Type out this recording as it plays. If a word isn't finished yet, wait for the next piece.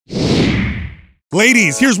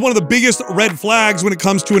Ladies, here's one of the biggest red flags when it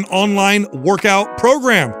comes to an online workout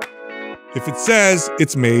program. If it says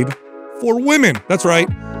it's made for women, that's right.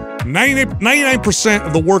 99%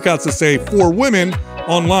 of the workouts that say for women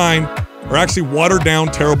online are actually watered down,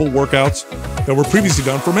 terrible workouts that were previously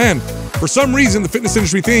done for men. For some reason, the fitness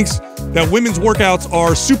industry thinks that women's workouts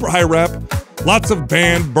are super high rep, lots of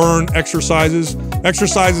band, burn exercises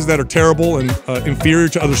that are terrible and inferior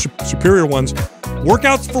to other superior ones.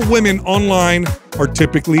 Workouts for women online are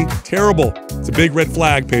typically terrible. It's a big red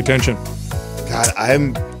flag. Pay attention. God,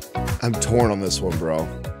 I'm torn on this one, bro.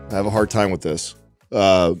 I have a hard time with this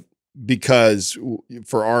because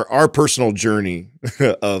for our personal journey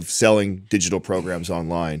of selling digital programs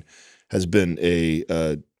online has been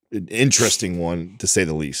an interesting one, to say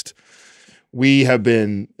the least. We have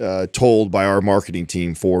been told by our marketing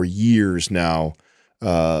team for years now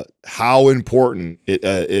how important it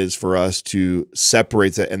is for us to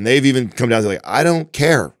separate that. And they've even come down to like, I don't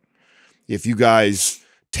care if you guys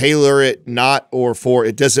tailor it not or for,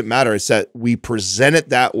 it doesn't matter. It's that we present it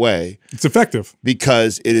that way. It's effective.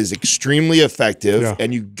 Because it is extremely effective, yeah.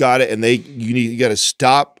 And you got it. And you got to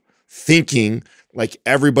stop thinking like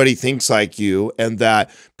everybody thinks like you and that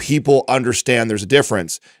people understand there's a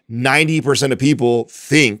difference. 90% of people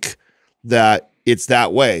think that it's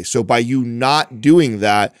that way. So by you not doing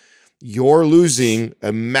that, you're losing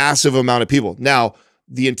a massive amount of people. Now,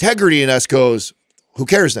 the integrity in us goes, who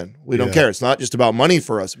cares then? We don't care. It's not just about money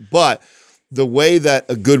for us. But the way that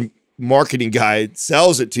a good marketing guy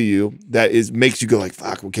sells it to you that makes you go like,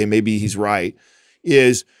 fuck, okay, maybe he's right,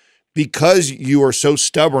 is because you are so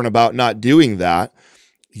stubborn about not doing that,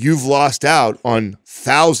 you've lost out on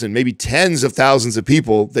thousands, maybe tens of thousands of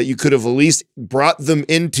people that you could have at least brought them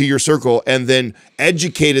into your circle and then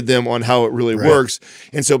educated them on how it really works.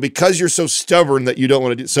 And so because you're so stubborn that you don't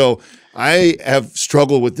want to do, so I have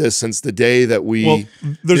struggled with this since the day that we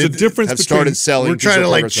there's a difference between started selling. We're trying to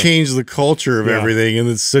like change the culture of everything, and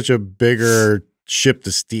it's such a bigger ship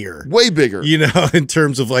to steer. Way bigger. You know, in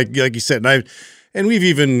terms of like you said, and we've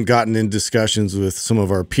even gotten in discussions with some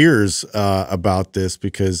of our peers about this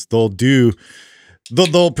because they'll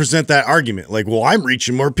present that argument like, well, I'm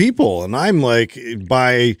reaching more people, and I'm like,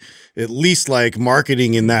 by at least like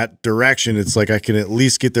marketing in that direction, it's like I can at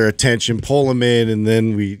least get their attention, pull them in, and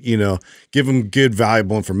then we, give them good,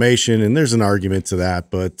 valuable information. And there's an argument to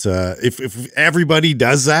that, but if everybody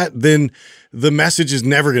does that, then the message is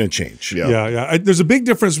never going to change. Yeah. There's a big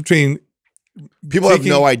difference between. People have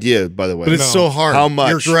no idea, by the way. But it's so hard. How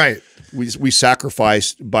much You're right. we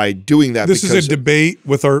sacrificed by doing that. This is a debate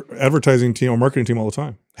with our advertising team, our marketing team all the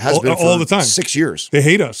time. Has been all the time. 6 years. They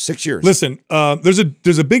hate us. 6 years. Listen, there's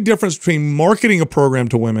a big difference between marketing a program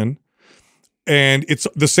to women and it's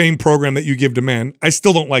the same program that you give to men. I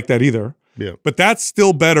still don't like that either. Yeah. But that's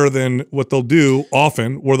still better than what they'll do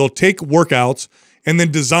often, where they'll take workouts and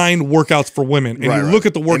then design workouts for women. And you look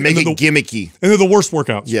at the work and make it gimmicky. And they're the worst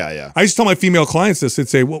workouts. Yeah. I used to tell my female clients this. They'd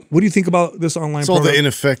say, well, what do you think about this online program? It's all the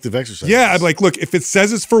ineffective exercises. Yeah, I'd like, look, if it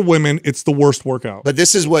says it's for women, it's the worst workout. But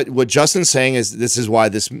this is what Justin's saying is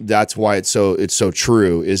that's why it's so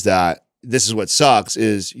true, is that this is what sucks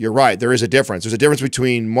is you're right. There is a difference. There's a difference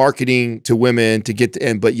between marketing to women to get to,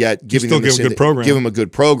 and but yet give them a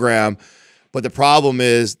good program. But the problem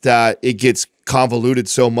is that it gets convoluted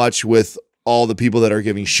so much with all the people that are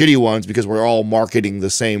giving shitty ones because we're all marketing the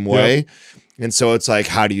same way. Yep. And so it's like,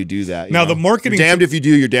 how do you do that? Now the marketing, you're damned if you do,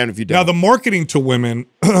 you're damned if you don't. Now the marketing to women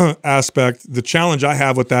aspect, the challenge I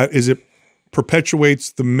have with that is it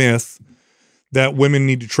perpetuates the myth that women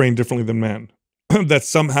need to train differently than men. That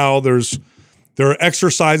somehow there are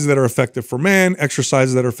exercises that are effective for men,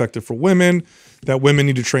 exercises that are effective for women, that women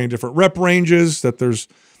need to train different rep ranges,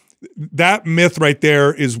 that myth right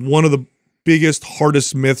there is one of the biggest,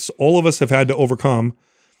 hardest myths all of us have had to overcome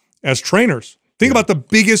as trainers. Think about the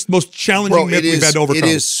biggest, most challenging myth we've had to overcome. It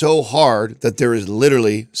is so hard that there is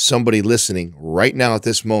literally somebody listening right now at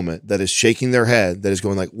this moment that is shaking their head, that is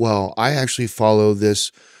going like, well, I actually follow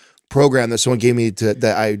this program that someone gave me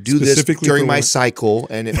that I do this during my cycle,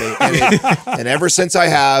 and and ever since I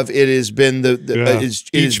have, it has been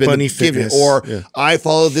I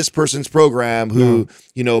follow this person's program who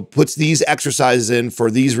puts these exercises in for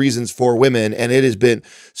these reasons for women, and it has been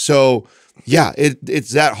so. Yeah,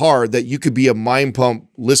 it's that hard that you could be a Mind Pump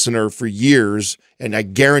listener for years, and I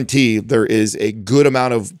guarantee there is a good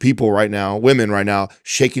amount of people right now, women right now,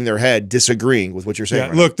 shaking their head, disagreeing with what you're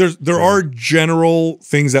saying. Yeah, look, there are general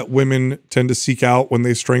things that women tend to seek out when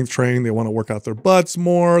they strength train. They want to work out their butts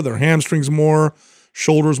more, their hamstrings more,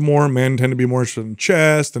 shoulders more. Men tend to be more interested in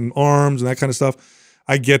chest and arms and that kind of stuff.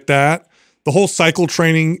 I get that. The whole cycle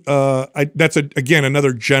training, that's again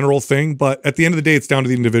another general thing, but at the end of the day, it's down to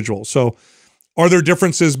the individual. So are there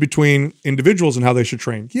differences between individuals and how they should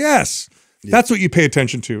train? Yes. Yeah. That's what you pay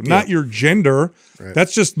attention to, not your gender. Right.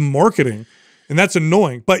 That's just marketing, and that's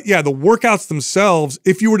annoying. But yeah, the workouts themselves,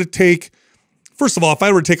 if you were to take, first of all, if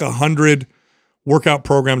I were to take 100 workout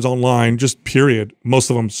programs online, just period, most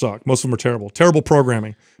of them suck. Most of them are terrible. Terrible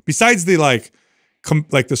programming. Besides the like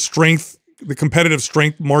the strength, the competitive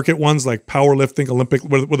strength market ones like powerlifting, Olympic,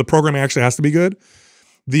 where the programming actually has to be good.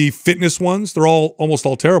 The fitness ones, they're almost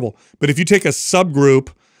all terrible. But if you take a subgroup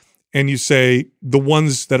and you say the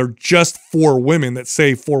ones that are just for women, that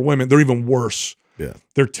say for women, they're even worse. Yeah.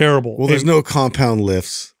 They're terrible. Well, there's no compound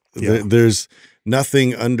lifts. Yeah. There's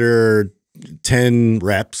nothing under 10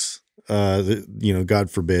 reps, God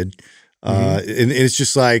forbid. And it's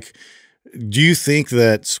just like, do you think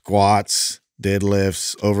that squats,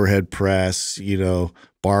 deadlifts, overhead press,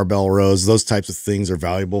 barbell rows, those types of things are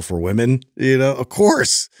valuable for women? Of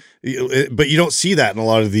course. But you don't see that in a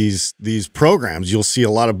lot of these programs. You'll see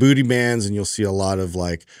a lot of booty bands, and you'll see a lot of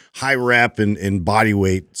like high rep and body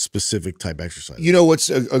weight specific type exercises.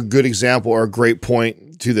 What's a good example or a great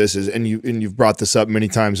point to this is, and you've brought this up many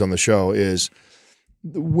times on the show, is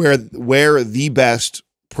where the best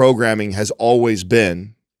programming has always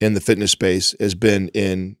been in the fitness space has been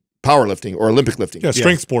in powerlifting or Olympic lifting. Yeah,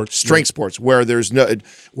 strength sports. Strength sports, where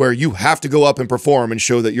you have to go up and perform and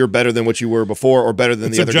show that you're better than what you were before, or better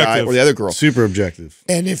than the other guy or the other girl. Super objective.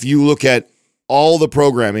 And if you look at all the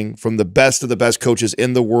programming from the best of the best coaches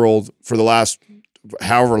in the world for the last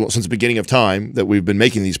since the beginning of time that we've been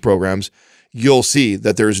making these programs, you'll see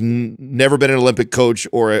that there's never been an Olympic coach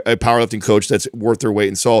or a powerlifting coach that's worth their weight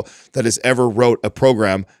in salt that has ever wrote a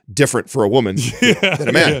program different for a woman than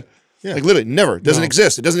a man. Yeah. Like literally never. It doesn't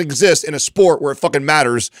exist. It doesn't exist in a sport where it fucking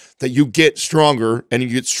matters that you get stronger and you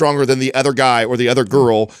get stronger than the other guy or the other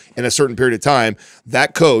girl in a certain period of time.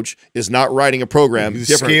 That coach is not writing a program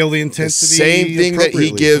different. Scale the intensity. The same thing that he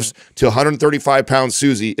gives to 135-pound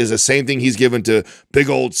Susie is the same thing he's given to big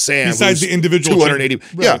old Sam. Besides the individual 280.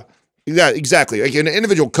 Right. Yeah, exactly. Like an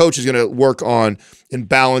individual coach is going to work on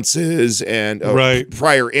imbalances and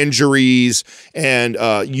prior injuries, and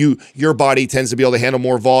your body tends to be able to handle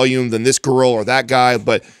more volume than this girl or that guy.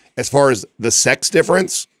 But as far as the sex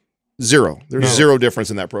difference, zero. There's zero difference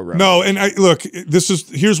in that program. No, and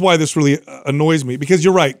here's why this really annoys me, because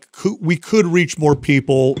you're right. We could reach more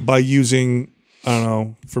people by using, I don't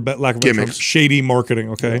know, for lack of a better term, shady marketing.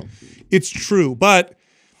 Okay, it's true, but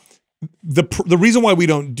the reason why we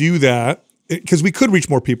don't do that, because we could reach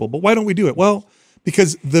more people, but why don't we do it? Well,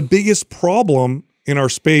 because the biggest problem in our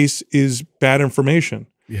space is bad information.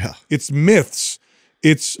 Yeah. It's myths.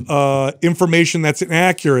 It's information that's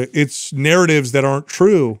inaccurate. It's narratives that aren't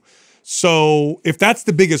true. So if that's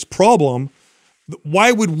the biggest problem,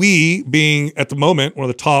 why would we, being at the moment one of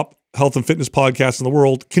the top health and fitness podcasts in the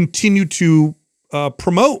world, continue to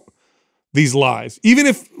promote these lies? Even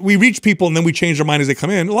if we reach people and then we change their mind as they come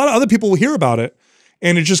in, a lot of other people will hear about it,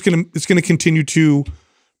 and it's gonna continue to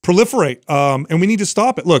proliferate. And we need to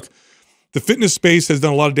stop it. Look, the fitness space has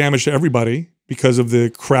done a lot of damage to everybody because of the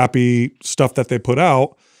crappy stuff that they put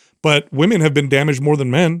out, but women have been damaged more than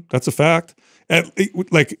men. That's a fact.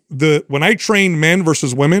 When I train men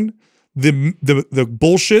versus women, the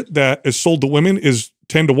bullshit that is sold to women is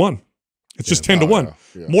 10 to 1. It's just 10 to 1.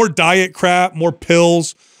 Yeah. More diet crap, more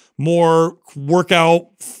pills, more workout,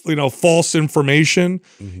 false information.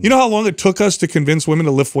 You know how long it took us to convince women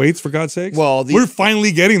to lift weights, for God's sakes? Well, we're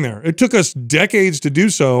finally getting there. It took us decades to do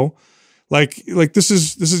so. Like this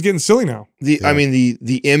is getting silly now. I mean,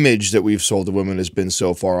 the image that we've sold to women has been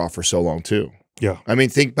so far off for so long too. Yeah. I mean,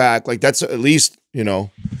 think back, like that's at least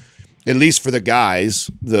for the guys,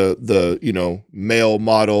 the male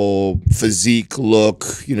model physique look,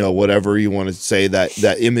 whatever you want to say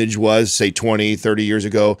that image was, say 20, 30 years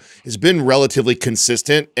ago, has been relatively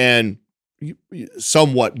consistent and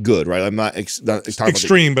somewhat good, right? I'm not talking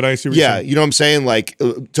extreme, but I see what you're saying. You know what I'm saying? Like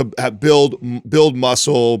to build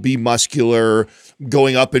muscle, be muscular,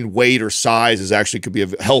 going up in weight or size could be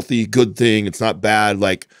a healthy, good thing. It's not bad.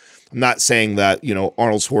 Like, I'm not saying that,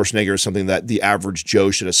 Arnold Schwarzenegger is something that the average Joe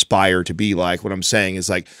should aspire to be like. What I'm saying is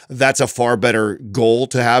like, that's a far better goal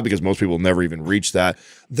to have, because most people never even reach that,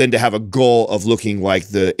 than to have a goal of looking like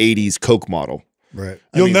the 80s Coke model. Right.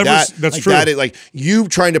 That's true. Like you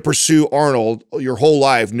trying to pursue Arnold your whole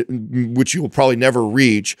life, which you will probably never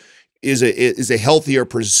reach, is a healthier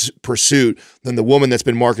pursuit than the woman that's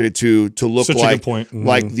been marketed to look Such a like good point.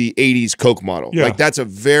 like the 80s Coke model. Yeah. Like that's a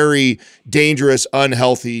very dangerous,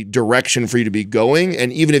 unhealthy direction for you to be going.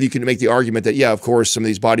 And even if you can make the argument that, yeah, of course, some of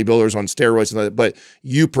these bodybuilders on steroids, and that, but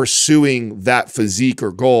you pursuing that physique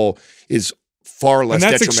or goal is far less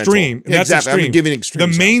and that's detrimental. extreme. And that's exactly. extreme. I'm giving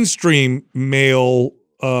extreme. The mainstream male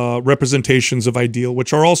representations of ideal,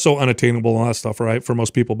 which are also unattainable and all that stuff, right, for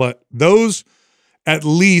most people. But those, at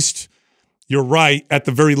least, you're right, at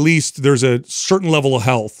the very least, there's a certain level of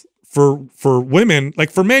health. For women,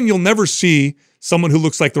 like for men, you'll never see someone who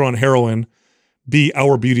looks like they're on heroin be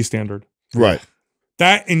our beauty standard. Right.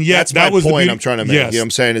 That, and yet that's that my was point the I'm trying to make. Yes. You know what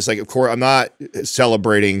I'm saying? It's like, of course, I'm not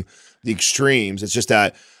celebrating the extremes. It's just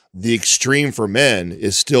that the extreme for men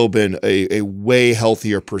has still been a way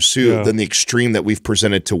healthier pursuit than the extreme that we've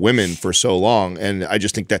presented to women for so long. And I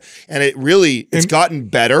just think that, and it really, it's gotten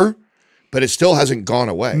better, but it still hasn't gone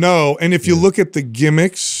away. No, and if you look at the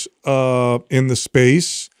gimmicks in the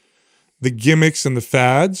space, the gimmicks and the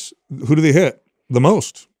fads, who do they hit the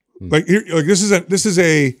most? Like, here, like this is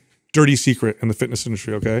a dirty secret in the fitness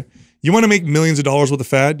industry. Okay, you want to make millions of dollars with a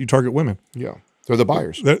fad, you target women. Yeah, they're the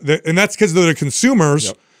buyers, and that's because they're the consumers.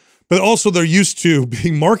 Yep. But also they're used to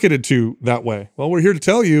being marketed to that way. Well, we're here to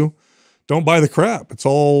tell you, don't buy the crap. It's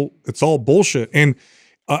all bullshit. And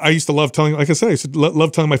I used to love telling, like I said, I used to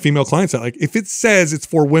love telling my female clients that, like, if it says it's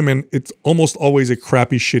for women, it's almost always a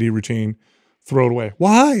crappy, shitty routine. Throw it away.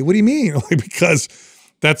 Why? What do you mean? Like, because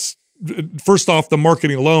that's, first off, the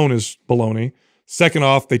marketing alone is baloney. Second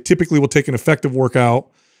off, they typically will take an effective workout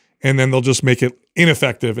and then they'll just make it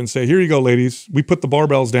ineffective and say, here you go, ladies. We put the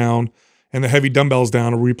barbells down and the heavy dumbbells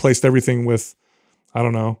down, and replaced everything with, I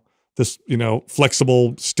don't know, this,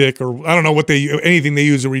 flexible stick, or I don't know what anything they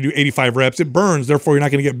use where you do 85 reps. It burns, therefore you're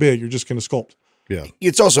not going to get big. You're just going to sculpt. Yeah.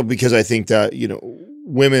 It's also because I think that,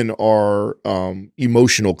 women are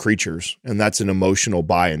emotional creatures, and that's an emotional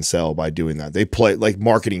buy and sell by doing that. They play, like,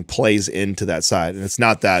 marketing plays into that side. And it's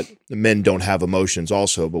not that the men don't have emotions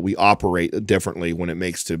also, but we operate differently when it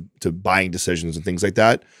makes to buying decisions and things like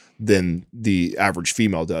that than the average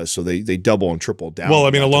female does. So they double and triple down. Well,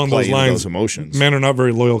 I mean, along those lines, those emotions. Men are not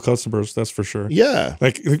very loyal customers, that's for sure. Yeah.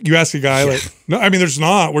 Like, you ask a guy, like, no, I mean, there's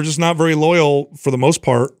not. We're just not very loyal for the most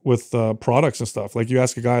part with products and stuff. Like, you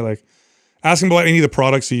ask a guy, like, ask him about any of the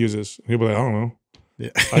products he uses. He'll be like, I don't know. Yeah.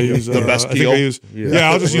 I use the best I deal. think I use,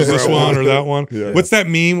 I'll just use this one or that one. Yeah. What's that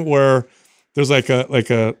meme where there's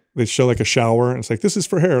they show like a shower and it's like, this is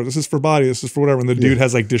for hair, this is for body, this is for whatever, and the dude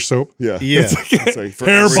has like dish soap. Yeah. Yeah. It's like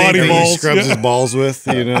hair, body, He balls. scrubs his balls with,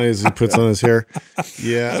 as he puts on his hair.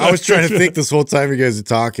 Yeah. I was trying to think this whole time you guys are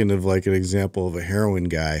talking of like an example of a heroin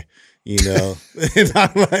guy. And I'm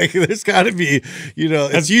like, there's got to be,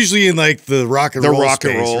 it's usually in like the rock and roll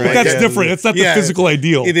space, right? But that's different. It's not the physical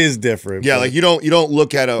ideal. It is different. Yeah, like you don't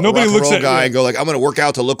look at a rock and roll guy and go like, I'm going to work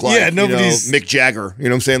out to look like Mick Jagger. You know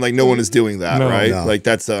what I'm saying? Like no one is doing that, right? No. Like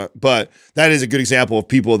that's but that is a good example of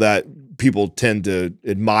people that people tend to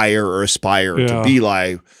admire or aspire to be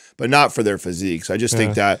like, but not for their physiques. I just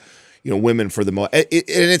think that women for the most, and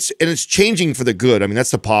it's changing for the good. I mean, that's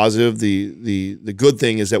the positive. The good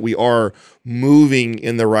thing is that we are moving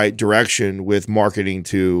in the right direction with marketing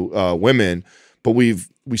to women, but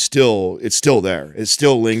it's still there. It's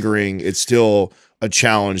still lingering. It's still a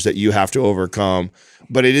challenge that you have to overcome.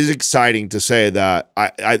 But it is exciting to say that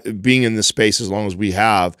I being in this space as long as we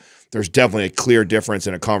have, there's definitely a clear difference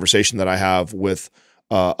in a conversation that I have with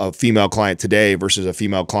a female client today versus a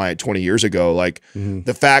female client 20 years ago. Like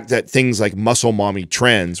the fact that things like muscle mommy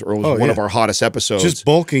trends, or was one of our hottest episodes, just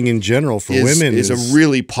bulking in general for women is a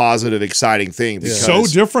really positive, exciting thing. Because, so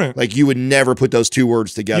different. Like you would never put those two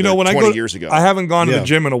words together when 20 years ago. I haven't gone to the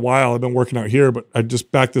gym in a while. I've been working out here, but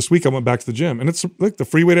back this week, I went back to the gym, and it's like the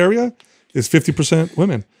free weight area is 50%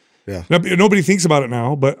 women. Yeah. Nobody thinks about it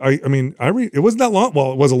now, but I mean, it wasn't that long.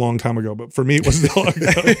 Well, it was a long time ago, but for me, it wasn't that long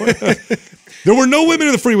ago. There were no women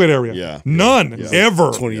in the free weight area. Yeah. None.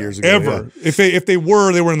 Ever. 20 years ago. Ever. Yeah. If they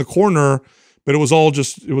were in the corner, but it was all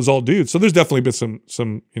dudes. So there's definitely been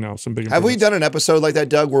some big. Have we done an episode like that,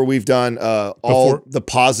 Doug, where we've done all the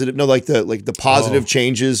positive, the positive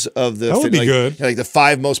changes of the, that would be good. Like the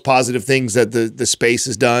 5 most positive things that the space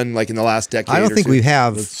has done, like in the last decade. I don't think we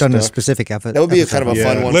have done a specific effort. That would be a kind of a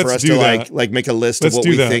fun one for us to like make a list of what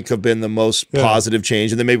we think have been the most positive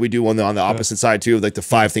change, and then maybe we do one on the opposite side too, of like the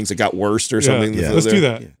 5 things that got worse or something. Yeah. Let's do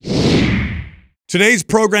that. Today's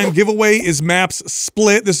program giveaway is MAPS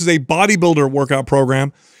Split. This is a bodybuilder workout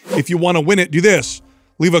program. If you want to win it, do this.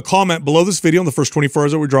 Leave a comment below this video in the first 24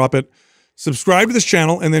 hours that we drop it. Subscribe to this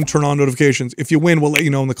channel and then turn on notifications. If you win, we'll let you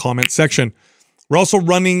know in the comment section. We're also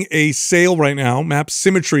running a sale right now. MAPS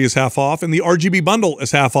Symmetry is half off, and the RGB bundle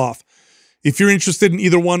is half off. If you're interested in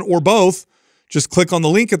either one or both, just click on the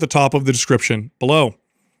link at the top of the description below. All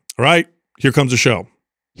right, here comes the show.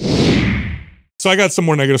 So I got some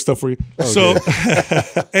more negative stuff for you. So,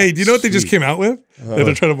 hey, do you know what they just came out with that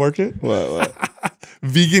they're trying to market? What?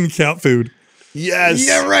 Vegan cat food. Yes.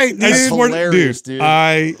 Yeah, right. Dude. I swear, hilarious, dude.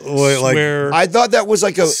 I Like, swear. I thought that was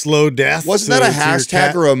like a slow death. Wasn't that a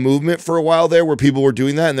hashtag or a movement for a while there where people were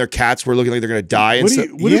doing that and their cats were looking like they're going to die? And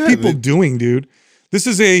what are people doing, dude? This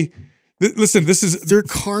is listen, this is... They're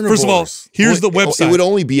carnivores. First of all, here's the website. It would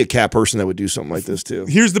only be a cat person that would do something like this too.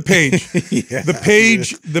 Here's the page.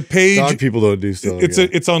 The page. Dog people don't do stuff.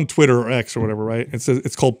 It's on Twitter or X or whatever, right?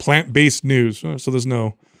 It's called plant-based news. So there's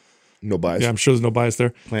no bias. Yeah, I'm sure there's no bias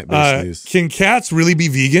there. Plant-based news. Can cats really be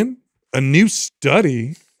vegan? A new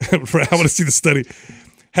study, I want to see the study,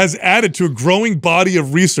 has added to a growing body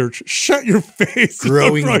of research. Shut your face.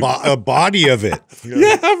 Growing a body of it.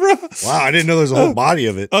 Yeah, bro. Wow, I didn't know there's a whole body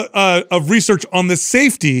of it. Of research on the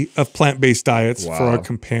safety of plant-based diets for our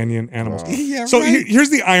companion animals. Wow. Yeah, so right. here's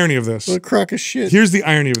the irony of this. What a crock of shit. Here's the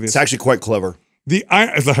irony of this. It's actually quite clever.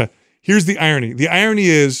 Here's the irony. The irony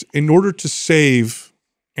is, in order to save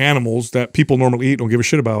animals that people normally eat, don't give a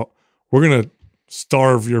shit about, we're going to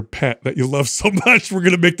starve your pet that you love so much. We're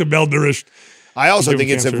going to make them malnourished. I also think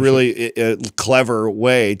it's a really clever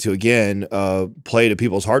way to, again, play to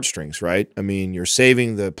people's heartstrings, right? I mean, you're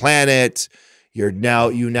saving the planet. You now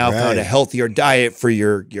found a healthier diet for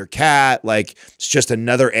your cat. Like, it's just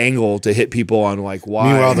another angle to hit people on, like,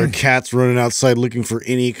 why. Meanwhile, their cat's running outside looking for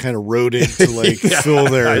any kind of rodent to like fill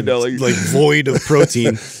their like void of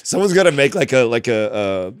protein. Someone's got to make like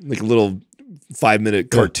a little 5-minute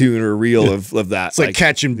cartoon or reel of that. It's like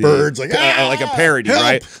catching birds, like a parody, help!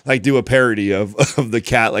 Right? Like do a parody of the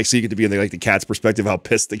cat, like so you get to be in the cat's perspective, how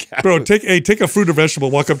pissed the cat. Bro, take a fruit or vegetable,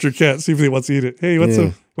 walk up to your cat, see if he wants to eat it. Hey, want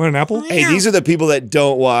an apple? Hey, these are the people that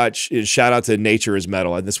don't watch. Shout out to Nature is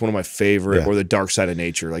Metal. That's one of my favorite, or the Dark Side of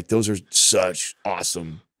Nature. Like those are such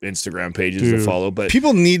awesome Instagram pages to follow, but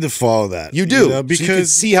people need to follow that. You do, because so you can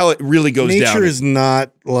see how it really goes down. Nature is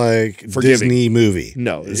not like forgiving. Disney movie.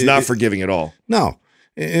 No, it's not forgiving at all. No,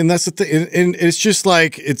 and that's the thing. And it's just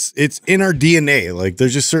like it's in our DNA. Like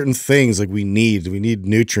there's just certain things like we need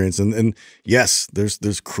nutrients, and yes,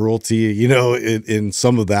 there's cruelty, in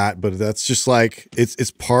some of that, but that's just like it's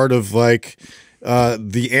part of like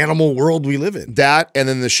the animal world we live in. That and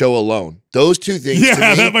then the show Alone. Those two things, yeah,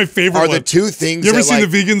 that's my favorite. Are the two things? You ever seen the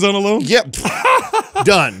vegans on Alone? Yep.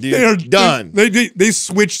 Done, dude. They are done. They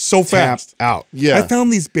switch so fast. Out. Yeah. I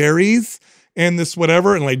found these berries and this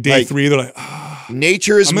whatever, and like day 3, they're like,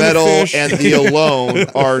 Nature is Metal and the Alone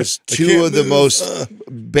are two of the most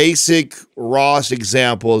basic, rawest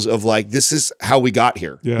examples of like, this is how we got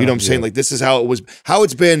here. Yeah. You know what I'm saying? Like, this is how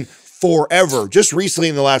it's been forever. Just recently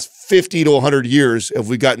in the last 50 to 100 years have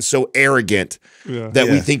we gotten so arrogant that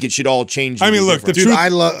we think it should all change. I mean, look, the truth, I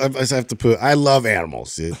love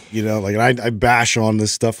animals, like I bash on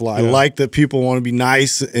this stuff a lot. I like that people want to be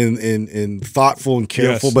nice and thoughtful and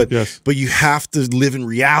careful, but you have to live in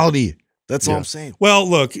reality. That's all I'm saying. Well,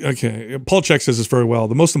 look, okay. Paul Chek says this very well.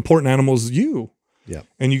 The most important animal is you. Yeah.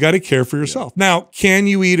 And you got to care for yourself. Now, can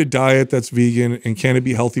you eat a diet that's vegan and can it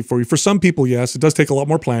be healthy for you? For some people, yes. It does take a lot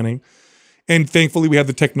more planning. And thankfully, we have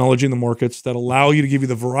the technology in the markets that allow you to give you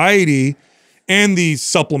the variety and the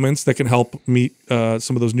supplements that can help meet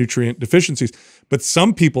some of those nutrient deficiencies. But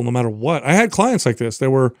some people, no matter what, I had clients like this. They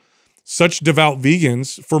were such devout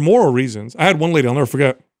vegans for moral reasons. I had one lady, I'll never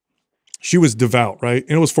forget. She was devout, right?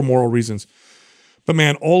 And it was for moral reasons. But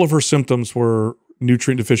man, all of her symptoms were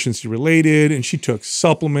nutrient deficiency related, and she took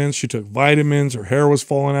supplements, she took vitamins, her hair was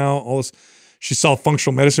falling out, all this. She saw a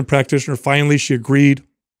functional medicine practitioner. Finally, she agreed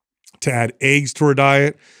to add eggs to her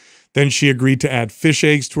diet. Then she agreed to add fish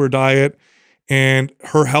eggs to her diet, and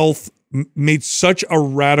her health made such a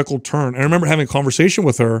radical turn. And I remember having a conversation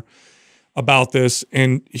with her about this,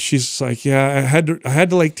 and she's like, yeah, I had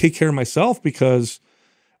to like take care of myself because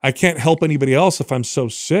I can't help anybody else if I'm so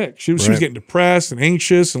sick. She was getting depressed and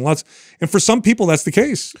anxious and lots. And for some people, that's the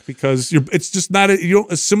case because it's just not, you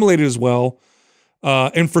don't assimilate it as well.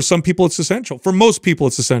 And for some people, it's essential. For most people,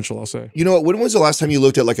 it's essential, I'll say. You know what? When was the last time you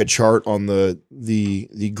looked at like a chart on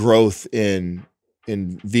the growth in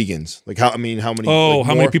vegans? Like how many? Oh,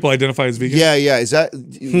 how many people identify as vegan? Yeah. Is that,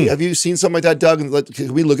 have you seen something like that, Doug? And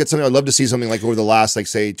can we look at something? I'd love to see something like over the last, like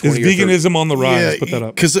say 20 Is veganism on the rise? Put that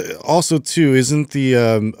up. Because also too, isn't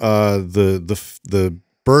the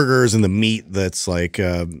burgers and the meat that's like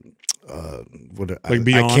what I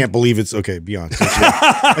Beyond? can't believe it's okay. Beyond.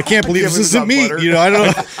 I can't believe this isn't meat. butter. You know, I don't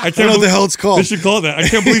know. I don't know what the hell it's They called. should call it that. I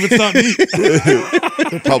can't believe it's not meat.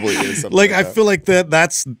 It probably is something Like I that. feel like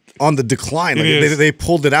that's on the decline. Like It is. they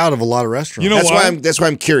pulled it out of a lot of restaurants. You know why? That's why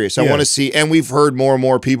I'm curious. I Yeah. want to see, and we've heard more and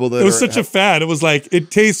more people that It was such a fad. It was like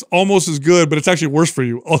it tastes almost as good, but it's actually worse for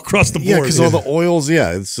you all across the board. yeah, because all the oils.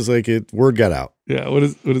 Yeah, it's just like word got out. Yeah, what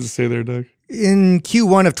does it say there, Doug? In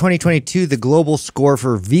Q1 of 2022, the global score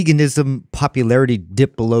for veganism popularity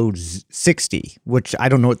dipped below 60, which I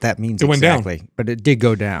don't know what that means It went down. exactly, but it did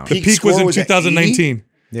go down. The Peak peak was score in was at 2019.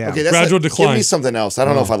 Yeah. Okay, that's Gradual Give decline. me something else. I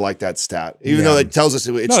don't know if I like that stat, even though it tells us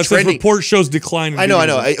it's No, it says trending. report shows decline. In I know.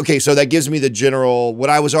 veganism. Okay, so that gives me the general what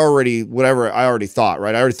I already thought,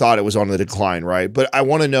 right? I already thought it was on the decline, right? But I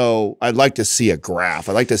want to know. I'd like to see a graph.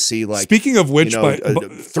 I'd like to see like. Speaking of which,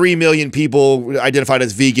 3 million people identified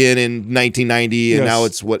as vegan in 1990, and Yes. now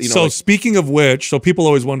it's what So speaking of which, so people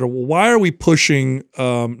always wonder, well, why are we pushing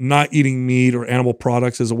not eating meat or animal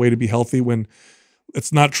products as a way to be healthy when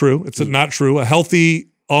it's not true? It's not true. A healthy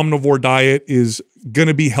omnivore diet is going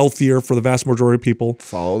to be healthier for the vast majority of people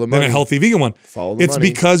follow the than money. a healthy vegan one. Follow the It's money.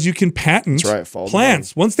 because you can patent That's right, follow the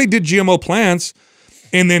plants. Once they did GMO plants,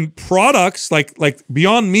 and then products like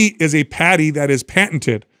Beyond Meat is a patty that is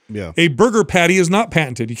patented. Yeah. A burger patty is not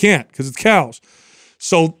patented. You can't because it's cows.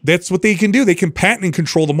 So that's what they can do. They can patent and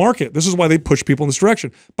control the market. This is why they push people in this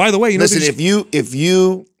direction. By the way, Listen, if you if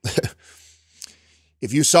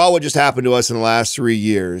you saw what just happened to us in the last 3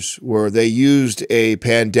 years, where they used a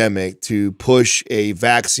pandemic to push a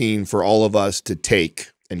vaccine for all of us to take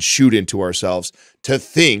and shoot into ourselves, to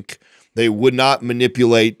think they would not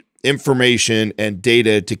manipulate information and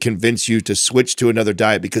data to convince you to switch to another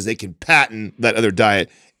diet because they can patent that other diet,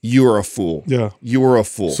 you are a fool. Yeah. You are a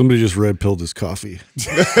fool. Somebody just red pilled his coffee.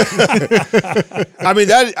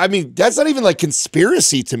 I mean, that's not even like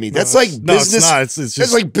conspiracy to me. That's like No, it's business. not. It's That's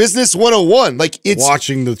just like business 101. Like it's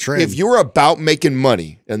watching the trend. if you're about making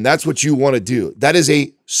money and that's what you want to do, that is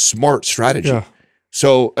a smart strategy. Yeah.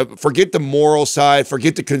 So forget the moral side,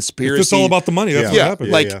 forget the conspiracy. it's all about the money. That's what yeah, happens.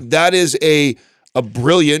 like that is a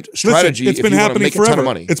brilliant strategy. Listen, it's if been you want to happening make a ton forever. of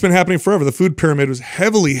money. It's been happening forever. The food pyramid was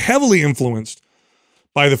heavily influenced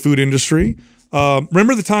by the food industry.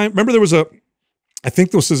 Remember there was I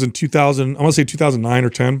think this was in 2000, I want to say 2009 or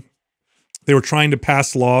 10. They were trying to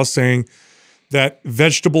pass laws saying that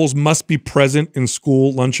vegetables must be present in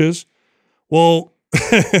school lunches. Well,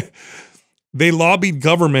 they lobbied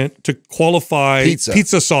government to qualify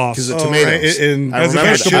pizza sauce. Because of tomatoes. right, and I as a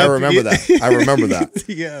remember vegetable. that. I remember that. I remember that.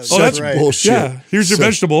 yeah, Oh, that's right. bullshit. Yeah, here's your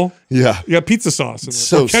vegetable. Yeah. You got pizza sauce and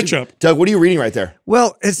So or ketchup. Doug, what are you reading right there?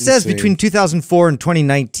 Well, it says Insane. between 2004 and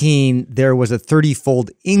 2019, there was a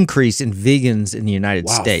 30-fold increase in vegans in the United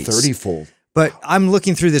States. 30-fold. But I'm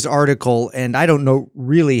looking through this article, and I don't know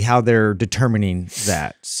really how they're determining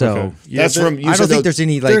that. So Okay. That's from. You I said don't think that- there's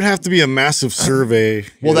any like. There'd have to be a massive survey.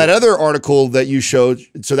 Well, that other article that you showed,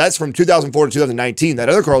 so that's from 2004 to 2019. That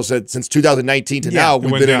other article said since 2019 to now,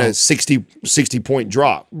 we've went been in down. a 60 point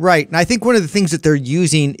drop. Right. And I think one of the things that they're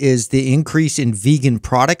using is the increase in vegan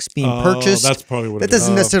products being purchased. That's probably what That it is.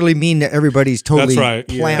 doesn't necessarily mean that everybody's totally right.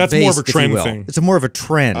 Yeah. plant-based. That's more of a if you trend will. thing. It's more of a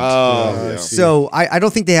trend. Oh, yeah. So I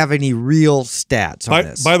don't think they have any real stats on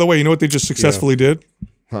this. By the way, you know what they just successfully did?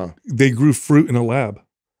 Huh. They grew fruit in a lab.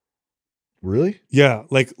 Really? Yeah,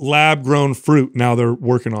 like lab grown fruit now they're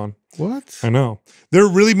working on. What? I know. They're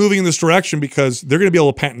really moving in this direction because they're going to be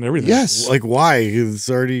able to patent everything. Yes. Like why? It's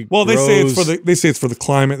already. Well, they say it's grows. for the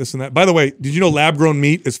climate, this and that. By the way, did you know lab grown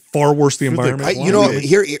meat is far worse the environment?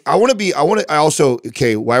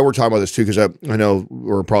 Okay, why we're talking about this too, because I know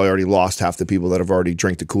we're probably already lost half the people that have already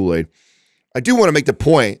drank the Kool-Aid. I do want to make the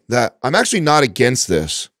point that I'm actually not against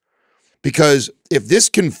this, because if this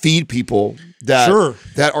can feed people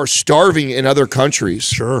that are starving in other countries,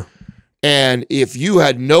 Sure. and if you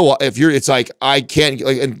had it's like I can't.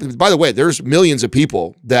 Like, and by the way, there's millions of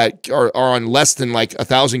people that are on less than like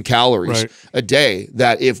 1,000 calories Right. a day.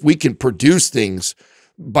 That if we can produce things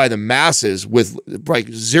by the masses with like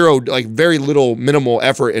very little minimal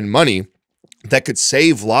effort and money, that could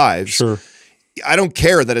save lives. Sure. I don't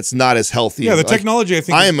care that it's not as healthy. Yeah, the Like, technology I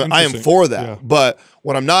think I is am interesting. for that. Yeah. But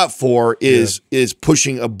what I'm not for is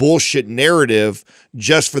pushing a bullshit narrative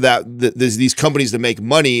just for these companies to make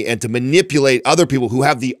money and to manipulate other people who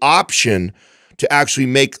have the option to actually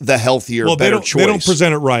make the healthier, better choice. They don't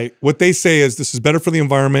present it right. What they say is this is better for the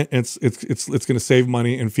environment and it's going to save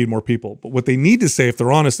money and feed more people. But what they need to say, if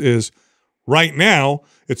they're honest, is Right now,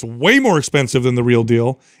 it's way more expensive than the real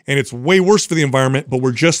deal, and it's way worse for the environment, but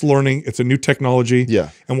we're just learning. It's a new technology,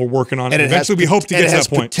 and we're working on it. And eventually, we hope to get to that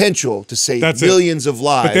point. Potential to save millions of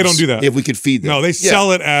lives. But they don't do that. If we could feed them. No, they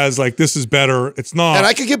sell it as like, this is better. It's not. And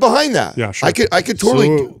I could get behind that. Yeah, sure. I could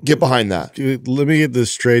totally get behind that. Dude, let me get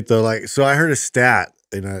this straight, though. Like, so I heard a stat,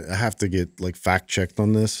 and I have to get like fact checked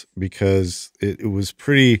on this because it was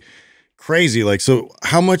pretty crazy. Like, so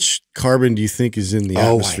how much carbon do you think is in the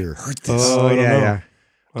atmosphere? I heard this. I don't know.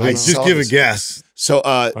 I just give a guess. So,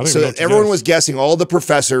 everyone was guessing. All the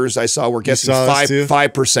professors I saw were guessing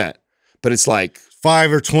 5%, but it's like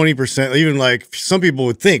 5 or 20%. Even like some people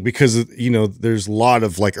would think, because you know there's a lot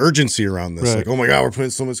of like urgency around this. Like, oh my God, we're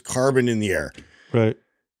putting so much carbon in the air. Right.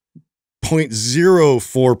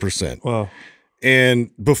 0.04%. Wow.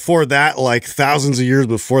 And before that, like thousands of years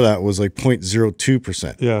before that, was like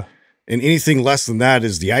 0.02%. Yeah. And anything less than that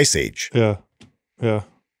is the Ice Age. Yeah. Yeah.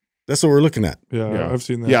 That's what we're looking at. Yeah, I've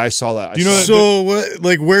seen that. Yeah, I saw that. Do you know that? So, what,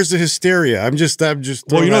 like, where's the hysteria? I'm just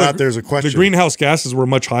throwing that out there as a question. The greenhouse gases were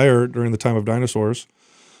much higher during the time of dinosaurs,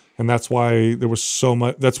 and that's why there was so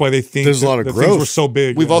much. That's why they think there's a lot of growth. Things were so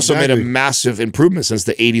big. We've also made a massive improvement since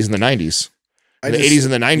the 80s and the 90s. In the 80s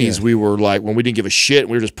and the 90s, we were like, when we didn't give a shit,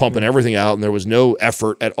 we were just pumping everything out, and there was no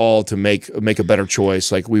effort at all to make a better choice.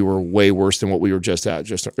 Like, we were way worse than what we were just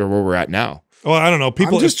where we're at now. Well, I don't know.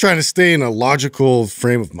 People I'm just trying to stay in a logical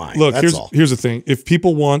frame of mind. Look, that's here's the thing. If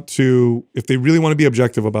people if they really want to be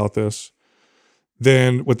objective about this,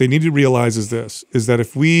 then what they need to realize is this, is that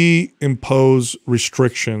if we impose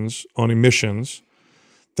restrictions on emissions,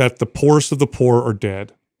 that the poorest of the poor are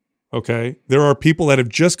dead. Okay? There are people that have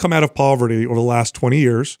just come out of poverty over the last 20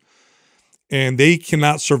 years, and they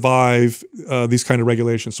cannot survive these kind of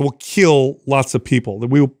regulations. So we'll kill lots of people.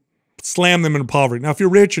 That we will slam them into poverty. Now, if you're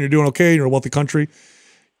rich and you're doing okay, you're a wealthy country,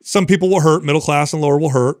 some people will hurt, middle class and lower will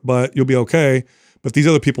hurt, but you'll be okay. But these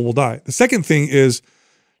other people will die. The second thing is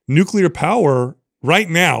nuclear power right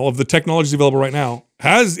now, of the technologies available right now,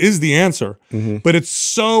 is the answer. But it's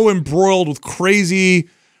so embroiled with crazy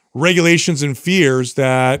regulations and fears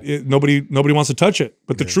that nobody wants to touch it.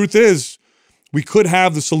 But the truth is, we could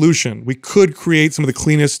have the solution. We could create some of the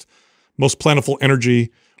cleanest, most plentiful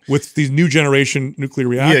energy with these new generation nuclear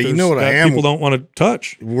reactors. Yeah, you know what I am people don't want to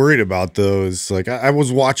touch. Worried about though is like I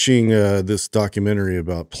was watching this documentary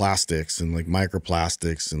about plastics and like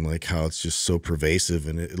microplastics and like how it's just so pervasive,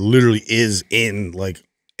 and it literally is in like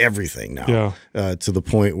everything now. To the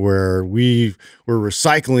point where we were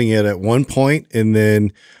recycling it at one point, and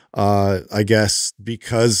then I guess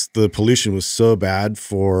because the pollution was so bad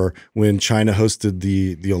for when China hosted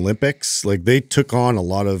the Olympics, like they took on a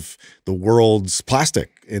lot of the world's plastic,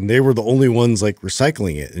 and they were the only ones like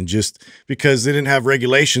recycling it, and just because they didn't have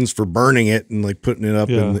regulations for burning it and like putting it up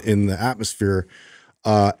in the atmosphere.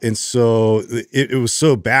 And so it was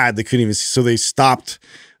so bad they couldn't even, so they stopped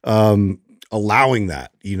allowing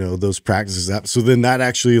that, you know, those practices. So then that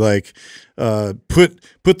actually like put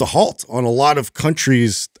the halt on a lot of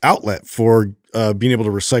countries' outlet for being able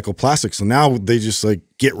to recycle plastic. So now they just like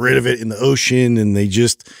get rid of it in the ocean, and they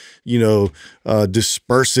just, you know,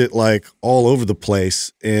 disperse it like all over the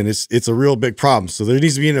place, and it's a real big problem. So there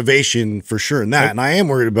needs to be innovation for sure in that. And I am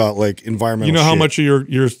worried about like environmental. You know how much of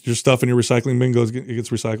your stuff in your recycling bin gets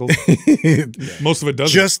recycled? Most of it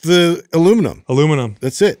doesn't. Just the aluminum. Aluminum.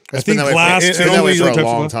 That's it. I think glass. It's been that way for a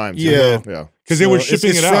long time. Yeah. Because they were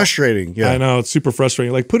shipping it out. It's frustrating. Yeah, I know, it's super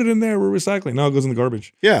frustrating. Like, put it in there, we're recycling. No, it goes in the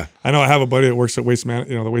garbage. Yeah, I know. I have a buddy that works at the waste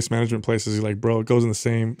management places. He's like, bro, it goes in the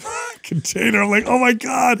same container. I'm like, oh my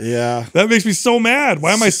god, yeah, that makes me so mad.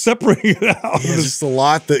 Why am I separating it out? Yeah, it's just a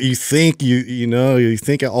lot that you think you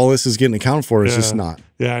think all this is getting accounted for. It's just not.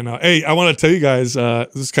 Yeah, I know. Hey, I want to tell you guys,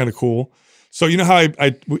 this is kind of cool. So you know how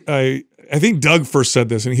I think Doug first said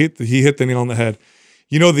this, and he hit the nail on the head.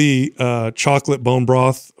 You know the chocolate bone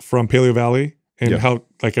broth from Paleo Valley, and how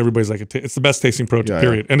like everybody's like it's the best tasting protein.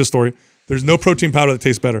 Period. End of story. There's no protein powder that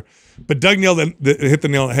tastes better. But Doug hit the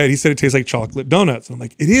nail on the head. He said it tastes like chocolate donuts. And I'm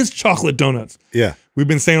like, it is chocolate donuts. Yeah, we've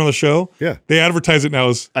been saying on the show. Yeah, they advertise it now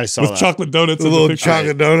as with chocolate donuts. A little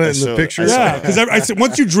chocolate donut in the picture. Yeah, because I said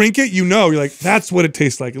once you drink it, you know, you're like, that's what it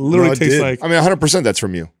tastes like. It literally tastes like. I mean, 100% that's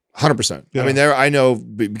from you. 100%. I mean, I know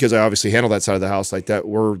because I obviously handle that side of the house like that.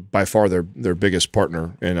 We're by far their biggest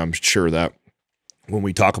partner, and I'm sure that when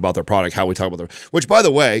we talk about their product, how we talk about their, which by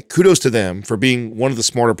the way, kudos to them for being one of the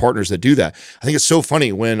smarter partners that do that. I think it's so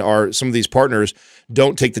funny when some of these partners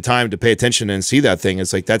don't take the time to pay attention and see that thing.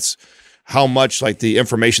 It's like that's how much like the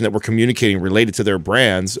information that we're communicating related to their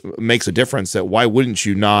brands makes a difference. That why wouldn't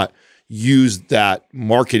you not use that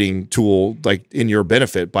marketing tool like in your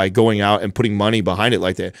benefit by going out and putting money behind it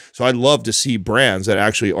like that. So I'd love to see brands that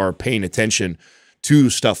actually are paying attention to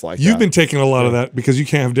stuff like that. You've been taking a lot of that because you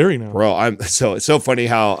can't have dairy now. Bro, so it's so funny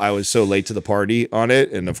how I was so late to the party on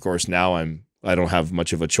it, and of course now I don't have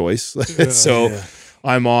much of a choice.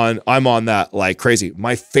 I'm on that like crazy.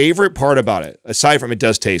 My favorite part about it, aside from it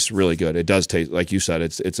does taste really good. It does taste, like you said,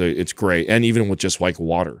 it's great. And even with just like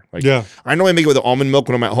water. Like I normally make it with almond milk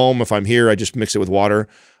when I'm at home. If I'm here, I just mix it with water.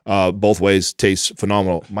 Both ways tastes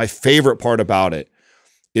phenomenal. My favorite part about it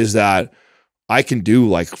is that I can do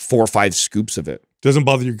like 4 or 5 scoops of it. Doesn't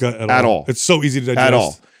bother your gut at all. It's so easy to digest. At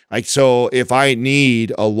all. Like, so if I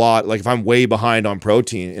need a lot, like if I'm way behind on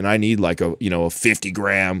protein and I need like a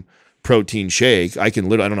 50-gram protein shake, I can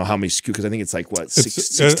literally, I don't know how many scoops, because I think it's like what,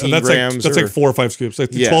 16 grams? That's like 4 or 5 scoops,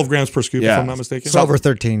 like 12 grams per scoop, if I'm not mistaken. 12 or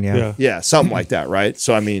 13, yeah, something like that, right?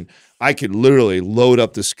 So I mean, I could literally load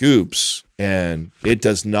up the scoops, and it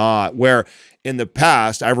does not. Where in the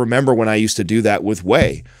past, I remember when I used to do that with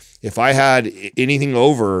whey. If I had anything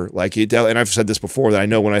over, like and I've said this before, that I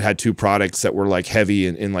know when I had 2 products that were like heavy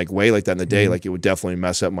in like whey like that in the day, like it would definitely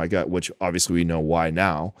mess up my gut, which obviously we know why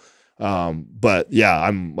now. But yeah,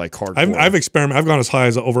 I'm like hardcore. I've experimented. I've gone as high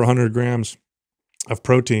as over 100 grams of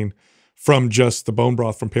protein from just the bone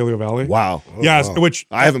broth from Paleo Valley. Wow. Yeah, wow. Which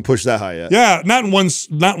I haven't pushed that high yet. Yeah, not in one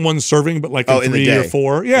serving, but like in 3 or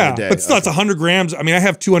 4. Yeah, but still, it's 100 grams. I mean, I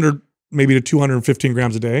have 200, maybe to 215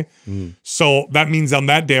 grams a day. So that means on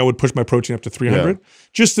that day I would push my protein up to 300,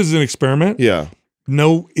 just as an experiment. Yeah.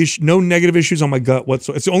 No negative issues on my gut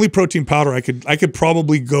whatsoever. It's the only protein powder I could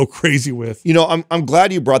probably go crazy with. You know, I'm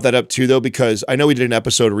glad you brought that up too, though, because I know we did an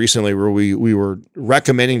episode recently where we were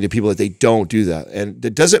recommending to people that they don't do that, and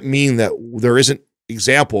that doesn't mean that there isn't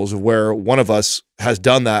examples of where one of us has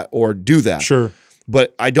done that or do that. Sure.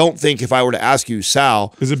 But I don't think if I were to ask you,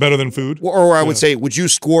 Sal, is it better than food? Or I would say, would you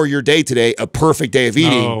score your day today a perfect day of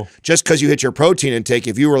eating just because you hit your protein intake?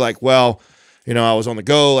 If you were like, well, you know, I was on the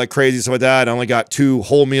go like crazy, stuff like that. I only got 2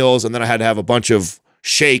 whole meals, and then I had to have a bunch of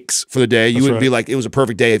shakes for the day. You wouldn't be like, it was a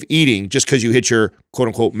perfect day of eating just because you hit your quote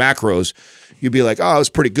unquote macros. You'd be like, oh, it was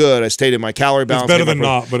pretty good. I stayed in my calorie balance. It's better than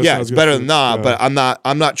not, but it's better than not. But I'm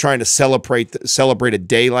not trying to celebrate a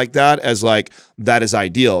day like that as like that is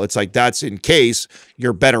ideal. It's like that's in case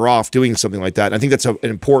you're better off doing something like that. And I think that's an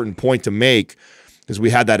important point to make, because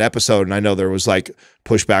we had that episode, and I know there was like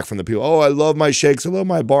pushback from the people. Oh, I love my shakes. I love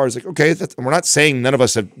my bars. Like, okay, we're not saying none of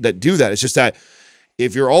us that do that. It's just that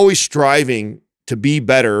if you're always striving to be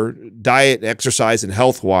better, diet, exercise, and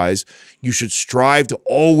health-wise, you should strive to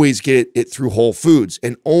always get it through whole foods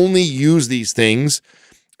and only use these things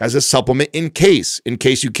as a supplement in case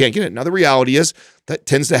you can't get it. Now, the reality is that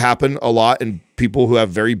tends to happen a lot in people who have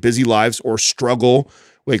very busy lives or struggle.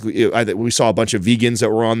 Like we saw a bunch of vegans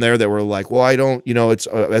that were on there that were like, well, I don't, you know, it's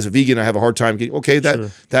as a vegan, I have a hard time getting, okay,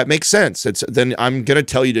 that makes sense. Then I'm going to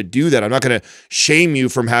tell you to do that. I'm not going to shame you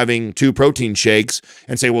from having 2 protein shakes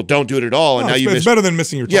and say, well, don't do it at all. And now it's better than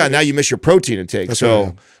missing your target. Yeah, now you miss your protein intake. That's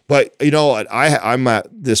right. But you know, I'm at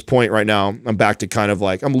this point right now, I'm back to kind of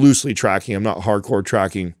like, I'm loosely tracking. I'm not hardcore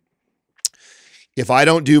tracking. If I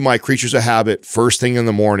don't do my creatures of habit first thing in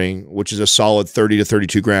the morning, which is a solid 30 to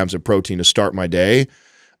 32 grams of protein to start my day,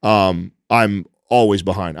 I'm always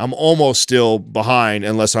behind. I'm almost still behind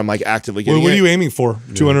unless I'm like actively getting what are you aiming for?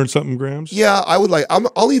 200 something grams? Yeah, I would like,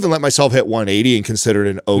 I'll even let myself hit 180 and consider it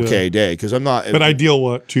an okay day, because I'm not. But ideal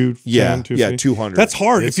what? 200. That's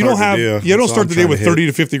hard. If you don't have, you don't start the day with 30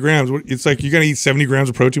 to 50 grams. It's like you're going to eat 70 grams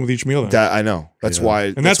of protein with each meal. That I know. That's why.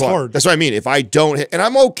 And that's hard. That's what I mean. If I don't hit, and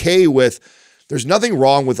I'm okay with, there's nothing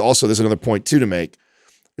wrong with, also, there's another point too to make.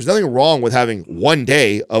 There's nothing wrong with having 1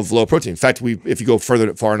 day of low protein. In fact, if you go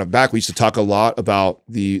far enough back, we used to talk a lot about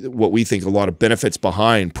what we think a lot of benefits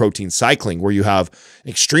behind protein cycling, where you have an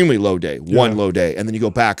extremely low day, one low day, and then you go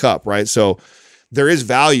back up, right? So there is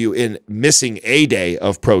value in missing a day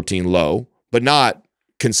of protein low, but not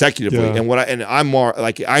consecutively. And I'm more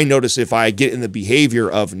like, I notice if I get in the behavior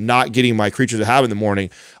of not getting my creatures of habit in the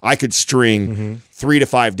morning, I could string 3 to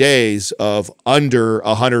 5 days of under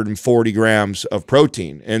 140 grams of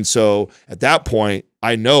protein. And so at that point,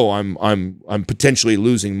 I know I'm potentially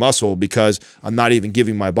losing muscle because I'm not even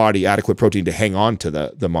giving my body adequate protein to hang on to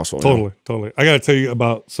the muscle. Totally. I got to tell you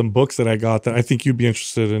about some books that I got that I think you'd be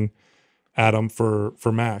interested in, Adam, for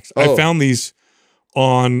Max. I found these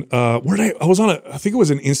on I was on I think it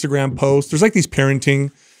was an Instagram post. There's like these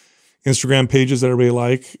parenting Instagram pages that everybody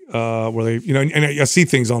like, where they, you know, and I see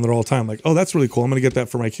things on there all the time, like, oh, that's really cool, I'm gonna get that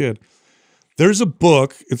for my kid. There's a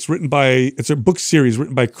book, it's a book series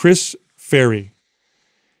written by Chris Ferrie.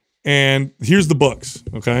 And here's the books,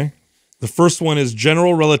 okay? The first one is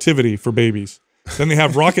general relativity for babies. Then they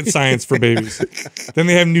have rocket science for babies. Then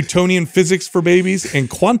they have Newtonian physics for babies and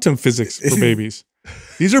quantum physics for babies.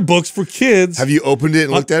 These are books for kids. Have you opened it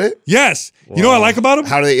and looked at it? Yes. Wow. You know what I like about them?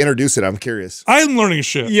 How do they introduce it? I'm curious. I'm learning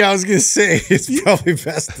shit. Yeah, I was gonna say it's probably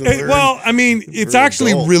best to learn. Well, I mean, it's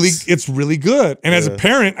actually adults. really good. And as a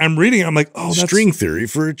parent, I'm reading it. I'm like, oh, that's string theory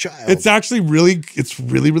for a child. It's actually really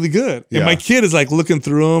good. Yeah. And my kid is like looking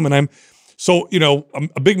through them, and I'm so, you know,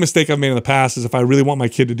 a big mistake I've made in the past is if I really want my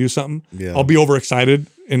kid to do something, I'll be overexcited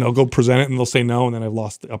and I'll go present it and they'll say no, and then I've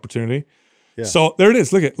lost the opportunity. Yeah. So there it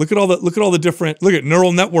is. Look at all the different, look at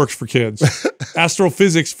neural networks for kids,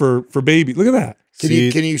 astrophysics for babies. Look at that. Can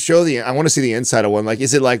you show I want to see the inside of one. Like,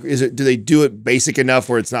 do they do it basic enough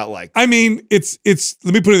where it's not like, I mean, it's,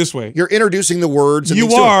 let me put it this way. You're introducing the words. And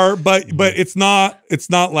you are, but it's not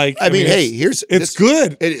like, I mean, hey, it's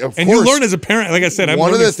good. And you learn as a parent. Like I said,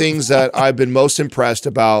 one of the things that I've been most impressed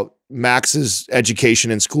about Max's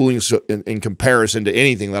education and schooling in comparison to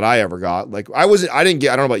anything that I ever got. Like I don't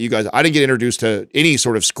know about you guys. I didn't get introduced to any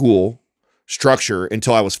sort of school structure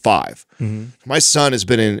until I was 5. My son has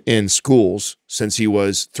been in schools since he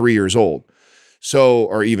was 3 years old. So,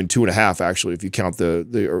 or even 2.5, actually, if you count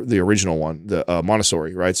the original one, the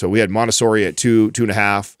Montessori, right? So we had Montessori at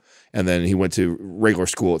 2.5, and then he went to regular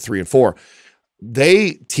school at 3 and 4.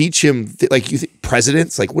 They teach him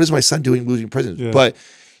presidents, like what is my son doing losing presidents? Yeah. But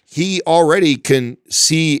he already can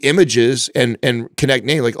see images and connect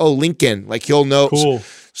names, like, oh, Lincoln, like he'll know. Cool.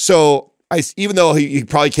 So even though he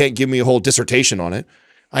probably can't give me a whole dissertation on it,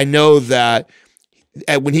 I know that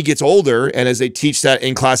when he gets older and as they teach that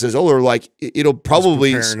in classes older, like it'll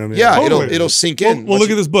probably, it'll sink in. Well, look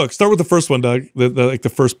at this book. Start with the first one, Doug, like the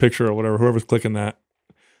first picture or whatever, whoever's clicking that.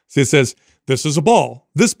 See, it says, this is a ball.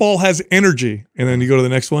 This ball has energy. And then you go to the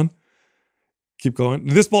next one. Keep going.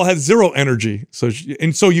 This ball has 0 energy. So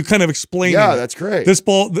you kind of explain. Yeah, that's great. This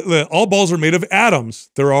ball, all balls are made of atoms.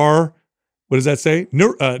 There are, what does that say?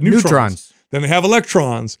 Neutrons. Then they have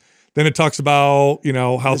electrons. Then it talks about, you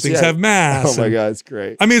know, how things have mass. Oh my God, it's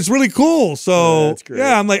great. I mean, it's really cool. So that's great.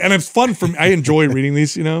 Yeah, I'm like, and it's fun for me. I enjoy reading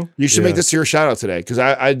these, you know. You should make this your shout out today because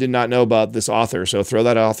I did not know about this author. So throw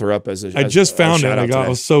that author up as a I just found it. It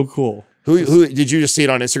was so cool. Who did you just see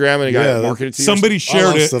it on Instagram and it got marketed to you? Somebody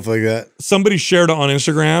shared it. Stuff like that. Somebody shared it on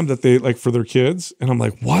Instagram that they like for their kids, and I'm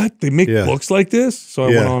like, what? They make books like this? So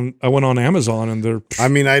I went on Amazon, and they're. I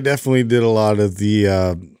mean, I definitely did a lot of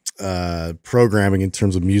the programming in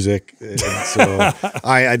terms of music, and so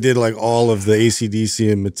I did like all of the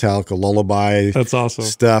AC/DC and Metallica Lullaby. That's awesome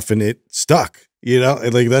stuff, and it stuck. You know,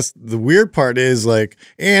 and like that's the weird part is like,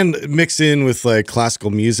 and mix in with like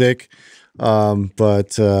classical music.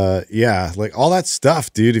 Yeah, like all that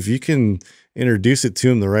stuff, dude, if you can introduce it to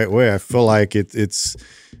them the right way, I feel like it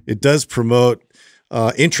does promote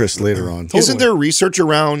interest later on. Totally. Isn't there research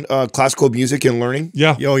around classical music and learning?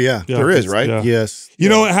 Yeah. Oh yeah. There is, right? Yeah. Yes. You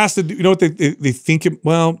know, it has to do, you know what they think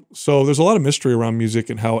so there's a lot of mystery around music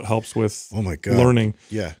and how it helps with learning.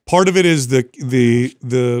 Yeah. Part of it is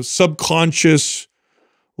the subconscious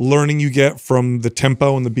learning you get from the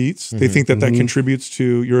tempo and the beats. They think that contributes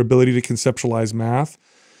to your ability to conceptualize math.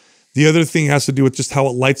 The other thing has to do with just how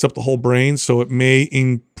it lights up the whole brain. So it may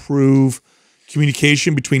improve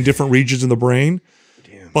communication between different regions in the brain.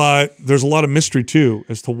 Damn. But there's a lot of mystery too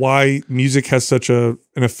as to why music has such an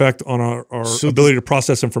effect on our ability to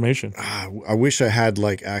process information. I wish I had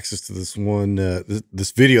like access to this one,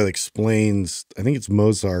 this video that explains, I think it's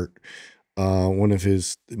Mozart, one of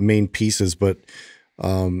his main pieces, but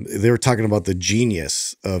they were talking about the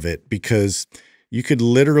genius of it because you could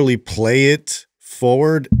literally play it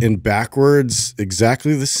forward and backwards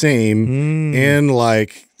exactly the same and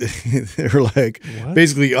like they're like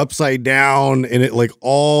basically upside down and it like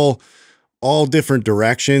all different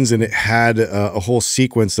directions and it had a whole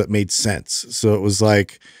sequence that made sense. So it was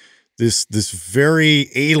like this very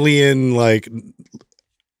alien like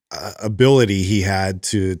ability he had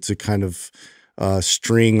to kind of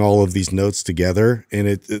string all of these notes together.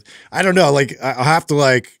 And I don't know, like I'll have to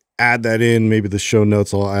like add that in, maybe the show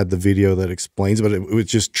notes, I'll add the video that explains, but it would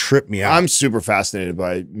just trip me out. I'm super fascinated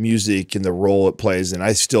by music and the role it plays. And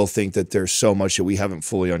I still think that there's so much that we haven't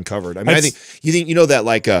fully uncovered. I mean, I think you know that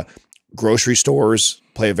like grocery stores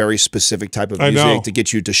play a very specific type of music to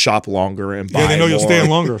get you to shop longer and buy they know more. you'll stay in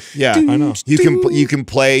longer. Yeah, I know. You can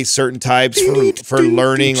play certain types for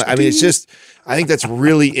learning. I mean, it's just, I think that's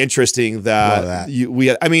really interesting that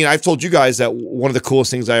I mean, I've told you guys that one of the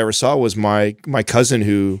coolest things I ever saw was my cousin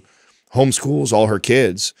who homeschools all her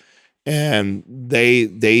kids, and the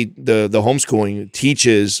homeschooling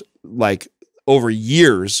teaches like over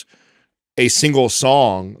years a single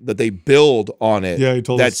song that they build on it. Yeah, he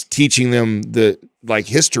told that's us. teaching them the like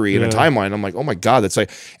history and a timeline. I'm like, oh my God, that's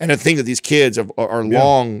like, and I think that these kids are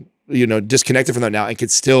long, you know, disconnected from that now and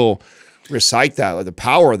could still recite that. Like the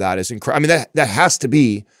power of that is incredible. I mean, that has to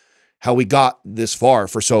be how we got this far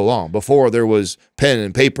for so long. Before there was pen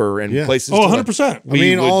and paper and places. Oh, 100%. I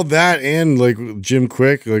mean, all that and like Jim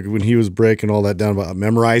Quick, like when he was breaking all that down about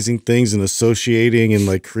memorizing things and associating and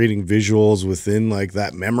like creating visuals within like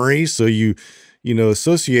that memory. So you know,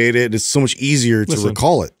 associate it. It's so much easier to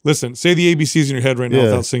recall it. Listen, say the ABCs in your head right now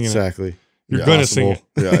without singing exactly. it. You're going to sing it.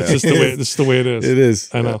 It's just the way, this is the way it is. It is.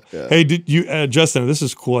 I know. Hey, did you, Justin, this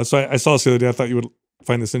is cool. I saw this the other day. I thought you would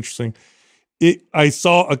find this interesting. I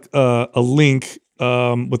saw a link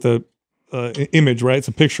with a image, right? It's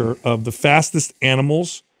a picture of the fastest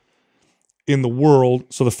animals in the world.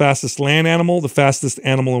 So the fastest land animal, the fastest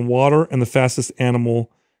animal in water, and the fastest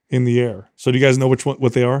animal in the air. So do you guys know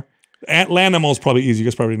what they are? Land animal is probably easy. You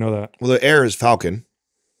guys probably know that. Well, the air is falcon.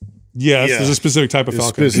 Yes, there's a specific type of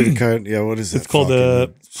falcon. Specific kind. Yeah, what is it? It's called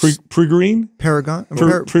the peregrine. Paragon.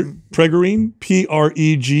 Peregrine.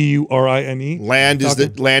 P-R-E-G-U-R-I-N-E. Land is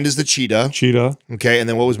the cheetah. Cheetah. Okay, and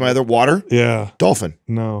then what was my other? Water. Yeah. Dolphin.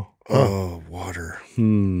 No. Oh, water.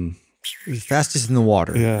 Fastest in the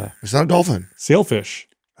water. Yeah. It's not a dolphin. Sailfish.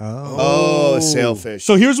 Oh, sailfish.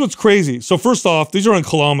 So here's what's crazy. So first off, these are in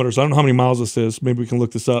kilometers. I don't know how many miles this is. Maybe we can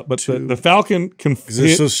look this up. But the falcon can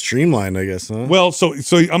they're so streamlined, I guess, huh? Well, so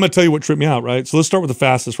I'm going to tell you what tripped me out, right? So let's start with the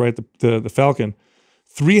fastest, right? The falcon.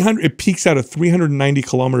 300. It peaks out at 390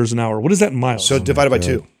 kilometers an hour. What is that in miles? So divided by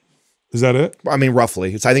 2. Is that it? I mean,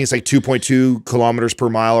 roughly. I think it's like 2.2 kilometers per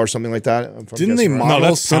mile or something like that. Didn't they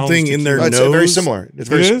model something in their nose? It's very similar. It's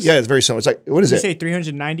very, yeah, it's very similar. It's like, what is Did it? you say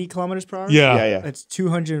 390 kilometers per hour? Yeah. It's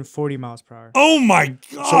 240 miles per hour. Oh my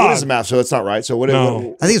God. So what is the math? So that's not right. So what?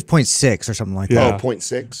 No. I think it's 0.6 or something like that. Oh,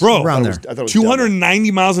 0.6. Bro, around there. I thought it was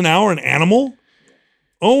 290 miles an hour, an animal?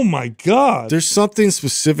 Oh my God. There's something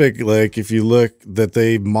specific, like if you look that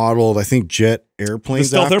they modeled, I think jet airplanes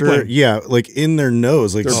stealth after. airplane. Yeah, like in their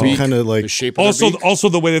nose, like some kind of like the shape of their beak. Also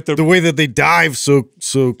the way that the way that they dive so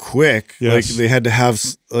quick. Yes. Like they had to have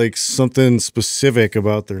like something specific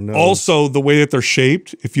about their nose. Also the way that they're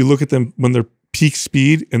shaped. If you look at them when they're peak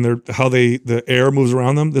speed and the air moves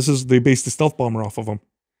around them, they based the stealth bomber off of them.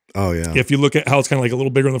 Oh yeah. If you look at how it's kind of like a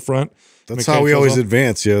little bigger in the front. That's how we always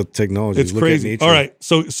advance, technology. It's crazy. All right.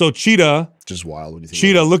 So cheetah. Just wild when you think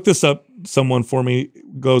Cheetah, look this up, someone for me,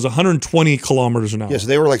 goes 120 kilometers an hour. Yeah, so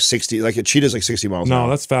they were like 60, like a cheetah's like 60 miles an hour. No,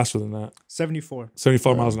 that's faster than that. 74.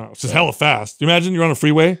 75 miles an hour. It's just hella fast. You imagine you're on a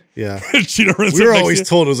freeway? Yeah. Cheetah runs We were up next always to you.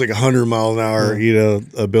 told it was like 100 mile an hour,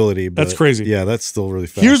 ability. But That's crazy. Yeah, that's still really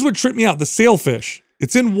fast. Here's what tripped me out. The sailfish.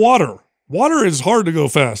 It's in water. Water is hard to go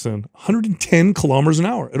fast in. 110 kilometers an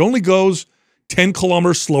hour. It only goes 10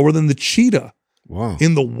 kilometers slower than the cheetah. Wow.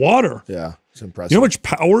 In the water. Yeah, it's impressive. You know how much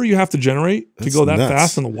power you have to generate to go that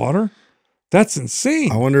fast in the water? That's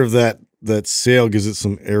insane. I wonder if that sail gives it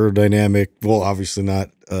some aerodynamic, well, obviously not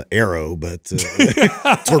arrow, but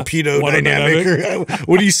torpedo dynamic.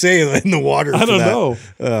 What do you say in the water? I don't know.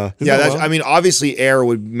 I mean, obviously air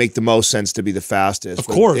would make the most sense to be the fastest. Of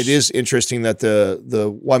course. It is interesting that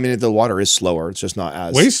the water is slower. It's just not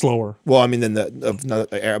as way slower. Well, I mean, than the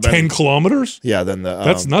air. 10 kilometers? Yeah, than the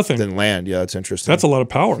that's nothing. Than land. Yeah, it's interesting. That's a lot of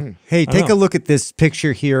power. Hey, take a look at this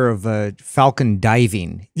picture here of a falcon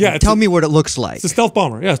diving. Yeah, tell me what it looks like. It's a stealth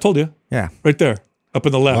bomber. Yeah, I told you. Yeah, right there, up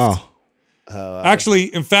in the left. Wow.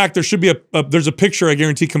 Actually, in fact, there should be there's a picture, I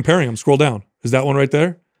guarantee, comparing them. Scroll down. Is that one right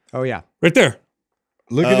there? Oh, yeah. Right there.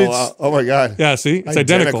 Look at it. Oh, my God. Yeah, see? It's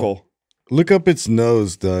identical. Look up its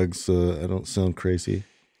nose, Doug, so I don't sound crazy.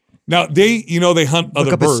 Now, they hunt other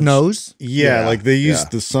Look up birds. its nose? Yeah, like they use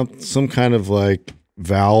some kind of like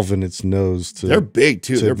valve in its nose to. They're big,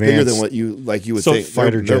 too. They're bigger than what you would think.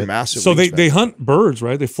 Fighter they're jet. massive. So they hunt birds,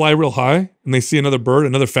 right? They fly real high, and they see another bird,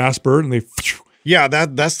 another fast bird, and they... Yeah,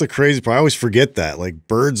 that's the crazy part. I always forget that. Like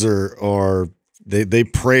birds are they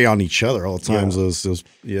prey on each other all the time.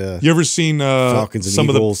 You ever seen falcons and some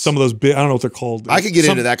eagles. Some of those big, I don't know what they're called. I could get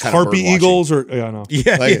into that kind of harpy bird eagles or I know.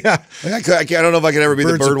 Yeah, I don't know if I could ever be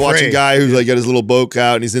Birds the of bird watching prey. guy who's like got his little boat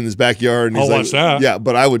out and he's in his backyard. And he's I'll like, watch that. Yeah,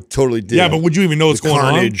 but I would totally do. Yeah, but would you even know what's going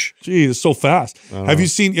carnage. on? Geez, it's so fast. Have you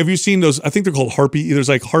seen those? I think they're called harpy. There's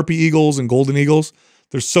like harpy eagles and golden eagles.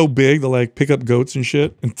 They're so big, they'll like pick up goats and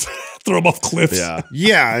shit and throw them off cliffs.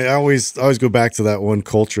 Yeah. I always go back to that one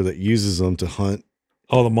culture that uses them to hunt.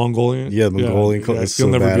 Oh, the Mongolian. Yeah, the Mongolian culture. It's so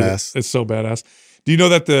You'll never beat it. badass. It's so badass. Do you know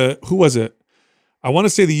that who was it? I want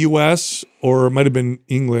to say the U.S. or it might have been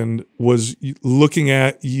England was looking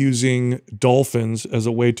at using dolphins as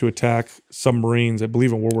a way to attack submarines. I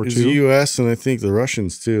believe in World War It's II. the U.S. and I think the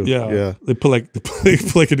Russians too. Yeah, they put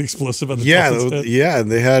like an explosive on the dolphin's head. Yeah,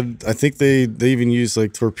 and they had. I think they even used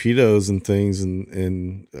like torpedoes and things,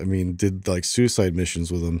 and I mean did like suicide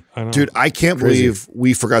missions with them. I know. Dude, I can't believe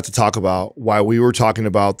we forgot to talk about why we were talking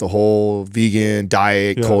about the whole vegan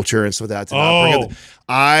diet culture and so that. To not bring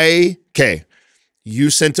up okay.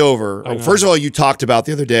 You sent over. First of all, you talked about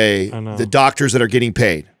the other day the doctors that are getting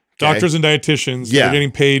paid. Okay? Doctors and dietitians that are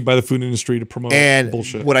getting paid by the food industry to promote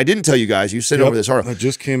bullshit. What I didn't tell you guys, you sent over this article. That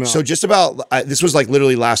just came out. So just about this was like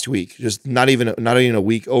literally last week, just not even a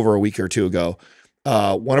week, over a week or two ago.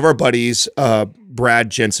 One of our buddies,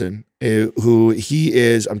 Brad Jensen, who he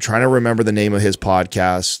is, I'm trying to remember the name of his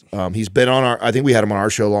podcast. He's been on I think we had him on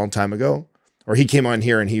our show a long time ago. Or he came on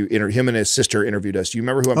here and him and his sister interviewed us. Do you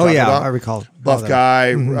remember who I'm talking about? I recall. Buff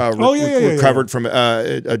guy, recovered from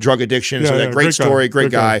a drug addiction. So that great story,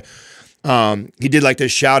 great guy. He did like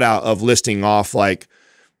this shout out of listing off like,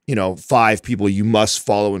 5 people you must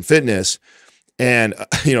follow in fitness. And,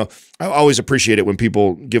 I always appreciate it when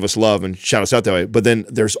people give us love and shout us out that way. But then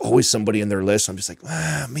there's always somebody in their list. I'm just like,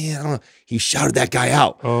 man, I don't know. He shouted that guy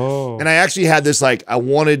out. Oh. And I actually had this, like, I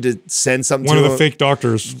wanted to send something to him. One of the fake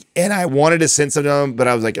doctors. And I wanted to send something to him, but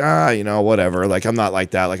I was like, whatever. Like, I'm not like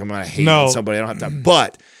that. Like, I'm not hating somebody. I don't have time.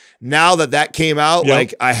 But now that came out,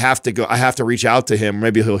 like, I have to reach out to him.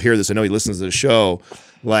 Maybe he'll hear this. I know he listens to the show.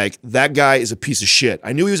 Like, that guy is a piece of shit.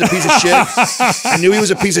 I knew he was a piece of shit. I knew he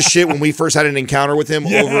was a piece of shit when we first had an encounter with him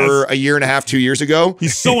over a year and a half, 2 years ago.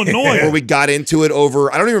 He's so annoying. Where we got into it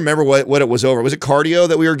over, I don't even remember what it was over. Was it cardio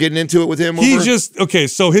that we were getting into it with him over? He's just, okay,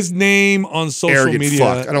 so his name on social Arrogant media.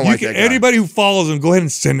 Fuck. I don't like that guy. Anybody who follows him, go ahead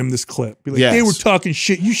and send him this clip. Be like, they were talking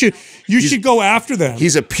shit. You should go after them.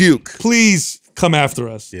 He's a puke. Please come after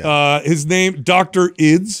us. Yeah. His name, Dr.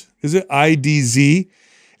 Idz. Is it IDZ?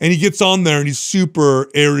 And he gets on there and he's super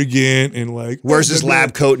arrogant and like wears his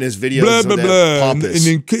lab coat in his videos. Blah blah blah. And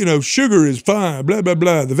then sugar is fine. Blah blah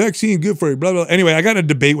blah. The vaccine good for you. Blah blah. Anyway, I got in a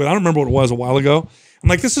debate with. I don't remember what it was a while ago. I'm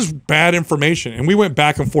like, this is bad information, and we went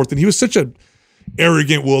back and forth. And he was such a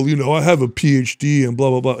arrogant. Well, I have a PhD and blah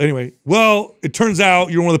blah blah. Anyway, well, it turns out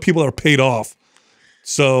you're one of the people that are paid off.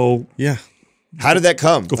 So yeah. How did that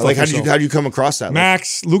come? Like, how did you come across that?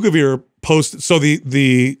 Max Lukavere posted. So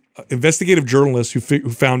the investigative journalist who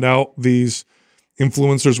found out these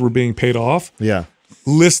influencers were being paid off,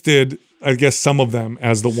 listed, I guess, some of them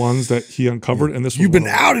as the ones that he uncovered. And this you've been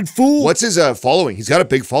outed, fool. What's his following? He's got a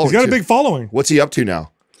big following. He's got a big following. What's he up to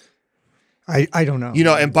now? I don't know.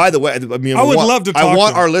 And by the way, I mean, I would love to talk I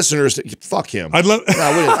want to him. our listeners to fuck him. I'd love.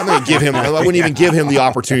 I'm going to give him. I wouldn't even give him the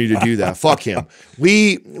opportunity to do that. Fuck him.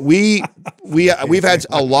 We've had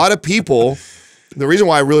a lot of people. The reason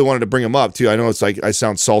why I really wanted to bring him up too, I know it's like I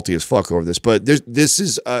sound salty as fuck over this, but this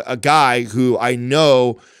is a guy who I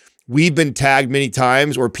know we've been tagged many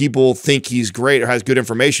times, or people think he's great or has good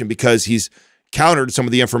information because he's countered some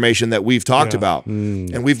of the information that we've talked about.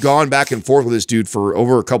 And we've gone back and forth with this dude for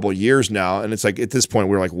over a couple of years now. And it's like, at this point,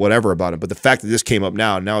 we're like, whatever about it. But the fact that this came up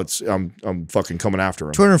now it's, I'm fucking coming after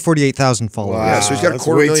him. 248,000 followers. Wow. Yeah, so he's got a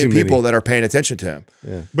 250,000 people that are paying attention to him.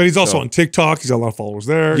 Yeah. But he's also on TikTok. He's got a lot of followers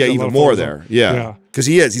there. Yeah, even more there. Yeah. Because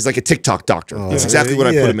he's like a TikTok doctor. That's exactly what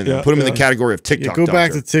I put him in. Put him in the category of TikTok doctor. Go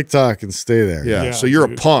back to TikTok and stay there. Yeah. So you're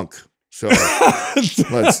a punk. So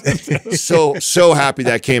so happy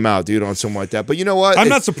that came out, dude, on something like that. But you know what? I'm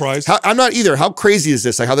not surprised. I'm not either. How crazy is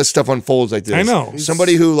this? Like how this stuff unfolds like this. I know.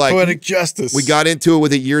 Somebody who like poetic justice. We got into it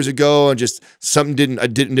with it years ago, and just something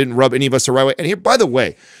didn't rub any of us the right way. And here, by the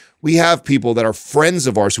way, we have people that are friends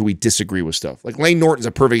of ours who we disagree with stuff. Like Lane Norton's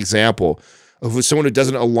a perfect example of someone who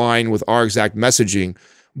doesn't align with our exact messaging.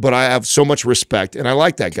 But I have so much respect, and I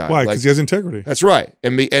like that guy. Why? Because he has integrity. That's right.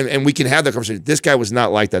 And we can have that conversation. This guy was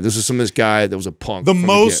not like that. This was this guy that was a punk.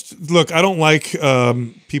 Look, I don't like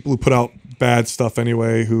people who put out bad stuff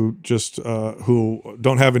anyway, who just who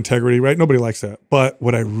don't have integrity, right? Nobody likes that. But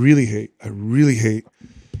what I really hate,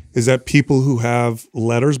 is that people who have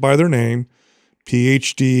letters by their name,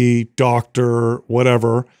 PhD, doctor,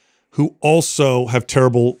 whatever, who also have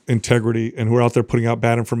terrible integrity and who are out there putting out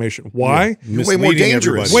bad information. Why? Yeah. Way more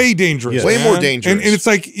dangerous. Way dangerous. Yeah. Way more dangerous. And it's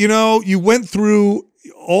like, you went through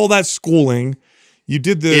all that schooling. You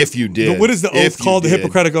did if you did. What is the oath called? The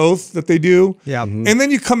Hippocratic Oath that they do? Yeah. And then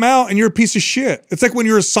you come out and you're a piece of shit. It's like when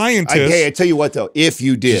you're a scientist. Hey, I tell you what though, if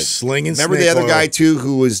you did. Just slinging Remember the other guy too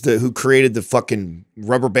who created the fucking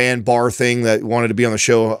rubber band bar thing that wanted to be on the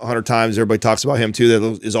show 100 times. Everybody talks about him too.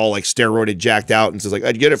 That is all like steroided, jacked out, and says like,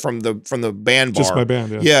 I'd get it from the band bar. Just my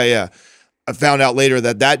band, yeah. I found out later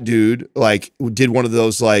that dude like did one of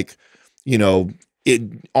those like, you know,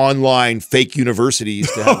 online fake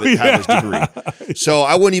universities to have, have his degree. So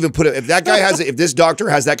I wouldn't even put it, if that guy has, if this doctor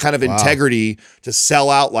has that kind of integrity to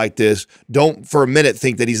sell out like this, don't for a minute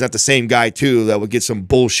think that he's not the same guy too that would get some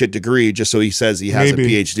bullshit degree just so he says he has a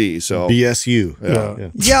PhD. So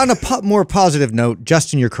BSU. Yeah, on a more positive note,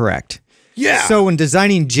 Justin, you're correct. Yeah. So when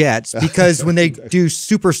designing jets, because when they do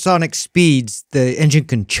supersonic speeds, the engine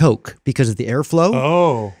can choke because of the airflow.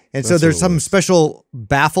 Oh. And so there's some special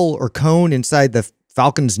baffle or cone inside the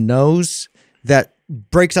Falcon's nose that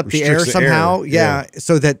breaks up the air somehow. Yeah,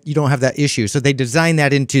 so that you don't have that issue. So they designed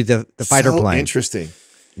that into the fighter plane. Interesting.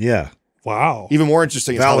 Yeah. Wow. Even more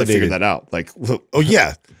interesting is how they figured that out. Like, oh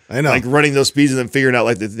yeah, I know. Like running those speeds and then figuring out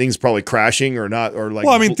like the thing's probably crashing or not, or like.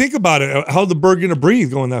 Well, I mean, think about it. How's the bird gonna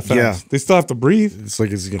breathe going that fast? Yeah. They still have to breathe. It's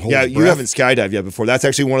like it's gonna hold. Yeah, you haven't skydived yet before. That's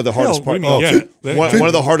actually one of the hardest parts. One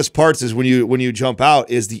of the hardest parts is when you jump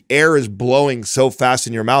out is the air is blowing so fast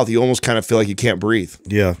in your mouth you almost kind of feel like you can't breathe.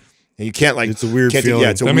 Yeah. And you can't like. It's a weird feeling.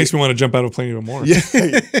 That makes me want to jump out of a plane even more. Yeah,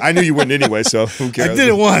 I knew you wouldn't anyway, so who cares? I did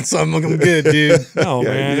it once, so I'm good, dude. No,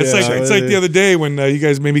 man, it's like the other day when you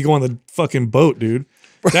guys made me go on the fucking boat, dude.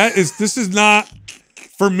 This is not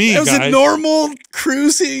for me. It was a normal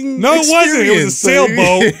cruising. No, it wasn't. It was a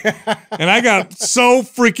sailboat, and I got so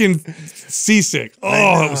freaking seasick.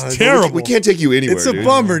 Oh, it was terrible. We can't take you anywhere. It's a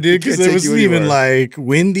bummer, dude, because it wasn't even like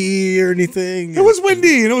windy or anything. It was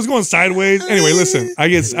windy and it was going sideways. Anyway, listen, I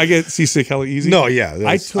get seasick hella easy. No, yeah,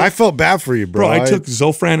 I felt bad for you, bro. I took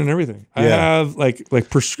Zofran and everything. I have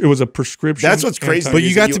it was a prescription. That's what's crazy. But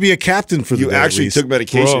you got to be a captain for the You actually took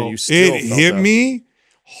medication. Bro, You still it hit me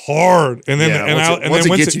hard, and then once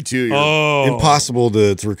it gets you too, you're impossible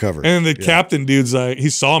to recover. And then the captain dude's like, he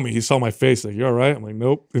saw me, he saw my face, like, you all right? I'm like,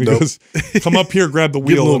 nope. And he goes, come up here, grab the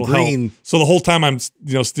wheel, it'll help. So the whole time I'm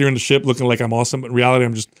steering the ship, looking like I'm awesome, but in reality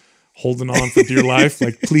I'm just holding on for dear life.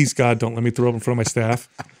 Like, please God, don't let me throw up in front of my staff.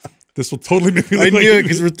 This will totally make me look I knew it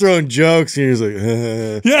because we're throwing jokes, and he was like,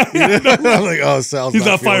 I'm like, oh, Sal's he's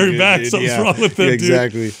not firing back. Dude. Something's wrong with him,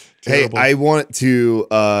 exactly. dude. Hey, I want to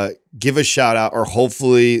give a shout out, or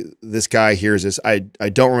hopefully this guy hears this. I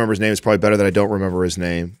don't remember his name. It's probably better that I don't remember his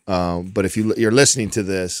name. But if you're listening to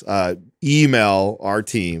this, email our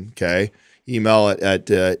team, okay? Email at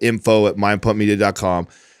info@mindpumpmedia.com.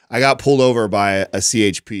 I got pulled over by a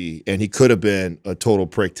CHP, and he could have been a total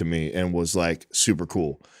prick to me and was like super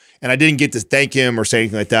cool. And I didn't get to thank him or say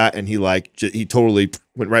anything like that. And he totally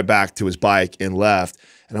went right back to his bike and left.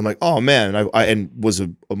 And I'm like, oh man, and was a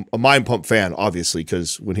Mind Pump fan, obviously,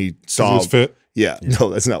 because when he saw he was fit. Yeah, no,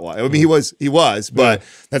 that's not why. I mean, he was, but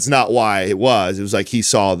that's not why it was. It was like he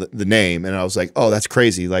saw the name, and I was like, oh, that's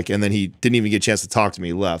crazy. Like, and then he didn't even get a chance to talk to me.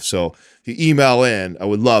 He left. So if you email in, I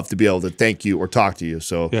would love to be able to thank you or talk to you.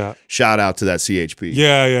 So shout out to that CHP.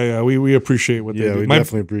 Yeah. We appreciate what they do. We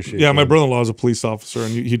definitely appreciate. Yeah, my brother-in-law is a police officer,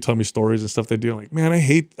 and he'd tell me stories and stuff they do. I'm like, man, I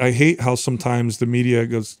hate how sometimes the media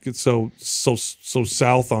gets so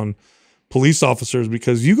south on police officers,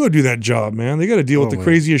 because you go do that job, man. They got to deal with the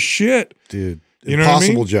craziest shit, dude. You know what I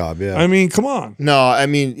mean? Impossible job, yeah. I mean, come on. No, I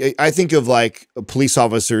mean, I think of like police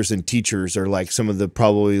officers and teachers are like some of the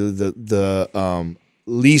probably the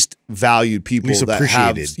least valued people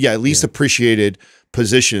least appreciated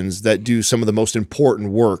positions that do some of the most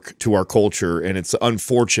important work to our culture, and it's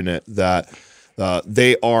unfortunate that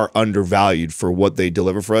they are undervalued for what they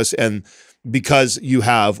deliver for us. And because you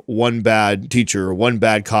have one bad teacher or one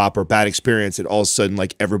bad cop or bad experience, and all of a sudden,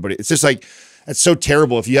 like everybody, it's just like, it's so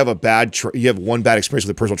terrible. If you have one bad experience with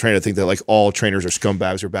a personal trainer, to think that like all trainers are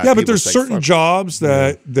scumbags or bad. Yeah, but there's certain jobs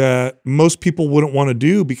that most people wouldn't want to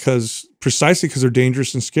do precisely because they're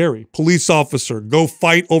dangerous and scary. Police officer, go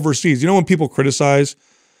fight overseas. You know, when people criticize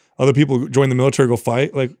other people who join the military, go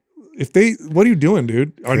fight, like what are you doing,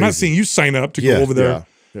 dude? I'm not seeing you sign up to go over there.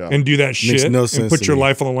 Yeah. And do that shit and put your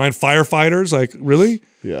life on the line. Firefighters, like, really?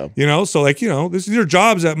 Yeah. You know, so like, these are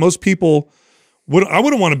jobs that most people I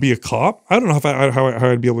wouldn't want to be a cop. I don't know how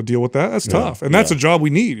I'd be able to deal with that. That's tough. And that's a job we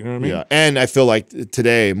need. You know what I mean? Yeah. And I feel like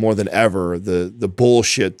today, more than ever, the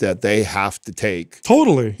bullshit that they have to take.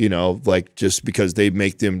 Totally. Like just because they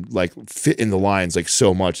make them like fit in the lines like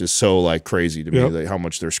so much is so like crazy to me, like how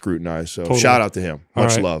much they're scrutinized. So shout out to him.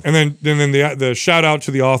 Much love. And then the shout out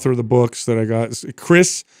to the author of the books that I got is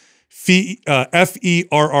Chris Ferrie,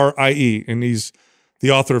 and he's the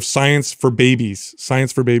author of Science for Babies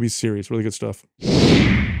series. Really good stuff.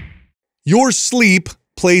 Your sleep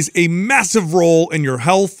plays a massive role in your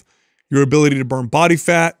health, your ability to burn body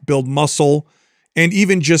fat, build muscle, and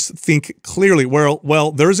even just think clearly.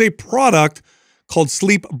 Well, there's a product called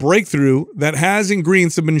Sleep Breakthrough that has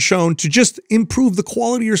ingredients that have been shown to just improve the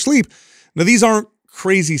quality of your sleep. Now, these aren't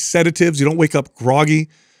crazy sedatives. You don't wake up groggy.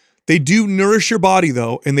 They do nourish your body,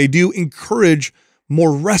 though, and they do encourage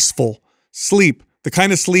more restful sleep, the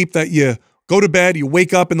kind of sleep that you go to bed, you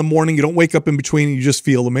wake up in the morning, you don't wake up in between, and you just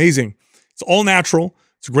feel amazing. It's all natural.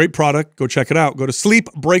 It's a great product. Go check it out. Go to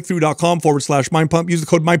sleepbreakthrough.com/mindpump. Use the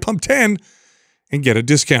code mindpump10 and get a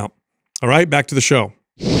discount. All right, back to the show.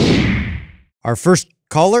 Our first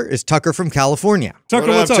caller is Tucker from California. Tucker,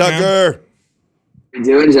 what's up, Tucker? man? How you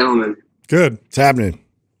doing, gentlemen? Good. What's happening?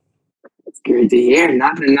 It's good to hear.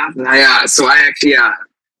 Nothing. So I actually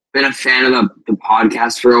been a fan of the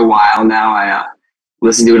podcast for a while now. I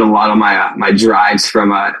listen to it a lot on my drives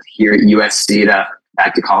from here at USC to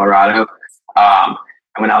back to Colorado. And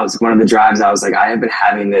when I was one of the drives, I was like, I have been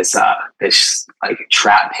having this like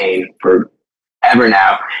trap pain for ever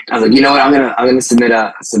now. And I was like, you know what? I'm gonna submit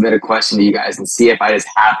a question to you guys and see if I just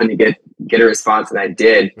happen to get a response, and I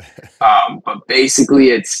did. But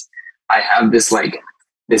basically, I have this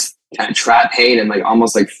kind of trap pain and like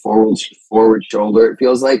almost like forward shoulder. It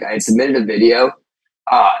feels like I had submitted a video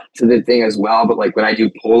to the thing as well, but like when I do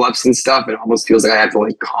pull-ups and stuff, it almost feels like I have to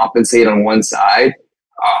like compensate on one side.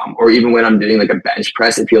 Or even when I'm doing like a bench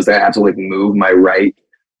press, it feels like I have to like move my right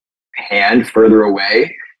hand further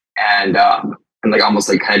away and like almost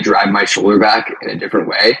like kind of drive my shoulder back in a different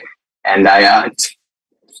way. And I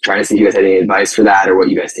trying to see if you guys had any advice for that or what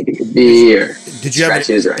you guys think it could be, or did you have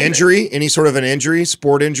an injury, any sort of an injury,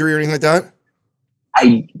 sport injury or anything like that?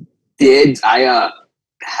 I did. I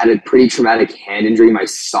had a pretty traumatic hand injury my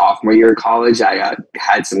sophomore year of college. I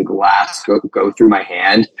had some glass go through my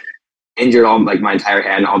hand, injured all like my entire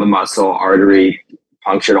hand, all the muscle, artery,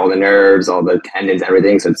 punctured all the nerves, all the tendons,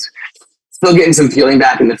 everything. So it's still getting some feeling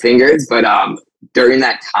back in the fingers. But during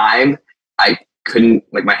that time, I couldn't,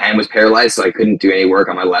 like my hand was paralyzed, so I couldn't do any work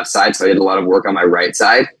on my left side. So I did a lot of work on my right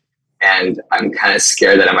side. And I'm kind of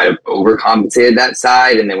scared that I might have overcompensated that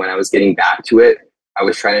side. And then when I was getting back to it, I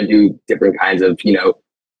was trying to do different kinds of,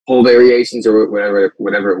 pull variations or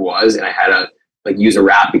whatever it was. And I had to like use a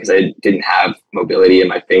wrap because I didn't have mobility in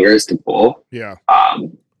my fingers to pull. Yeah.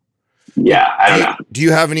 Yeah, I don't know. Do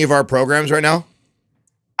you have any of our programs right now?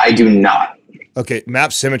 I do not. Okay,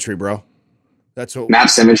 MAPS Symmetry, bro. That's what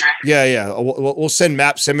MAPS Symmetry? Yeah. We'll send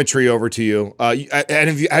MAPS Symmetry over to you.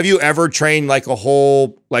 And have you ever trained like a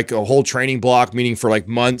whole training block, meaning for like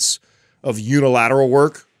months of unilateral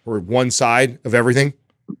work or one side of everything?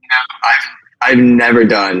 No, I've never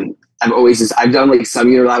done. I've done like some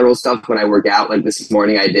unilateral stuff when I work out. Like this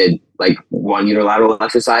morning, I did like one unilateral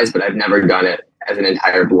exercise, but I've never done it as an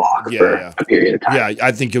entire block for a period of time. Yeah,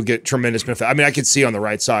 I think you'll get tremendous benefit. I mean, I can see on the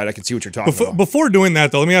right side. I can see what you're talking about. Before doing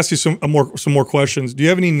that, though, let me ask you some more questions. Do you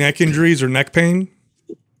have any neck injuries or neck pain?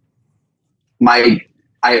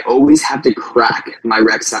 I always have to crack my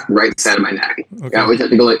right side of my neck. Okay. I always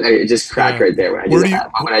have to go like it just crack right there when I do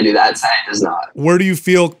that. When I do that side, it does not. Where do you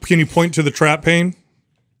feel? Can you point to the trap pain?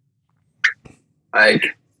 Like,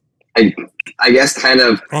 I guess kind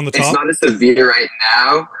of on the top. It's not as severe right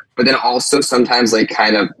now, but then also sometimes like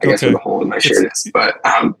kind of I guess where the hole in my shirt is, but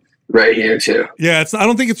right here too. Yeah, I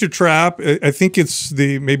don't think it's your trap. I think it's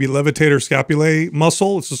the maybe levitator scapulae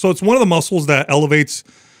muscle. So it's one of the muscles that elevates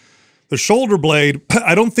the shoulder blade.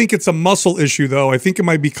 I don't think it's a muscle issue though. I think it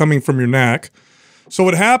might be coming from your neck. So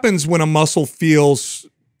what happens when a muscle feels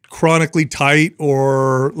chronically tight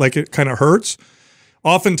or like it kind of hurts?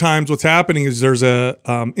 Oftentimes what's happening is there's a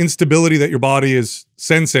instability that your body is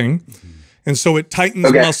sensing. And so it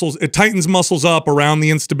tightens muscles up around the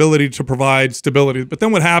instability to provide stability. But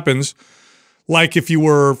then what happens, like if you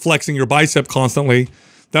were flexing your bicep constantly,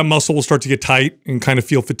 that muscle will start to get tight and kind of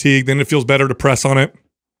feel fatigued. Then it feels better to press on it.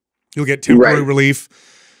 You'll get temporary relief,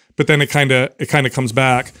 but then it kind of comes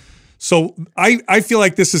back. So I feel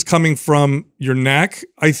like this is coming from your neck.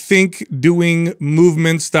 I think doing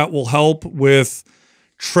movements that will help with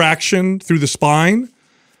traction through the spine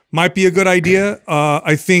might be a good idea.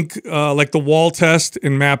 I think like the wall test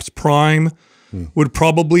in MAPS Prime would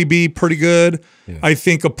probably be pretty good. Yeah. I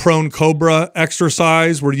think a prone cobra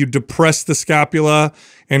exercise where you depress the scapula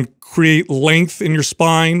and create length in your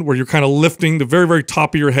spine, where you're kind of lifting the very, very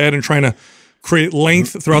top of your head and trying to create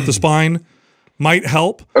length throughout the spine might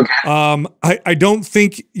help. Okay. I don't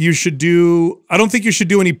think you should do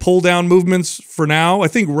any pull down movements for now. I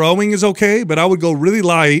think rowing is okay, but I would go really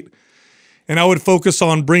light. And I would focus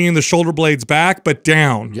on bringing the shoulder blades back, but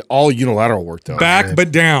down. Yeah, all unilateral work, though. Back,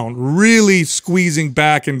 but down. Really squeezing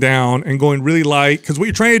back and down and going really light. Because what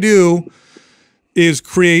you're trying to do is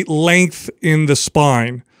create length in the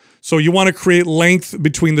spine. So you want to create length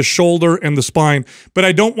between the shoulder and the spine. But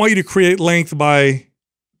I don't want you to create length by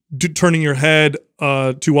turning your head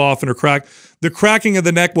too often or crack. The cracking of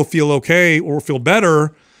the neck will feel okay or feel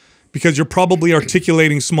better because you're probably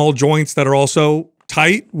articulating small joints that are also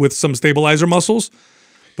tight with some stabilizer muscles.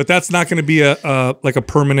 But that's not going to be a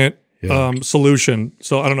permanent solution.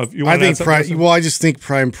 So I don't know if you want to add something. I just think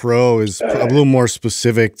Prime Pro is a little more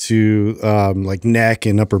specific to like neck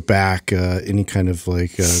and upper back, any kind of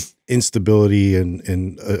like instability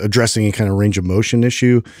and addressing any kind of range of motion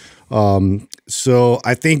issue. So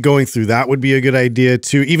I think going through that would be a good idea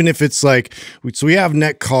too, even if it's like, so we have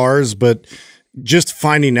neck cars, but just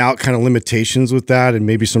finding out kind of limitations with that and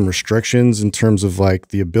maybe some restrictions in terms of like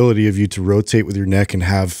the ability of you to rotate with your neck and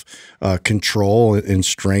have control and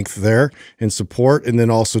strength there and support. And then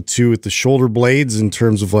also too with the shoulder blades in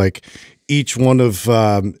terms of like each one of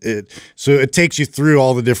it. So it takes you through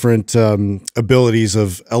all the different abilities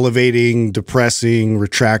of elevating, depressing,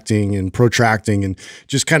 retracting, and protracting, and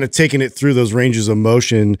just kind of taking it through those ranges of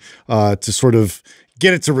motion to sort of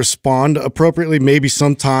get it to respond appropriately. Maybe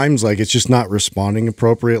sometimes like it's just not responding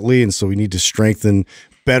appropriately. And so we need to strengthen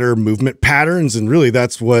better movement patterns. And really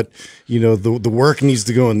that's what, you know, the work needs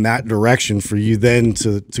to go in that direction for you then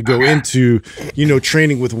to go into, you know,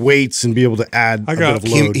 training with weights and be able to add a bit of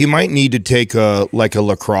load. He might need to take a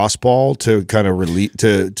lacrosse ball to kind of relieve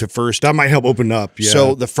to first. That might help open up. Yeah.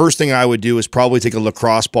 So the first thing I would do is probably take a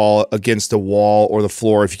lacrosse ball against the wall or the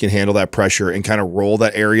floor if you can handle that pressure and kind of roll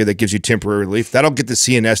that area that gives you temporary relief. That'll get the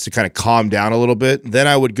CNS to kind of calm down a little bit. Then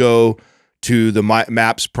I would go to the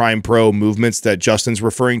MAPS Prime Pro movements that Justin's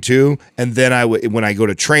referring to. And then when I go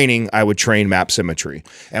to training, I would train MAP symmetry.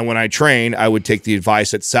 And when I train, I would take the advice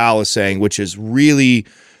that Sal is saying, which is really,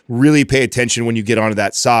 really pay attention when you get onto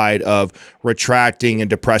that side of retracting and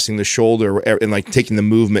depressing the shoulder and like taking the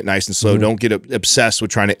movement nice and slow. Don't get obsessed with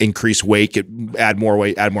trying to increase weight, add more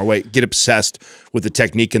weight. Get obsessed with the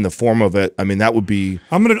technique and the form of it. I mean, that would be...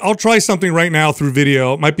 I'll try something right now through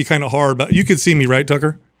video. It might be kind of hard, but you can see me, right,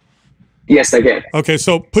 Tucker? Yes, I can. Okay,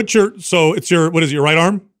 so it's your, what is it, your right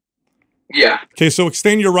arm? Yeah. Okay, so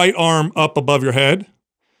extend your right arm up above your head,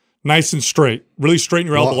 nice and straight. Really straighten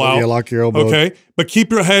your elbow out. Yeah, lock your elbow. Okay, but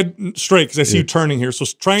keep your head straight because I see you turning here. So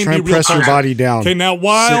try and be real press your body down. Okay, now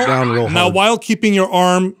while keeping your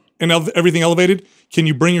arm and everything elevated, can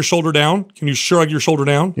you bring your shoulder down? Can you shrug your shoulder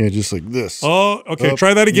down? Yeah, just like this. Oh, okay. Up,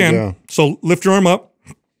 try that again. yeah. So lift your arm up.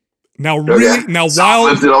 Now, Okay. Lift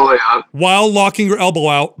it all the way up. while locking your elbow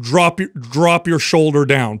out, drop your shoulder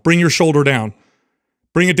down. Bring your shoulder down.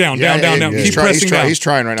 Bring it down, down. Keep pressing down. He's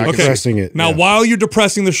trying right now. Okay. Pressing it. Now, while you're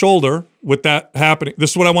depressing the shoulder with that happening, this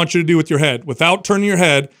is what I want you to do with your head. Without turning your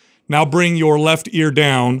head, now bring your left ear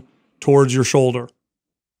down towards your shoulder.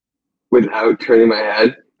 Without turning my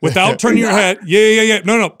head? Without turning your head. Yeah.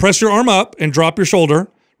 No. Press your arm up and drop your shoulder.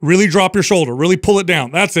 Really drop your shoulder. Really pull it down.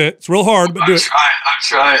 That's it. It's real hard, but do it. I'm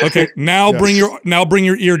trying. Okay, now bring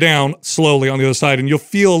your ear down slowly on the other side, and you'll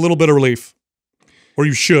feel a little bit of relief, or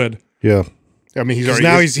you should. Yeah. I mean,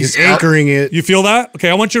 he's anchoring it. You feel that? Okay,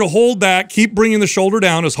 I want you to hold that. Keep bringing the shoulder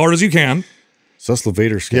down as hard as you can. So that's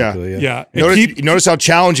levator scapula. Yeah. Notice how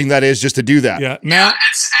challenging that is just to do that. Yeah. Now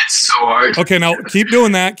it's so hard. Okay, now keep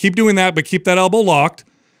doing that. Keep doing that, but keep that elbow locked.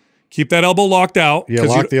 Keep that elbow locked out. Yeah,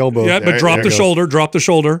 lock the elbow. Yeah, but drop the shoulder. Drop the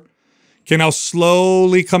shoulder. Okay, now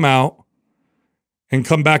slowly come out and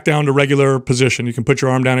come back down to regular position. You can put your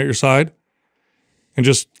arm down at your side and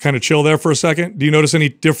just kind of chill there for a second. Do you notice any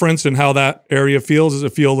difference in how that area feels? Does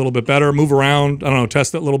it feel a little bit better? Move around. I don't know.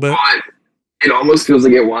 Test it a little bit. It almost feels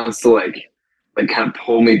like it wants to like kind of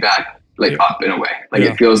pull me back up in a way.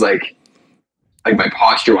 It feels like my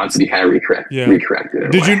posture wants to be kind of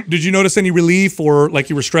recorrected. Did you notice any relief or like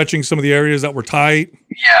you were stretching some of the areas that were tight?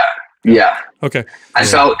 Yeah. Okay. I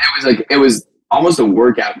felt it was almost a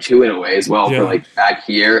workout too in a way as well for back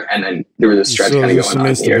here, and then there was a stretch kind of going some on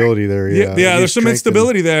instability here. there. Yeah, there's some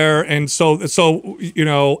instability there, and so you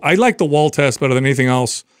know, I like the wall test better than anything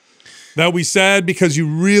else that we said because you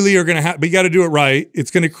really are going to have, but you got to do it right. It's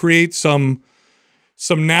going to create some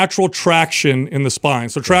natural traction in the spine.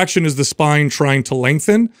 So traction is the spine trying to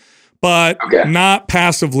lengthen, but not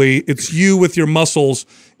passively. It's you with your muscles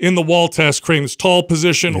in the wall test, creating this tall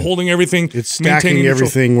position, holding everything. It's stacking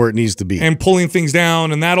everything where it needs to be. And pulling things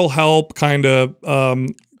down, and that'll help kind of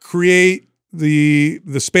create the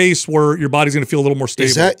space where your body's going to feel a little more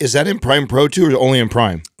stable. Is that in Prime Pro too, or only in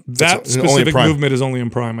Prime? That specific movement is only in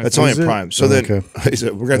Prime. That's only in Prime. So then, I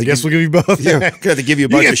guess we'll give you both. Yeah, we're going to have to give you a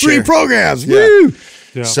bunch of 3 programs. Yeah. Woo!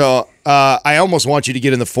 Yeah. So I almost want you to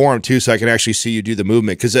get in the forum too, so I can actually see you do the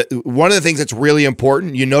movement. Because one of the things that's really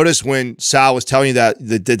important, you notice when Sal was telling you that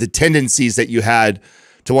the tendencies that you had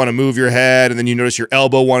to want to move your head, and then you notice your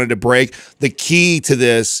elbow wanted to break. The key to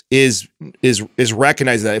this is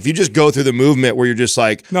recognizing that if you just go through the movement where you're just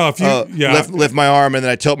like, no, if you lift my arm and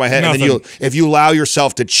then I tilt my head, nothing. and then if you allow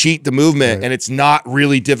yourself to cheat the movement and it's not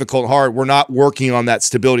really difficult and hard, we're not working on that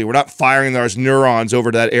stability. We're not firing those neurons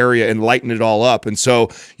over to that area and lighten it all up, and so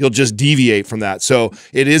you'll just deviate from that. So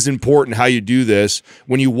it is important how you do this.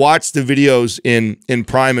 When you watch the videos in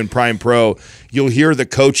Prime and Prime Pro, you'll hear the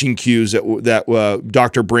coaching cues that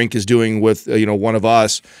Dr. Brink is doing with one of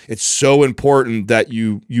us. It's so important that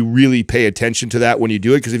you really pay attention to that when you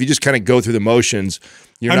do it, because if you just kind of go through the motions,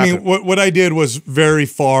 what I did was very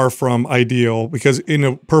far from ideal, because in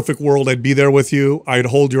a perfect world, I'd be there with you. I'd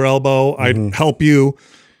hold your elbow. I'd help you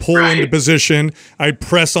pull into position. I'd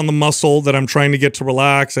press on the muscle that I'm trying to get to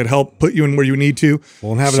relax. I'd help put you in where you need to.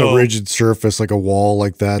 Well, and having a rigid surface like a wall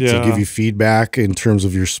like that to give you feedback in terms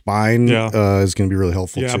of your spine is going to be really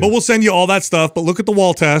helpful too. But we'll send you all that stuff. But look at the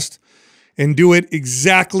wall test and do it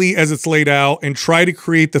exactly as it's laid out, and try to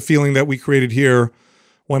create the feeling that we created here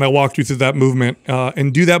when I walked you through that movement,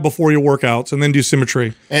 and do that before your workouts, and then do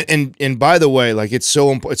symmetry. And by the way, like it's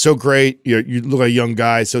so great. You look like a young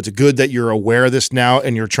guy, so it's good that you're aware of this now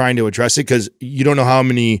and you're trying to address it, because you don't know how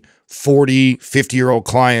many 40, 50-year-old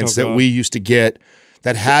clients that we used to get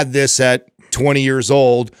that had this at 20 years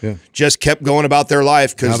old, just kept going about their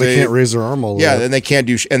life because they can't raise their arm all the way. then they can't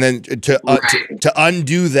do. And then to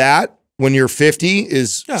undo that when you're 50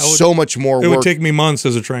 is so much more work. It would take me months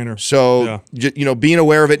as a trainer. So, being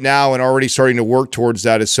aware of it now and already starting to work towards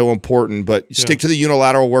that is so important. But stick to the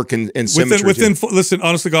unilateral work and symmetry. Listen,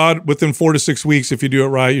 honest to God, within 4 to 6 weeks, if you do it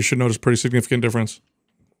right, you should notice pretty significant difference.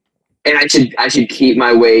 And I should keep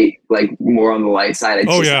my weight like more on the light side.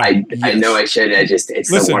 I know I should.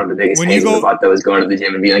 It's one of the biggest pains in the butt that was going to the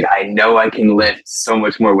gym and being like, I know I can lift so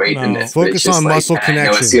much more weight than this. Focus on muscle connection.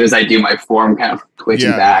 I know as soon as I do, my form kind of twitching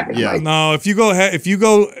back. And no, if you go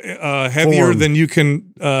heavier than you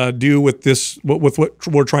can do with this, with what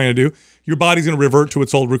we're trying to do, your body's going to revert to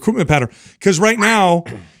its old recruitment pattern. Because right now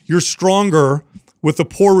you're stronger with a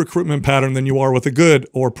poor recruitment pattern than you are with a good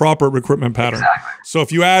or proper recruitment pattern. Exactly. So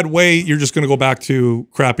if you add weight, you're just going to go back to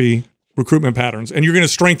crappy recruitment patterns, and you're going to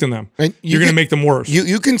strengthen them. And you're going to make them worse.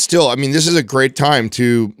 You can still, I mean, this is a great time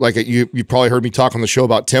to, like, you probably heard me talk on the show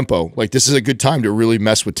about tempo. Like, this is a good time to really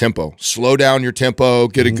mess with tempo. Slow down your tempo,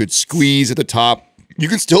 get a good squeeze at the top. You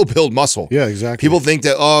can still build muscle. Yeah, exactly. People think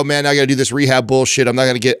that, oh man, I got to do this rehab bullshit. I'm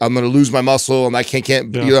going to lose my muscle, and I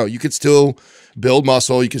can't. You could still build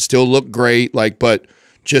muscle. You can still look great, but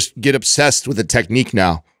just get obsessed with the technique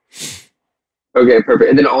now. Okay, perfect.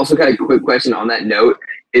 And then also kind of quick question on that note,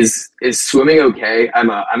 is swimming okay?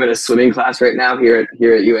 I'm in a swimming class right now here at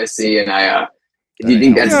USC, and do you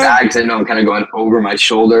think that's bad? Because I know I'm kind of going over my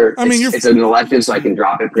shoulder. I mean, it's an elective, so I can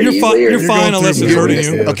drop it pretty easily. You're fine unless it's hurting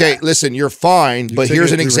you. Okay, listen, you're fine. But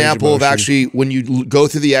here's an example of actually when you go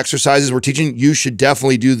through the exercises we're teaching, you should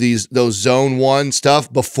definitely do those zone 1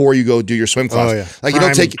 stuff before you go do your swim class. Oh, yeah. Like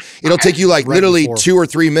it'll take you like literally 2 or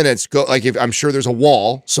 3 minutes. Go if I'm sure there's a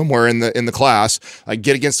wall somewhere in the class. Like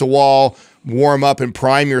get against the wall, warm up and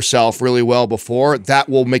prime yourself really well before. That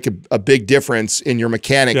will make a big difference in your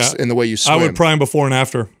mechanics in the way you swim. I would prime before and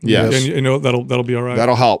after. Yes. And that'll be all right.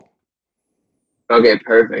 That'll help. Okay,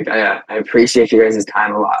 perfect. I appreciate you guys'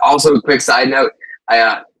 time a lot. Also, a quick side note,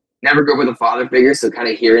 I never grew up with a father figure, so kind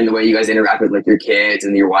of hearing the way you guys interact with like your kids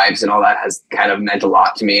and your wives and all that has kind of meant a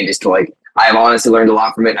lot to me. And just to I've honestly learned a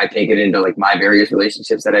lot from it, and I take it into like my various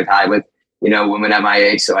relationships that I've had with women at my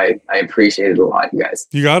age. So I appreciate it a lot, you guys.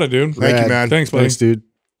 You got it, dude. Thank you, man. Thanks, buddy. Thanks, dude.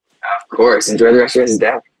 Of course. Enjoy the rest of your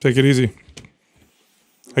day. Take it easy.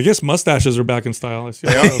 I guess mustaches are back in style. I see.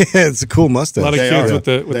 It's a cool mustache. A lot of kids with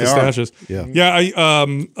the stashes.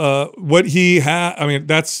 Yeah. What he had, I mean,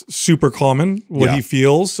 that's super common, what he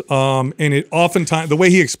feels. And it oftentimes, the way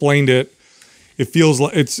he explained it, it feels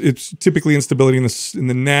like it's typically instability in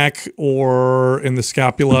the neck or in the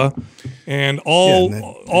scapula. And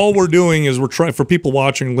all we're doing is we're trying, for people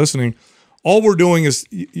watching and listening, all we're doing is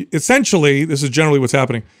essentially, this is generally what's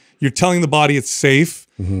happening. You're telling the body it's safe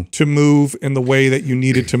to move in the way that you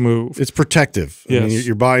need it to move. It's protective. Yes. I mean,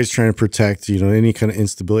 your body's trying to protect, any kind of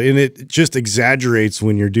instability. And it just exaggerates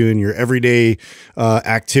when you're doing your everyday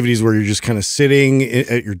activities where you're just kind of sitting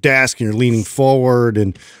at your desk and you're leaning forward.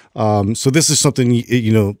 And so this is something,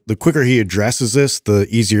 the quicker he addresses this, the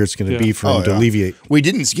easier it's going to be for him to alleviate. We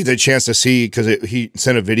didn't get the chance to see because he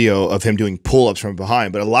sent a video of him doing pull-ups from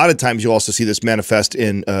behind, but a lot of times you also see this manifest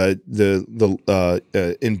in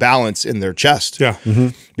the imbalance in their chest. Yeah.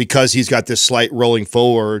 because he's got this slight rolling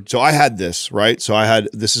forward. So I had this, right? So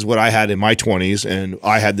this is what I had in my 20s, and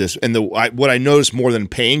I had this. And what I noticed more than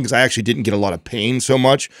pain, because I actually didn't get a lot of pain so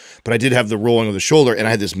much, but I did have the rolling of the shoulder, and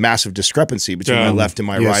I had this massive discrepancy between my left and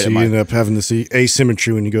my right. So you end up having this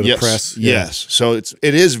asymmetry when you go to press. Yes. So it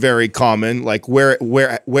is very common, like where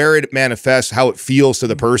it manifests, how it feels to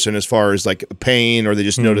the person as far as like pain, or they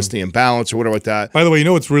just notice the imbalance or whatever like that. By the way, you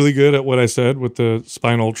know what's really good at what I said with the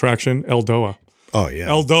spinal traction? Eldoa. Oh yeah,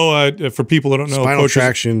 Eldoa. For people that don't know, spinal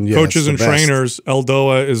traction. Yes, coaches and trainers,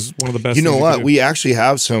 Eldoa is one of the best. You know what? We actually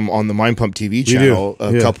have some on the Mind Pump TV channel.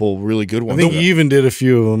 A couple really good ones. I think you even did a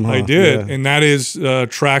few of them. Huh? I did, and that is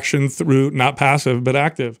traction through not passive but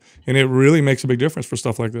active, and it really makes a big difference for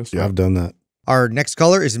stuff like this. Yeah, I've done that. Our next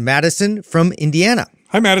caller is Madison from Indiana.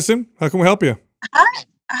 Hi, Madison. How can we help you?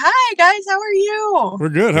 Hi guys. How are you? We're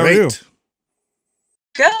good. How are you?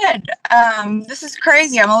 Good. This is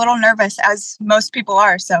crazy. I'm a little nervous, as most people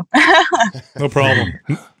are. So No problem.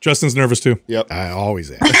 Justin's nervous too. Yep, I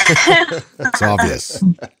always am. It's obvious.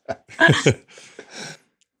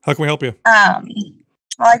 How can we help you?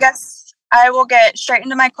 well, I guess I will get straight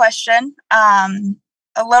into my question.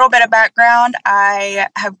 A little bit of background. I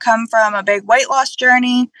have come from a big weight loss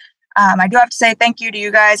journey. I do have to say thank you to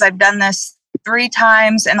you guys. I've done this 3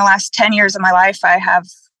 times in the last 10 years of my life. I have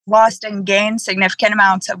lost and gained significant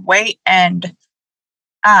amounts of weight, and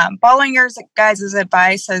following your guys'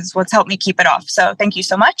 advice is what's helped me keep it off. So thank you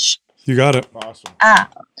so much. You got it. awesome.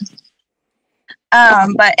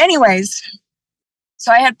 But anyways,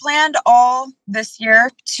 so I had planned all this year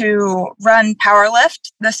to run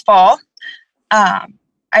Powerlift this fall.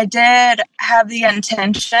 I did have the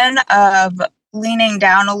intention of leaning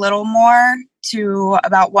down a little more to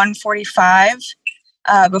about 145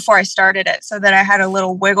 before I started it, so that I had a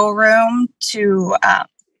little wiggle room to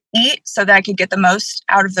eat so that I could get the most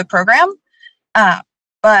out of the program.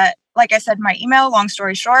 But like I said in my email, long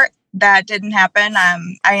story short, that didn't happen.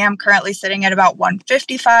 I am currently sitting at about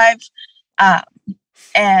 155.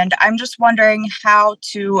 And I'm just wondering how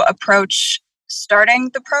to approach starting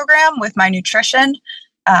the program with my nutrition,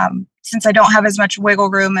 since I don't have as much wiggle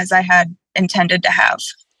room as I had intended to have.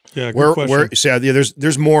 Yeah, good question. So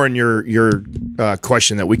there's more in your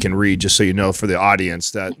question that we can read, just so you know, for the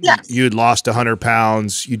audience, that you had lost 100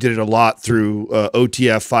 pounds. You did it a lot through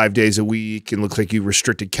OTF 5 days a week, and looks like you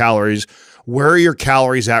restricted calories. Where are your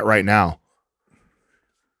calories at right now?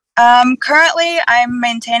 Currently, I'm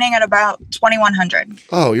maintaining at about 2,100.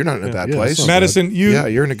 Oh, you're not in a bad place, Madison.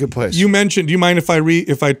 You're in a good place. You mentioned. Do you mind if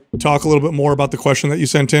I talk a little bit more about the question that you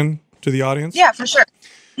sent in to the audience? Yeah, for sure.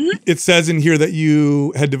 It says in here that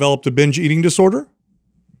you had developed a binge eating disorder.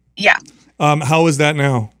 Yeah. How is that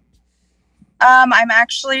now? I'm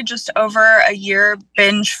actually just over a year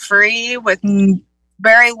binge free with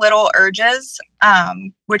very little urges,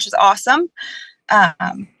 which is awesome.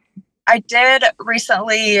 I did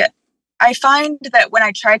recently, I find that when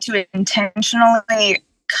I try to intentionally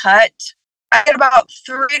cut, I get about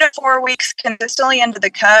 3 to 4 weeks consistently into the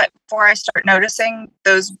cut before I start noticing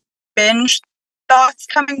those binge thoughts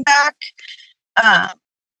coming back,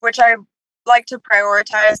 which I like to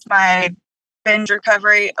prioritize my binge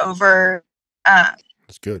recovery over,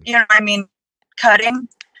 that's good. You know what I mean, cutting.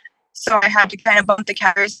 So I had to kind of bump the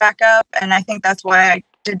calories back up, and I think that's why I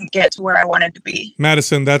didn't get to where I wanted to be.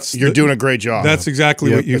 Madison, you're doing a great job. That's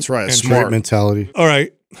exactly what you. That's right. Smart mentality. All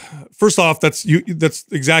right. First off, that's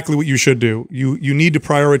exactly what you should do. You need to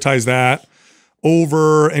prioritize that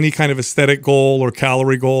over any kind of aesthetic goal or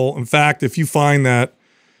calorie goal. In fact, if you find that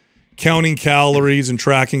counting calories and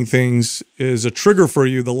tracking things is a trigger for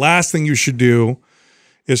you, the last thing you should do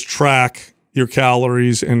is track your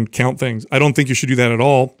calories and count things. I don't think you should do that at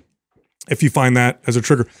all if you find that as a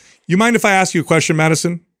trigger. You mind if I ask you a question,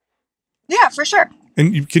 Madison? Yeah, for sure.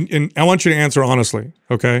 And you can, and I want you to answer honestly,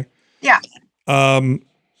 okay? Yeah.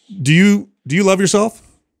 Do you love yourself?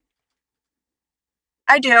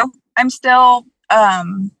 I do. I'm still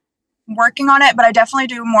working on it, but I definitely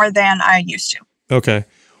do more than I used to. Okay.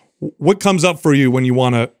 What comes up for you when you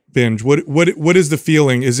want to binge? What is the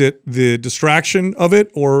feeling? Is it the distraction of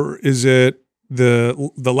it, or is it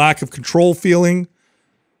the lack of control feeling?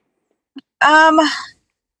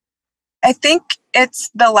 I think it's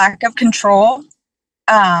the lack of control.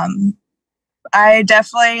 I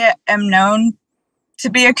definitely am known to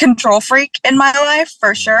be a control freak in my life,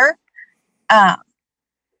 for sure.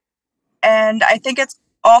 And I think it's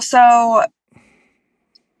also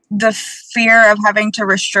the fear of having to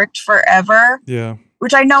restrict forever. Yeah.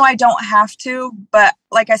 Which I know I don't have to, but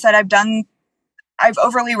like I said, I've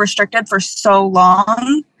overly restricted for so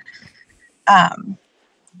long,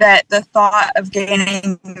 that the thought of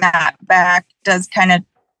gaining that back does kind of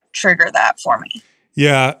trigger that for me.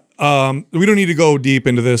 Yeah. We don't need to go deep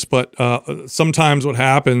into this, but sometimes what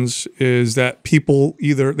happens is that people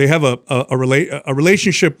either they have a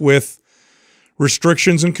relationship with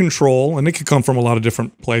restrictions and control, and it could come from a lot of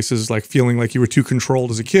different places, like feeling like you were too controlled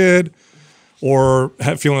as a kid, or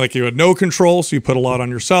feeling like you had no control, so you put a lot on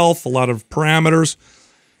yourself, a lot of parameters,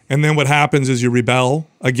 and then what happens is you rebel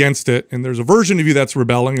against it, and there's a version of you that's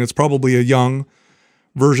rebelling, and it's probably a young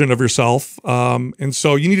version of yourself. And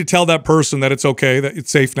so you need to tell that person that it's okay, that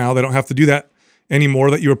it's safe now. They don't have to do that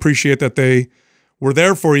anymore, that you appreciate that they were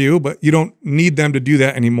there for you, but you don't need them to do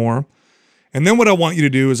that anymore. And then what I want you to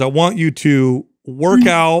do is I want you to work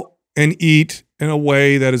out and eat in a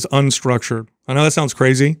way that is unstructured. I know that sounds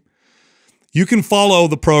crazy. You can follow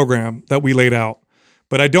the program that we laid out,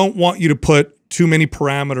 but I don't want you to put too many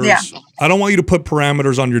parameters. Yeah. I don't want you to put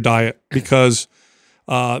parameters on your diet, because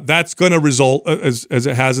that's going to result, as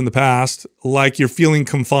it has in the past, like you're feeling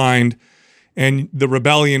confined, and the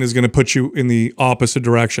rebellion is going to put you in the opposite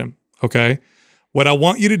direction, okay? What I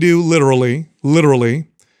want you to do, literally,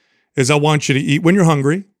 is I want you to eat when you're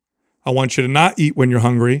hungry. I want you to not eat when you're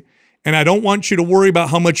hungry. And I don't want you to worry about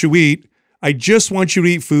how much you eat. I just want you to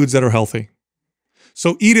eat foods that are healthy.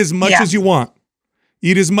 So eat as much as you want.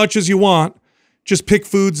 Eat as much as you want. Just pick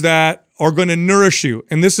foods that are going to nourish you.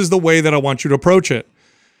 And this is the way that I want you to approach it.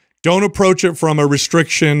 Don't approach it from a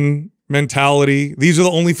restriction mentality. These are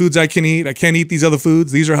the only foods I can eat. I can't eat these other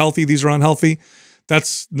foods. These are healthy. These are unhealthy.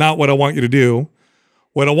 That's not what I want you to do.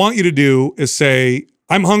 What I want you to do is say,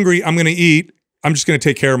 I'm hungry. I'm going to eat. I'm just going to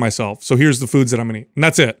take care of myself. So here's the foods that I'm going to eat. And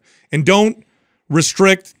that's it. And don't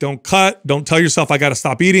restrict. Don't cut. Don't tell yourself, I got to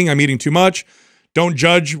stop eating. I'm eating too much. Don't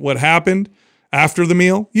judge what happened after the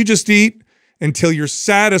meal. You just eat until you're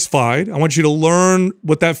satisfied. I want you to learn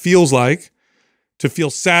what that feels like, to feel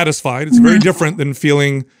satisfied. It's very different than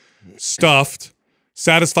feeling stuffed.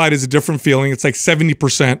 Satisfied is a different feeling. It's like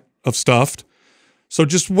 70% of stuffed. So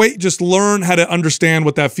just learn how to understand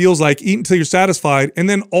what that feels like. Eat until you're satisfied. And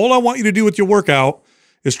then all I want you to do with your workout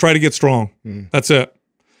is try to get strong. That's it.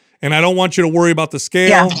 And I don't want you to worry about the scale.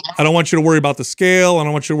 Yeah. I don't want you to worry about the scale. I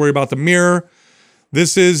don't want you to worry about the mirror.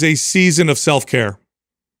 This is a season of self-care.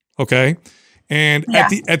 Okay? And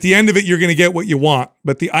at the end of it, you're going to get what you want.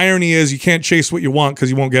 But the irony is you can't chase what you want because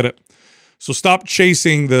you won't get it. So stop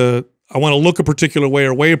chasing I want to look a particular way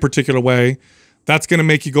or weigh a particular way. That's going to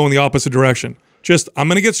make you go in the opposite direction. Just, I'm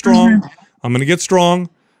going to get strong. I'm going to get strong.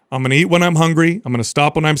 I'm going to eat when I'm hungry. I'm going to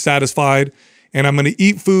stop when I'm satisfied. And I'm going to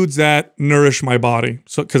eat foods that nourish my body.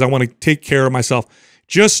 So, because I want to take care of myself.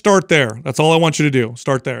 Just start there. That's all I want you to do.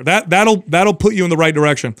 Start there. That'll put you in the right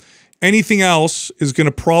direction. Anything else is going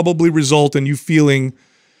to probably result in you feeling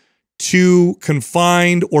too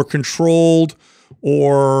confined or controlled,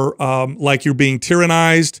 or like you're being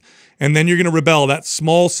tyrannized. And then you're going to rebel. That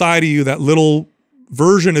small side of you, that little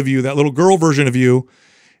version of you, that little girl version of you,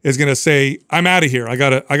 is going to say, I'm out of here. I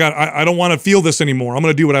don't want to feel this anymore. I'm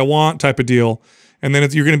going to do what I want, type of deal. And then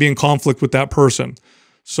you're going to be in conflict with that person.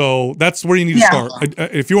 So that's where you need to start.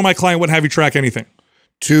 If you were my client, I wouldn't have you track anything.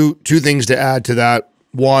 Two things to add to that.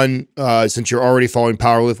 One, since you're already following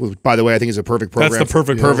Powerlift, which, by the way, I think is a perfect program. That's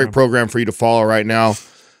the perfect program for you to follow right now.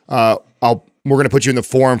 We're going to put you in the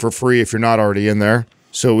forum for free if you're not already in there,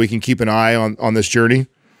 so we can keep an eye on this journey.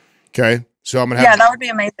 Okay. So I'm going to have, that would be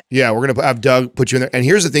amazing. Yeah. We're going to have Doug put you in there. And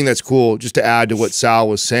here's the thing that's cool, just to add to what Sal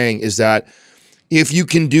was saying, is that if you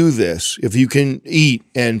can do this, if you can eat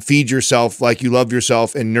and feed yourself like you love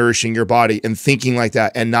yourself and nourishing your body and thinking like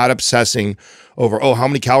that and not obsessing over, oh, how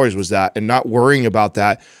many calories was that, and not worrying about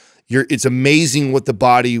that, it's amazing what the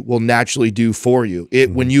body will naturally do for you.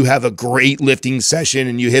 When you have a great lifting session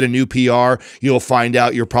and you hit a new PR, you'll find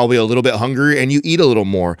out you're probably a little bit hungry and you eat a little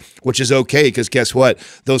more, which is okay, because guess what?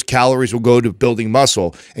 Those calories will go to building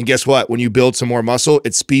muscle. And guess what? When you build some more muscle,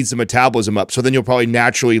 it speeds the metabolism up. So then you'll probably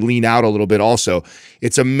naturally lean out a little bit also.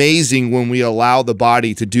 It's amazing when we allow the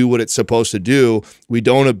body to do what it's supposed to do. We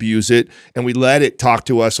don't abuse it, and we let it talk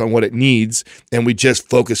to us on what it needs, and we just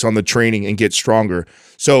focus on the training and get stronger.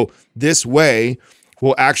 So this way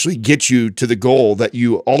will actually get you to the goal that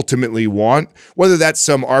you ultimately want, whether that's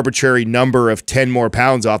some arbitrary number of 10 more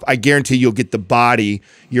pounds off. I guarantee you'll get the body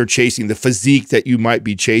you're chasing, the physique that you might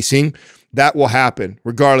be chasing. That will happen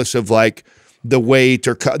regardless of like the weight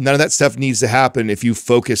or cut. None of that stuff needs to happen if you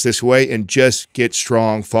focus this way and just get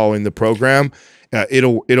strong following the program.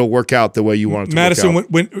 It'll work out the way you want it to Madison, work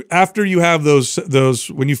out. when after you have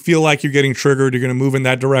those when you feel like you're getting triggered, you're going to move in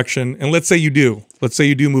that direction. And let's say you do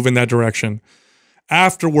move in that direction.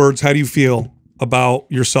 Afterwards, how do you feel about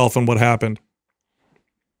yourself and what happened?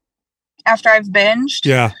 after I've binged.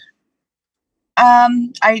 Yeah.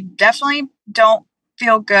 I definitely don't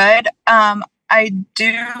feel good. I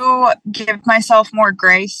do give myself more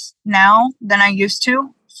grace now than I used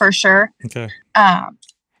to, for sure. Okay.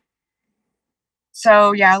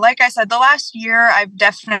 So yeah, like I said, the last year I've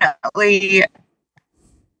definitely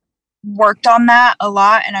worked on that a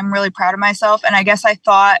lot, and I'm really proud of myself. And I guess I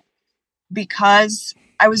thought because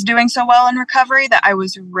I was doing so well in recovery that I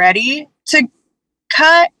was ready to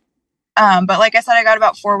cut. But like I said, I got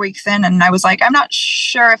about 4 weeks in and I was like, I'm not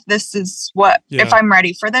sure if this is if I'm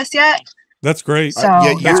ready for this yet. That's great. So,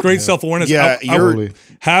 that's great self-awareness. Yeah, I would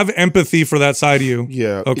have empathy for that side of you.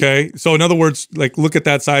 Yeah. Okay. So in other words, like look at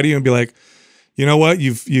that side of you and be like, you know what?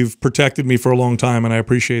 You've protected me for a long time and I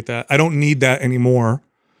appreciate that. I don't need that anymore,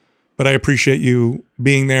 but I appreciate you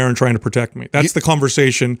being there and trying to protect me. That's the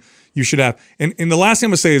conversation you should have. And the last thing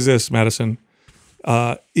I'm gonna say is this, Madison.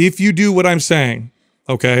 If you do what I'm saying,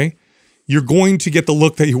 okay, you're going to get the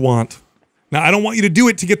look that you want. Now, I don't want you to do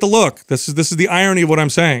it to get the look. This is the irony of what I'm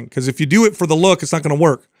saying. Because if you do it for the look, it's not going to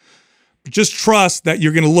work. But just trust that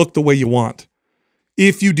you're going to look the way you want.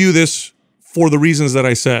 If you do this for the reasons that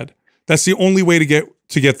I said, that's the only way to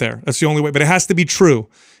get there. That's the only way. But it has to be true.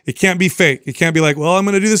 It can't be fake. It can't be like, well, I'm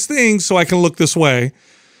going to do this thing so I can look this way.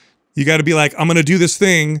 You got to be like, I'm going to do this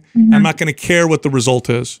thing. I'm not going to care what the result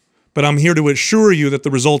is. But I'm here to assure you that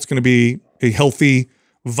the result's going to be a healthy,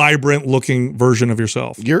 vibrant looking version of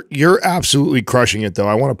yourself. You're absolutely crushing it though.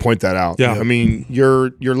 I want to point that out. Yeah. I mean,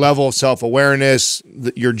 your level of self-awareness,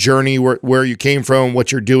 your journey, where you came from,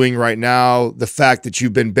 what you're doing right now, the fact that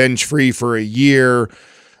you've been bench free for a year,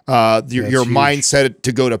 your mindset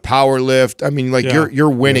to go to power lift. I mean, like you're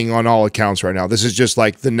winning on all accounts right now. This is just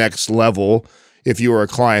like the next level if you were a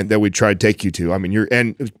client that we'd try to take you to. I mean,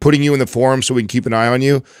 and putting you in the forum so we can keep an eye on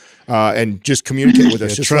you. And just communicate with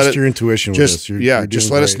us. Just trust your intuition with us. Just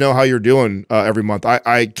let us know how you're doing every month.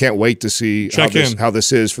 I can't wait to see how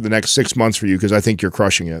this is for the next 6 months for you, because I think you're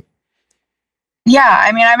crushing it. Yeah,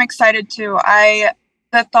 I mean, I'm excited too.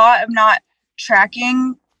 The thought of not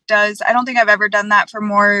tracking I don't think I've ever done that for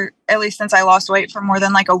more, at least since I lost weight, for more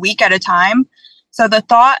than like a week at a time. So the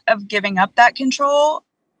thought of giving up that control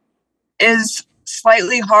is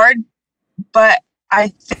slightly hard, but I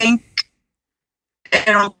think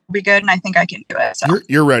it'll be good, and I think I can do it. So.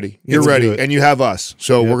 You're ready. You're ready, and you have us.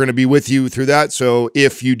 So we're going to be with you through that. So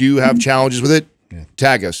if you do have challenges with it,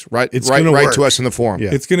 tag us. Right to us in the forum.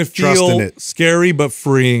 Yeah. It's going to feel scary but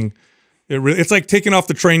freeing. It's like taking off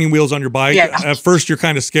the training wheels on your bike. Yeah. At first, you're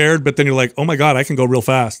kind of scared, but then you're like, oh my God, I can go real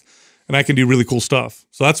fast, and I can do really cool stuff.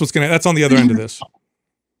 So that's that's on the other end of this.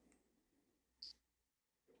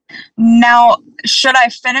 Now, should I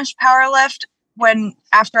finish powerlift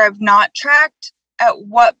after I've not tracked? At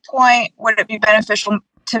what point would it be beneficial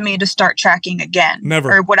to me to start tracking again?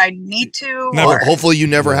 Never. Or would I need to? Never. Hopefully you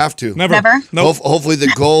never have to. Never. Nope. Hopefully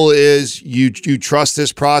the goal is you trust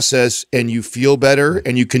this process and you feel better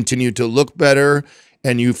and you continue to look better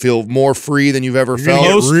and you feel more free than you've ever felt.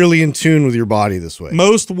 Get really in tune with your body this way.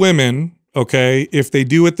 Most women, okay, if they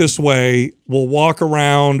do it this way, will walk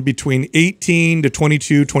around between 18 to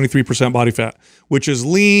 22, 23% body fat, which is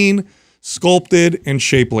lean, sculpted, and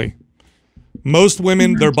shapely. Most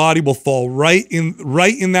women, their body will fall right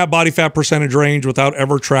in that body fat percentage range without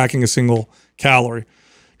ever tracking a single calorie.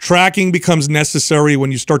 Tracking becomes necessary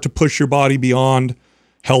when you start to push your body beyond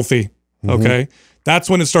healthy. Okay, that's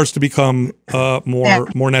when it starts to become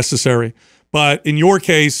more necessary. But in your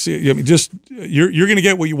case, you're going to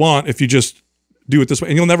get what you want if you just do it this way,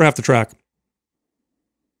 and you'll never have to track.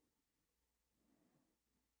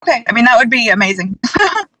 Okay, I mean that would be amazing.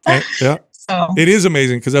 Yeah. So it is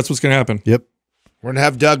amazing because that's what's going to happen. Yep. We're going to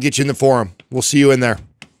have Doug get you in the forum. We'll see you in there.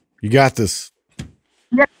 You got this.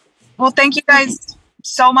 Yep. Well, thank you guys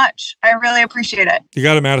so much. I really appreciate it. You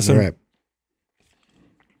got it, Madison. All right.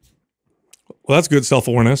 Well, that's good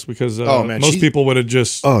self-awareness because most people would have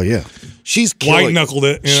just she's white-knuckled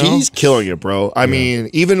it. She's killing it, bro. I mean,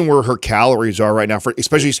 even where her calories are right now,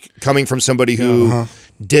 especially coming from somebody who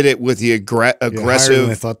did it with the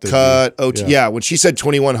aggressive cut. When she said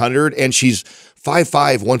 2,100 and she's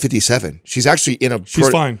 5'5", 157, she's actually in a. She's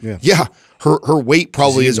fine. Yeah. Her weight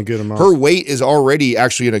probably is. Her weight is already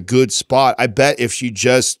actually in a good spot. I bet if she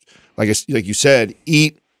just like you said,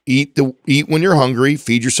 eat when you're hungry,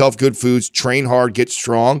 feed yourself good foods, train hard, get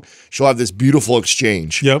strong, she'll have this beautiful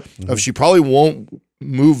exchange. Yep. If she probably won't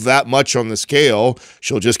move that much on the scale,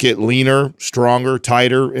 she'll just get leaner, stronger,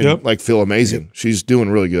 tighter, and feel amazing. She's doing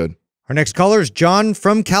really good. Our next caller is John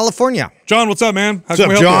from California. John, what's up, man? What's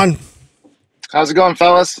up, John? How's it going,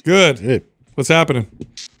 fellas? Good. What's happening?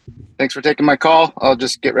 Thanks for taking my call. I'll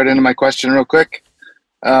just get right into my question real quick.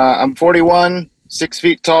 I'm 41, 6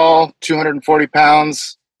 feet tall, 240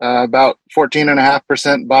 pounds, about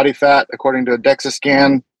 14.5% body fat, according to a DEXA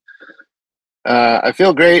scan. I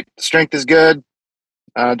feel great. Strength is good.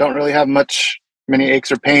 Don't really have many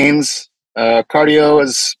aches or pains. Cardio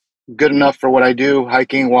is good enough for what I do,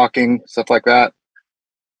 hiking, walking, stuff like that.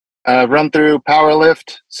 Run through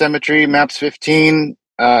Powerlift, Symmetry, MAPS 15.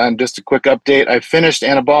 And just a quick update, I finished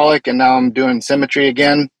anabolic and now I'm doing Symmetry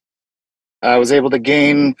again. I was able to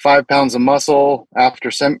gain 5 pounds of muscle after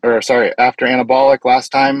anabolic last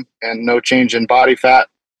time, and no change in body fat.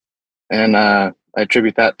 And I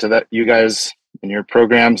attribute that to you guys and your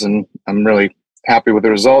programs, and I'm really happy with the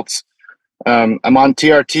results. I'm on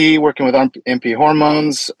TRT, working with MP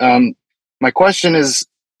hormones. My question is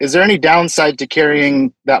there any downside to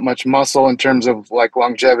carrying that much muscle in terms of like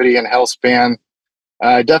longevity and health span?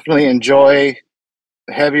 I definitely enjoy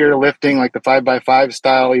heavier lifting, like the 5x5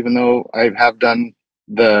 style, even though I have done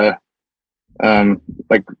the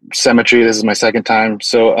like Symmetry. This is my second time.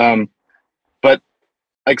 So but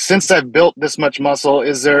like, since I've built this much muscle,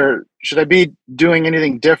 should I be doing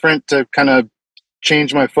anything different to kind of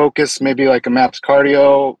change my focus? Maybe like a MAPS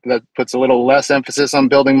cardio that puts a little less emphasis on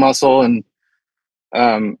building muscle, and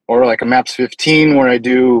or like a MAPS 15 where I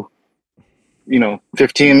do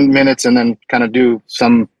 15 minutes and then kind of do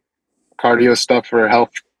some cardio stuff for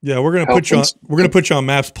health. Yeah, we're gonna put you on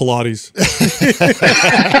MAPS Pilates.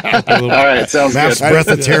 All right, sounds MAPS good.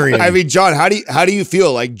 breatharian. I mean, John, how do you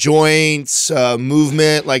feel? Like joints,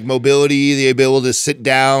 movement, like mobility, the ability to sit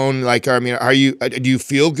down? Like, I mean, do you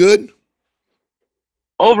feel good?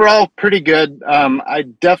 Overall, pretty good. I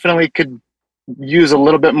definitely could use a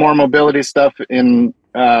little bit more mobility stuff in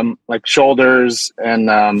like shoulders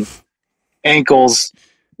and ankles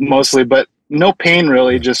mostly, but no pain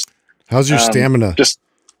really. Just how's your stamina? Just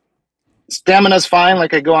stamina's fine.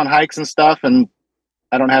 Like, I go on hikes and stuff, and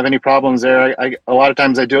I don't have any problems there. A lot of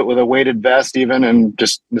times I do it with a weighted vest even, and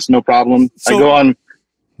just no problem. So, I go on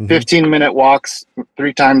 15-minute walks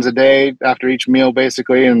 3 times a day after each meal,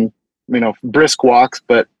 basically, and brisk walks.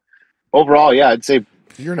 But overall, yeah, I'd say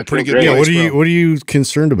you're in a pretty good great. place. Yeah, what are you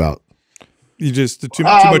concerned about? You just too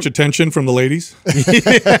much attention from the ladies.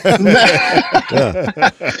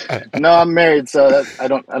 No, I'm married, so I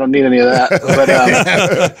don't need any of that. But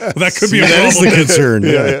that could be a that is the concern.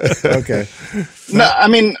 Yeah. Okay. No, I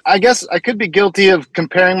mean, I guess I could be guilty of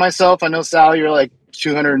comparing myself. I know, Sal, you're like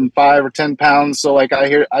 205 or 10 pounds, so like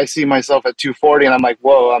I see myself at 240, and I'm like,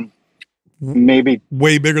 whoa, I'm maybe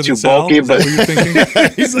way bigger too than Sal. bulky, but what you're thinking?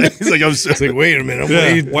 he's like, wait a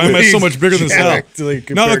minute. Why am I so much bigger than Sal?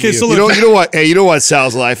 No, okay, so look, you know what? Hey, you know what?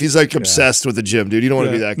 Sal's life. He's like obsessed with the gym, dude. You don't want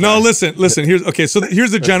to be that guy. No, listen.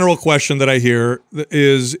 Here's the general question that I hear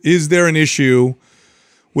is there an issue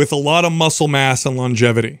with a lot of muscle mass and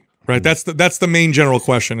longevity? Right. That's the main general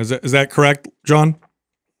question. Is that correct, John?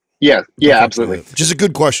 Yeah, absolutely. Just a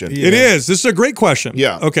good question. It is. This is a great question.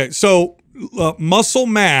 Yeah. Okay. So muscle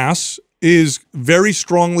mass is very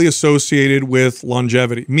strongly associated with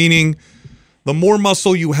longevity, meaning the more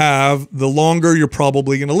muscle you have, the longer you're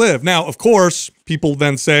probably going to live. Now, of course, people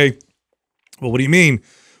then say, well, what do you mean?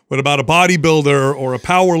 What about a bodybuilder or a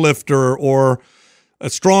power lifter or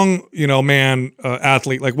a strong, man,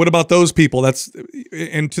 athlete? Like, what about those people?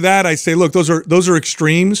 And to that I say, look, those are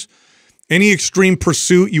extremes. Any extreme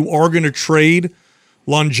pursuit, you are going to trade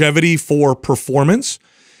longevity for performance.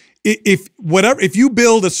 If you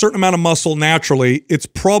build a certain amount of muscle naturally, it's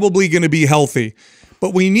probably going to be healthy.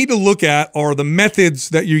 But what you need to look at are the methods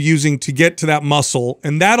that you're using to get to that muscle,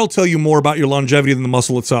 and that'll tell you more about your longevity than the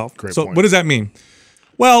muscle itself. Great so point. What does that mean?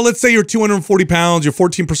 Well, let's say you're 240 pounds, you're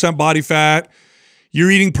 14% body fat,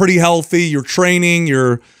 you're eating pretty healthy, you're training,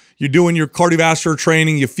 you're doing your cardiovascular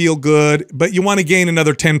training, you feel good, but you want to gain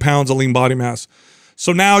another 10 pounds of lean body mass.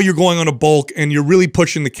 So now you're going on a bulk and you're really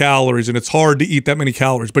pushing the calories, and it's hard to eat that many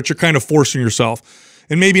calories, but you're kind of forcing yourself.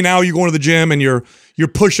 And maybe now you're going to the gym and you're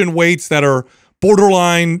pushing weights that are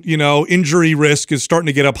borderline, injury risk is starting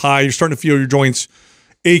to get up high. You're starting to feel your joints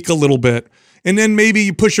ache a little bit. And then maybe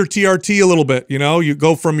you push your TRT a little bit, you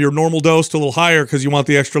go from your normal dose to a little higher because you want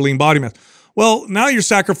the extra lean body mass. Well, now you're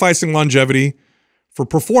sacrificing longevity for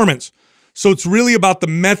performance. So it's really about the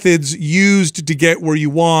methods used to get where you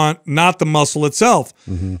want, not the muscle itself.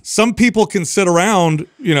 Mm-hmm. Some people can sit around,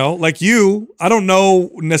 like you. I don't know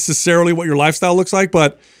necessarily what your lifestyle looks like,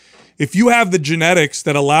 but if you have the genetics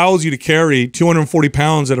that allows you to carry 240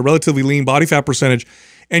 pounds at a relatively lean body fat percentage,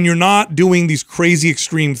 and you're not doing these crazy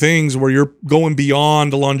extreme things where you're going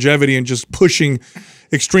beyond the longevity and just pushing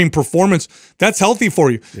extreme performance, that's healthy for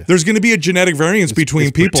you. Yeah. There's going to be a genetic variance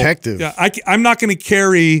between people. Protective. Yeah, I'm not going to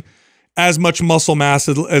carry as much muscle mass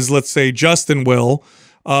as let's say Justin will.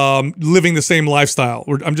 living the same lifestyle.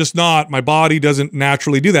 I'm just not. My body doesn't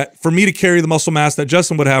naturally do that. For me to carry the muscle mass that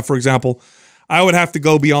Justin would have, for example, I would have to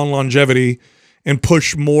go beyond longevity and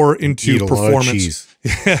push more into performance.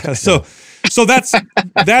 Yeah. So that's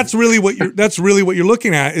really what you're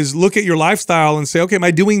looking at, is look at your lifestyle and say, okay, am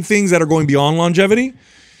I doing things that are going beyond longevity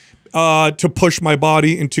to push my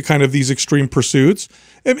body into kind of these extreme pursuits?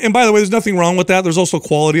 And by the way, there's nothing wrong with that. There's also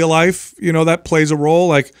quality of life, that plays a role.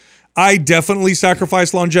 Like, I definitely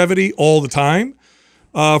sacrifice longevity all the time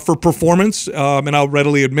for performance, and I'll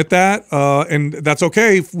readily admit that. And that's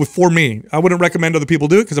okay for me. I wouldn't recommend other people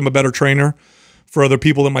do it because I'm a better trainer for other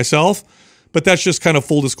people than myself. But that's just kind of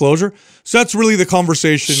full disclosure. So that's really the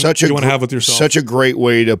conversation you want to have with yourself. Such a great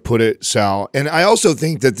way to put it, Sal. And I also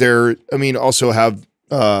think that also have,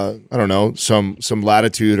 I don't know, some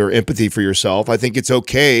latitude or empathy for yourself. I think it's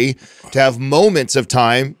okay to have moments of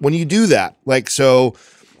time when you do that. Like, so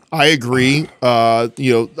I agree. I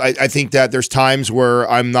think that there's times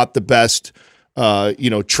where I'm not the best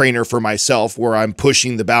trainer for myself, where I'm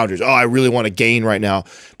pushing the boundaries. Oh, I really want to gain right now.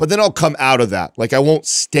 But then I'll come out of that. Like, I won't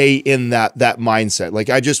stay in that mindset. Like,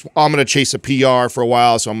 I'm going to chase a PR for a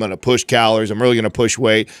while, so I'm going to push calories. I'm really going to push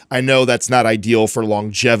weight. I know that's not ideal for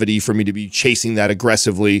longevity for me to be chasing that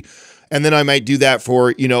aggressively. And then I might do that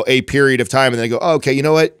for, a period of time. And then I go, oh, okay, you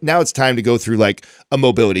know what? Now it's time to go through like a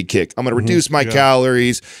mobility kick. I'm going to reduce my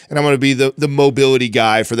calories, and I'm going to be the mobility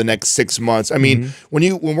guy for the next 6 months. I mean,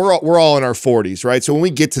 when we're all in our 40s, right? So when we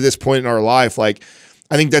get to this point in our life, like,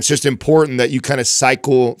 I think that's just important that you kind of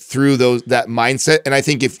cycle through that mindset. And I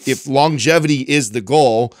think if longevity is the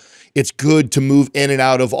goal, it's good to move in and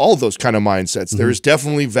out of all those kind of mindsets. There's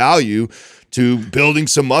definitely value to building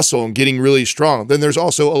some muscle and getting really strong. Then there's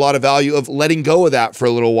also a lot of value of letting go of that for a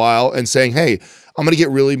little while and saying, hey, I'm going to get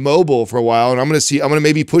really mobile for a while, and I'm going to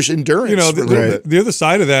maybe push endurance for a little bit. The other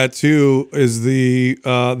side of that too is the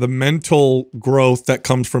mental growth that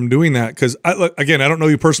comes from doing that. Because again, I don't know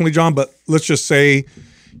you personally, John, but let's just say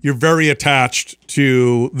you're very attached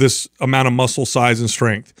to this amount of muscle size and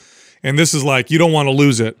strength, and this is like, you don't want to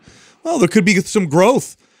lose it. Well, there could be some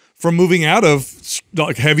growth from moving out of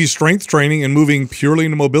like heavy strength training and moving purely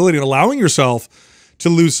into mobility and allowing yourself to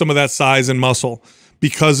lose some of that size and muscle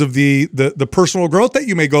because of the personal growth that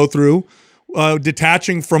you may go through,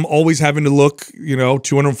 detaching from always having to look,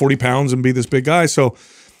 240 pounds and be this big guy. So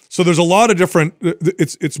there's a lot of different,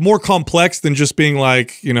 it's more complex than just being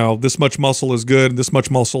like, this much muscle is good, this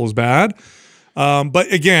much muscle is bad.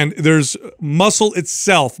 But again, there's muscle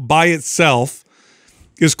itself by itself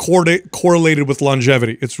is correlated with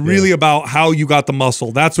longevity. It's really about how you got the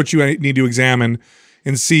muscle. That's what you need to examine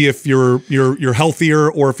and see if you're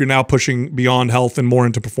healthier or if you're now pushing beyond health and more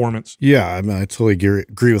into performance. Yeah, I totally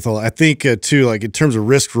agree with all that. I think too, like in terms of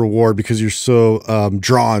risk reward, because you're so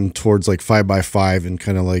drawn towards like 5x5 and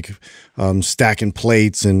kind of like stacking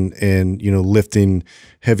plates and lifting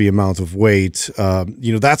heavy amounts of weight.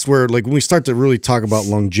 That's where, like, when we start to really talk about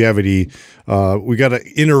longevity, we got to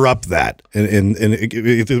interrupt that and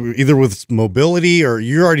either with mobility, or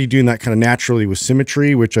you're already doing that kind of naturally with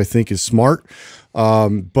symmetry, which I think is smart.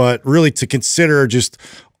 But really to consider just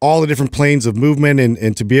all the different planes of movement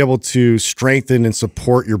and to be able to strengthen and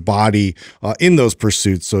support your body in those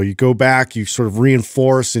pursuits. So you go back, you sort of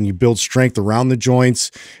reinforce and you build strength around the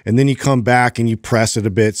joints, and then you come back and you press it a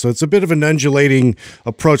bit. So it's a bit of an undulating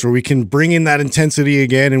approach where we can bring in that intensity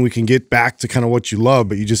again and we can get back to kind of what you love,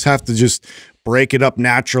 but you just have to just break it up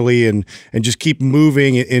naturally and just keep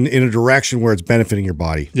moving in a direction where it's benefiting your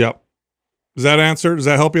body. Yep. Does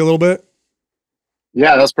that help you a little bit?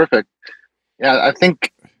 Yeah, that's perfect. Yeah, I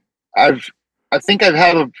think I've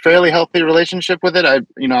had a fairly healthy relationship with it. I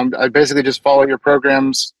basically just follow your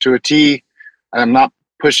programs to a T. I'm not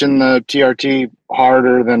pushing the TRT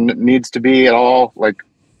harder than it needs to be at all. Like,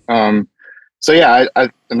 so yeah, I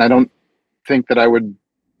don't think that I would.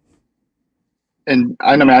 And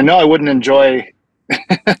I know I wouldn't enjoy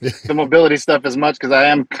the mobility stuff as much because I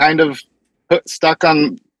am kind of stuck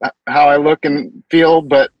on how I look and feel,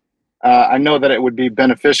 but I know that it would be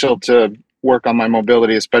beneficial to work on my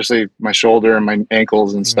mobility, especially my shoulder and my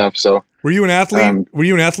ankles and stuff. So, were you an athlete? Were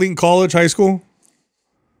you an athlete in college, high school?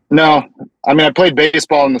 No, I played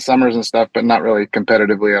baseball in the summers and stuff, but not really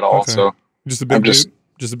competitively at all. Okay. So just a big, just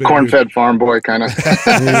a big corn-fed farm boy, kind of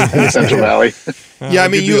in Central Valley. Yeah,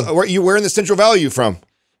 where in the Central Valley are you from?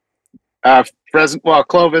 Fresno, well,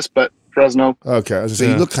 Clovis, but Fresno. Okay, I was gonna say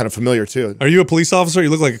you look kind of familiar too. Are you a police officer? You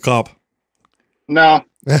look like a cop. No,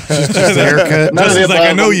 Just a haircut. None of the Justin's like, above.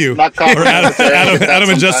 I know you. Not Or Adam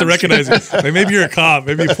and Justin sometimes. recognize you. Like, maybe you're a cop.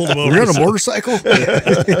 Maybe you pulled him over. You're on a motorcycle?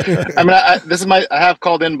 I mean, this is I have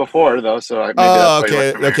called in before though, so maybe Oh, that's why you okay.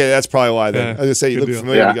 look familiar. Okay, that's probably why then. Yeah, I was gonna say you good look deal.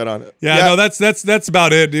 familiar. Yeah. You got on it. Yeah, no, that's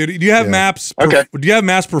about it, dude. Do you have Yeah. MAPS? Okay. Do you have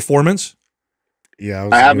MAPS Performance? Yeah,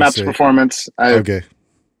 I have gonna MAPS say- Performance. Okay.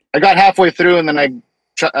 I got halfway through and then I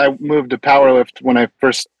moved to Powerlift when I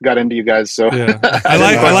first got into you guys. So Yeah, I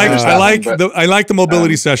like the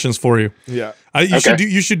mobility sessions for you. Yeah.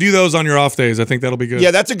 You should do those on your off days. I think that'll be good.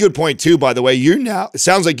 Yeah, that's a good point too, by the way. It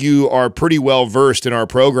sounds like you are pretty well versed in our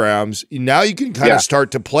programs. Now you can kind of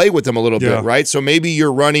start to play with them a little bit, right? So maybe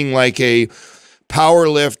you're running like a power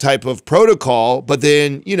lift type of protocol, but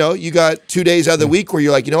then, you got 2 days out of the week where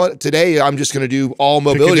you're like, you know what, today I'm just going to do all Pick a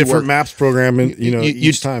mobility different work. MAPS program, and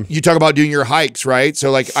each time. You talk about doing your hikes, right?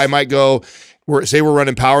 So like I might go, say we're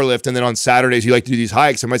running power lift, and then on Saturdays you like to do these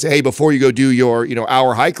hikes. I might say, hey, before you go do your,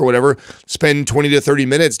 hour hike or whatever, spend 20 to 30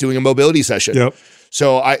 minutes doing a mobility session. Yep.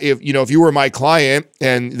 So if you were my client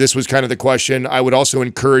and this was kind of the question, I would also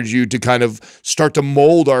encourage you to kind of start to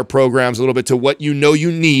mold our programs a little bit to what you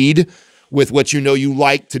need with what you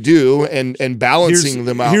like to do and balancing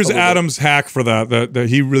them out. Here's a little Adam's hack for that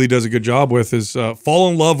he really does a good job with is fall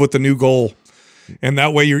in love with the new goal. And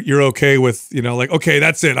that way you're okay with, okay,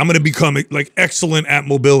 that's it. I'm going to become like excellent at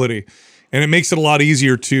mobility. And it makes it a lot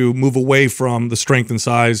easier to move away from the strength and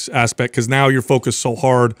size aspect because now you're focused so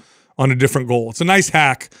hard on a different goal. It's a nice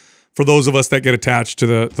hack for those of us that get attached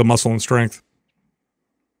to the muscle and strength.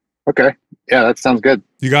 Okay. Yeah, that sounds good.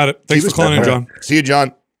 You got it. Thanks for calling in, John. See you,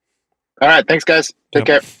 John. All right. Thanks, guys. Take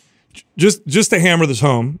care. Just to hammer this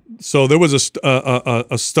home. So there was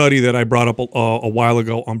a study that I brought up a while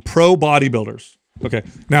ago on pro bodybuilders. Okay.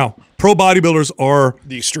 Now, pro bodybuilders are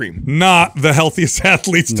the extreme, not the healthiest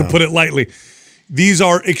athletes, to put it lightly. These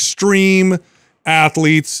are extreme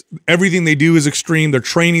athletes. Everything they do is extreme. Their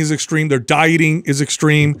training is extreme. Their dieting is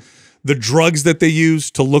extreme. The drugs that they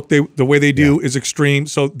use to look the way they do is extreme.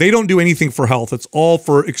 So they don't do anything for health. It's all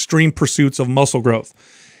for extreme pursuits of muscle growth.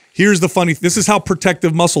 Here's the funny, this is how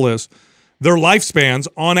protective muscle is. Their lifespans,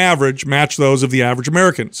 on average, match those of the average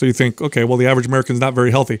American. So you think, okay, well, the average American's not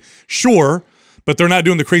very healthy. Sure, but they're not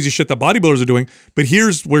doing the crazy shit that bodybuilders are doing. But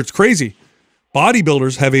here's where it's crazy.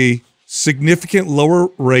 Bodybuilders have a significant lower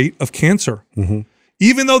rate of cancer.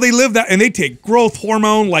 Even though they live that, and they take growth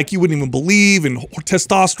hormone like you wouldn't even believe, and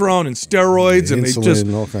testosterone and steroids, and they just,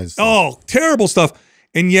 and all kinds of stuff. terrible stuff.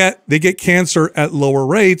 And yet they get cancer at lower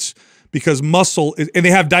rates because muscle is, and they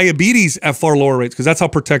have diabetes at far lower rates because that's how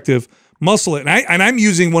protective muscle is. And I'm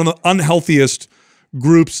using one of the unhealthiest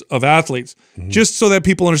groups of athletes just so that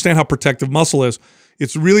people understand how protective muscle is.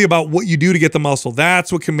 It's really about what you do to get the muscle.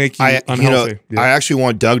 That's what can make you unhealthy. I actually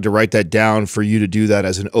want Doug to write that down for you to do that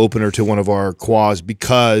as an opener to one of our quads,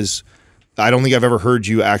 because I don't think I've ever heard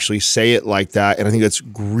you actually say it like that. And I think that's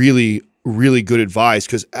really, really good advice,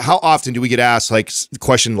 because how often do we get asked like a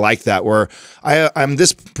question like that where I'm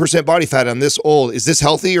this percent body fat, I'm this old, is this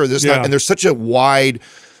healthy or this not? And there's such a wide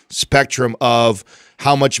spectrum of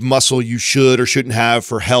how much muscle you should or shouldn't have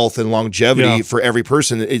for health and longevity for every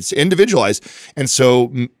person. It's individualized. And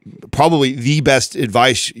so probably the best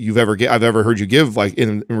advice I've ever heard you give, like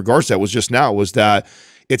in regards to that, was just now, was that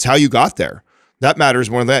it's how you got there. That matters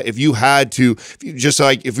more than that. If you had to,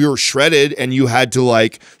 if you were shredded and you had to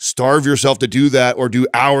like starve yourself to do that or do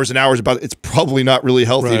hours and hours about it, it's probably not really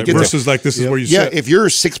healthy to get versus there. like this is where you sit. If you're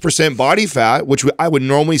 6% body fat, which I would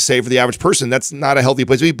normally say for the average person, that's not a healthy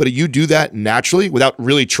place to be. But you do that naturally without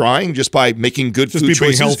really trying, just by making good food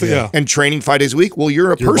choices healthy, and training 5 days a week. Well,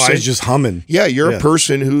 you're a Your person body's just humming. Yeah, you're a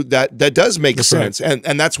person who that does make sense,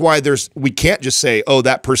 and that's why we can't just say, oh,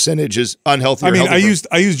 that percentage is unhealthy. I mean, I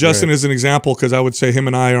used Justin as an example because I would say him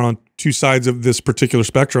and I are on two sides of this particular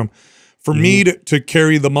spectrum. For me to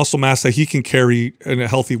carry the muscle mass that he can carry in a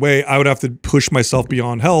healthy way, I would have to push myself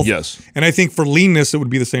beyond health. Yes, and I think for leanness, it would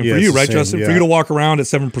be the same for you, right, Justin? For you to walk around at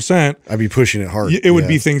 7%, I'd be pushing it hard. It would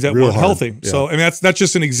be things that weren't healthy. Yeah. So, I mean, that's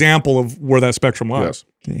just an example of where that spectrum lies.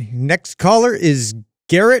 Okay. Next caller is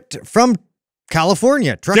Garrett from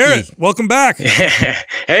California. Truckee. Garrett, welcome back.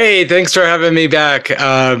 Hey, thanks for having me back.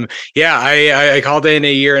 I called in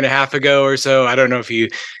a year and a half ago or so. I don't know if you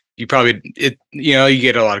probably, you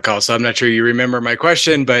get a lot of calls, so I'm not sure you remember my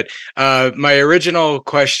question, but my original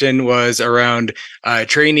question was around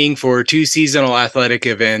training for 2 seasonal athletic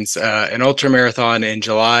events, an ultramarathon in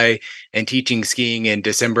July and teaching skiing in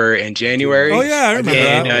December and January. Oh yeah, I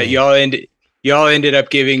remember that. Y'all ended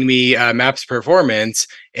up giving me MAPS Performance,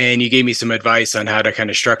 and you gave me some advice on how to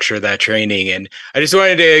kind of structure that training. And I just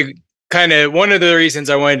wanted to kind of one of the reasons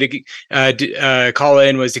I wanted to call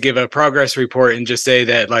in was to give a progress report and just say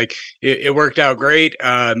that like it worked out great.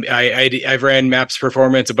 I've ran MAPS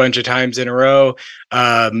Performance a bunch of times in a row.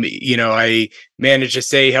 I managed to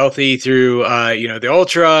stay healthy through the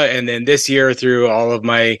ultra, and then this year through all of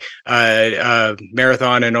my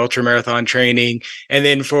marathon and ultra marathon training. And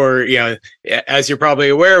then for as you're probably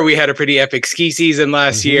aware, we had a pretty epic ski season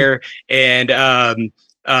last year, and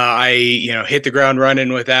I hit the ground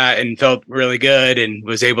running with that and felt really good and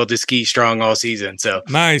was able to ski strong all season. So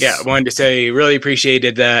nice. Yeah, wanted to say really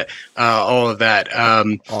appreciated that, all of that.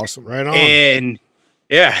 Awesome. Right on. And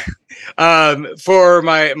yeah. For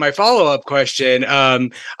my follow-up question,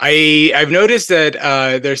 I've noticed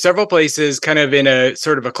that there's several places kind of in a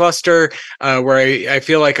sort of a cluster where I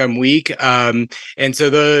feel like I'm weak. And so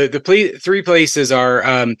the three places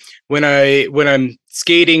are when I'm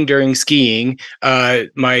skating during skiing,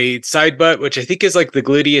 my side butt, which I think is like the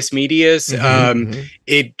gluteus medius,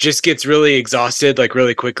 it just gets really exhausted like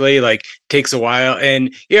really quickly, like takes a while.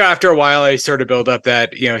 And after a while I sort of build up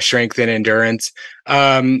that strength and endurance.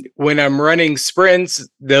 When I'm running sprints,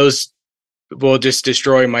 those will just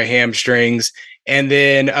destroy my hamstrings. And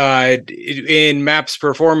then in MAPS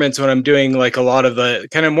Performance, when I'm doing like a lot of the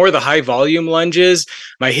kind of more the high volume lunges,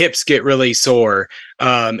 my hips get really sore.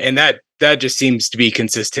 And that just seems to be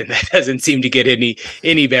consistent. That doesn't seem to get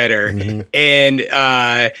any better. And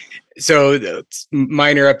so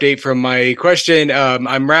minor update from my question.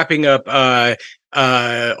 I'm wrapping up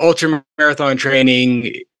ultra marathon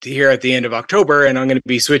training here at the end of October, and I'm going to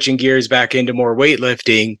be switching gears back into more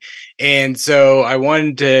weightlifting. And so I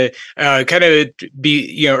wanted to kind of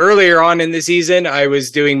be, earlier on in the season, I was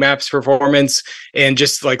doing MAPS Performance and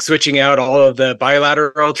just like switching out all of the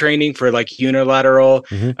bilateral training for like unilateral,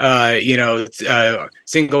 single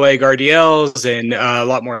leg RDLs and a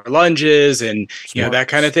lot more lunges and, that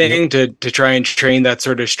kind of thing to try and train that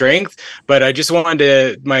sort of strength. But I just wanted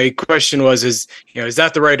to, my question was, is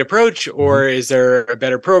that the right approach, or is there a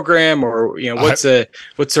better program, or, what's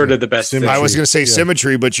sort of the best? I was going to say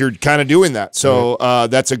symmetry, but you're kind of doing that. So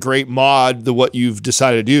that's a great mod, what you've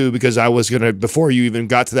decided to do, because I was going to, before you even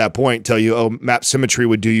got to that point, tell you, MAP symmetry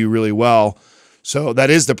would do you really well. So that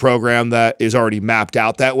is the program that is already mapped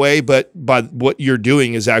out that way. But what you're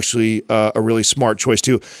doing is actually a really smart choice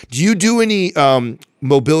too. Do you do any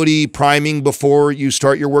mobility priming before you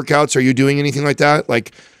start your workouts? Are you doing anything like that?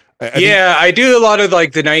 Like, I do a lot of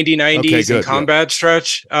like the 90-90s and combat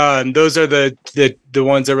stretch. Those are the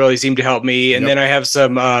ones that really seem to help me. And then I have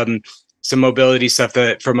some mobility stuff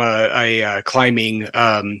that from a climbing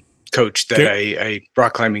coach that I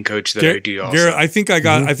rock climbing coach that I do also. Garrett, I think I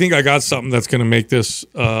got something that's going to make this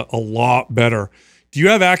a lot better. Do you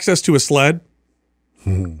have access to a sled?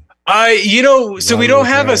 So we don't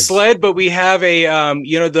have a sled, but we have a,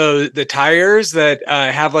 the tires that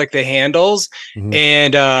have like the handles,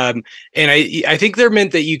 and I think they're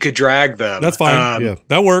meant that you could drag them. That's fine.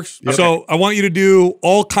 That works. Yep. So I want you to do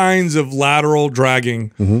all kinds of lateral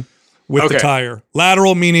dragging with the tire.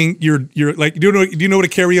 Lateral meaning you're like, do you know what a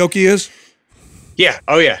karaoke is? Yeah.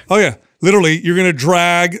 Oh yeah. Literally, you're going to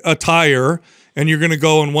drag a tire. And you're going to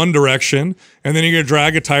go in one direction, and then you're going to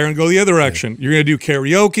drag a tire and go the other direction. You're going to do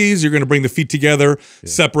karaokes. You're going to bring the feet together,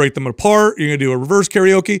 separate them apart. You're going to do a reverse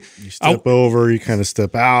karaoke. You step over, you kind of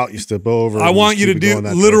step out, you step over. I want you to do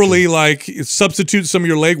literally like substitute some of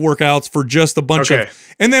your leg workouts for just a bunch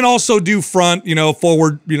of, and then also do front,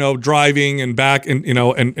 forward, driving and back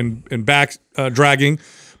and back dragging.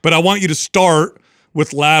 But I want you to start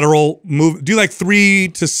with lateral move. Do like 3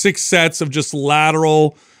 to 6 sets of just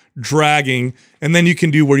lateral dragging, and then you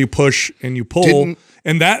can do where you push and you pull,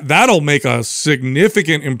 and that'll make a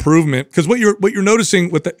significant improvement, because what you're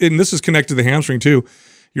noticing and this is connected to the hamstring too,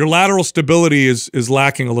 your lateral stability is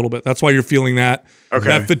lacking a little bit. That's why you're feeling that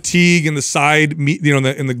fatigue in the side,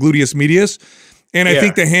 in the gluteus medius, and I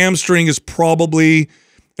think the hamstring is probably,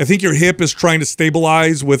 I think your hip is trying to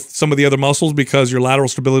stabilize with some of the other muscles because your lateral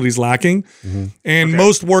stability is lacking. And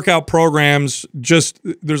most workout programs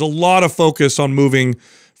there's a lot of focus on moving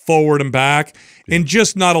forward and back, and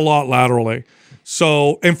just not a lot laterally.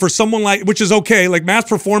 So, and for someone which is okay, like MAPS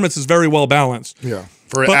Performance is very well balanced. Yeah.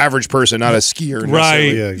 For an average person, not a skier.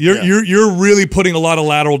 Right. You're really putting a lot of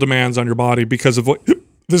lateral demands on your body because of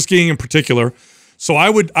the skiing in particular. So I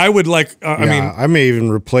would like, I may even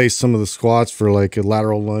replace some of the squats for like a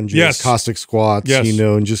lateral lunge, caustic squats,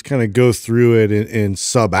 and just kind of go through it and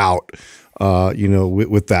sub out.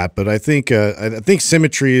 With that, but I think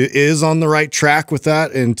symmetry is on the right track with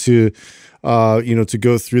that, and to to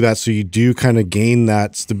go through that. So you do kind of gain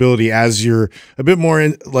that stability as you're a bit more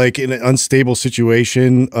in an unstable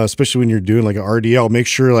situation, especially when you're doing like an RDL. Make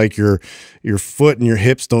sure like your foot and your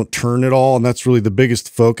hips don't turn at all. And that's really the biggest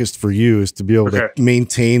focus for you, is to be able to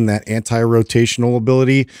maintain that anti-rotational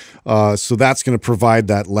ability. So that's going to provide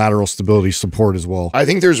that lateral stability support as well. I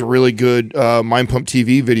think there's really good Mind Pump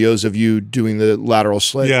TV videos of you doing the lateral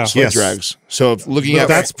sled drags. So if looking at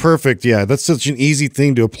that's perfect. Yeah, that's such an easy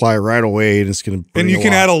thing to apply right away, and it's going to and you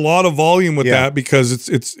can add a lot of volume with that, because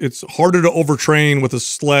it's harder to overtrain with a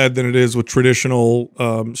sled than it is with traditional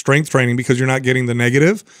strength training, because you're not getting the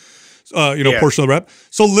negative portion of the rep.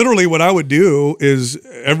 So literally what I would do is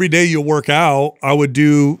every day you work out, I would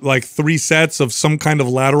do like 3 sets of some kind of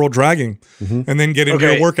lateral dragging and then get into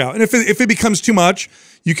your workout. And if it becomes too much,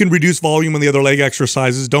 you can reduce volume in the other leg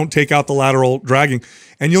exercises. Don't take out the lateral dragging.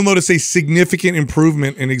 And you'll notice a significant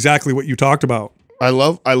improvement in exactly what you talked about. I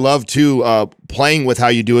love too playing with how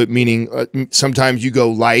you do it, meaning sometimes you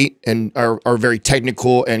go light and are very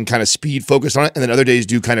technical and kind of speed focused on it, and then other days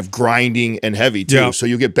do kind of grinding and heavy too. Yeah. So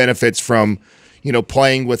you get benefits from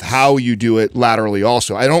playing with how you do it laterally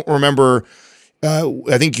also. I don't remember.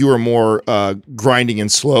 I think you were more grinding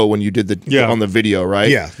and slow when you did on the video, right?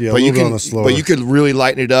 Yeah. But you could really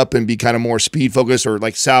lighten it up and be kind of more speed focused, or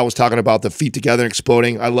like Sal was talking about, the feet together and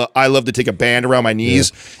exploding. I love to take a band around my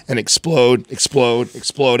knees and explode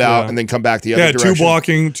out, and then come back the other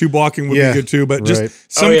direction. Two blocking would be good too, but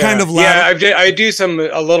just some kind of lateral. Yeah, I do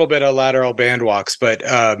a little bit of lateral band walks, but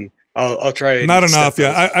I'll try. Not enough.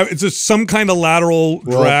 Yeah, it's just some kind of lateral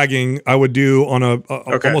dragging I would do on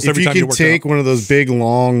almost every time you work out. If you can take one of those big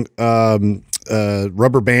long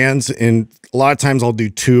rubber bands, and a lot of times I'll do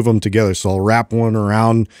 2 of them together. So I'll wrap one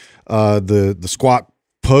around the squat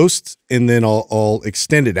post, and then I'll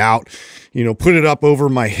extend it out, put it up over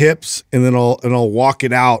my hips, and then I'll walk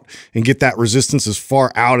it out and get that resistance as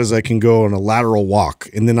far out as I can go on a lateral walk.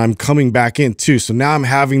 And then I'm coming back in too. So now I'm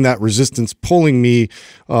having that resistance pulling me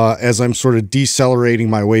as I'm sort of decelerating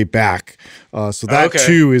my way back. So that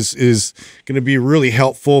too is going to be really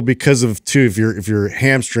helpful, because of too, if your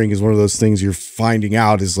hamstring is one of those things you're finding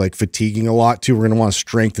out is like fatiguing a lot too, we're going to want to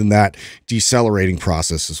strengthen that decelerating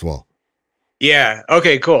process as well. Yeah.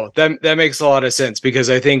 Okay. Cool. That makes a lot of sense,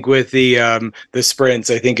 because I think with the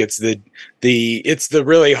sprints, I think it's the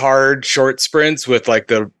really hard short sprints with like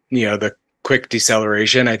the quick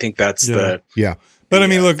deceleration. I think that's But I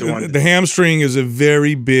mean, look, the hamstring is a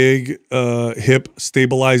very big hip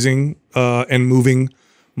stabilizing and moving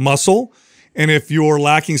muscle. And if you're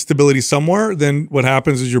lacking stability somewhere, then what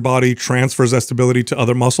happens is your body transfers that stability to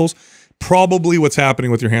other muscles. Probably what's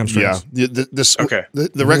happening with your hamstrings. Yeah,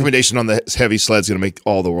 the recommendation on the heavy sled is going to make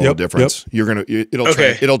all the world of difference.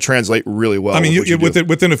 It'll translate really well. I mean,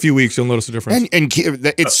 within a few weeks, you'll notice a difference. And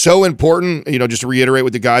it's so important. Just to reiterate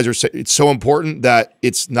what the guys are saying, it's so important that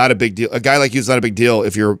it's not a big deal. A guy like you is not a big deal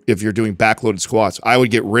if you're doing backloaded squats. I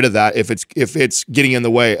would get rid of that if it's getting in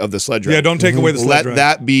the way of the sled drag. Yeah, don't take away the sled drag.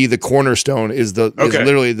 Let that be the cornerstone. Is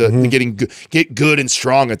literally the get good and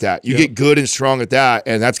strong at that. You get good and strong at that,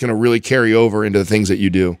 and that's going to really carry over into the things that you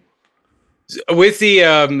do. With the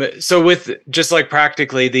with just like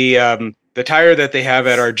practically the tire that they have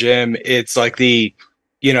at our gym, it's like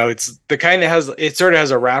it's the kind that it sort of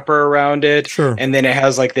has a wrapper around it, and then it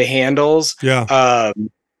has like the handles.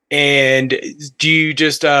 And do you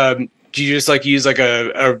just like use like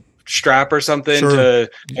a strap or something to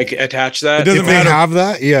like attach that? If they have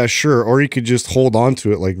that, yeah, sure. Or you could just hold on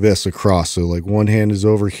to it like this across. So like one hand is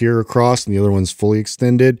over here across and the other one's fully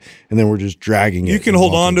extended, and then we're just dragging it. You can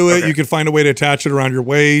hold on to it. You can find a way to attach it around your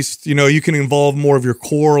waist. You can involve more of your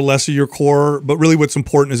core, less of your core. But really what's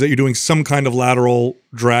important is that you're doing some kind of lateral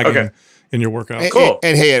dragging in your workout. Cool.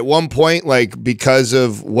 And hey, at one point, like because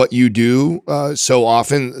of what you do so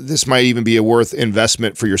often, this might even be a worth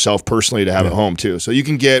investment for yourself personally to have at home too. So you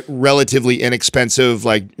can get relatively inexpensive,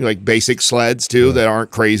 like basic sleds too that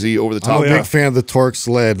aren't crazy over the top. I'm a big fan of the Torque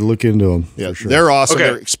sled. Look into them. Yeah, they're awesome.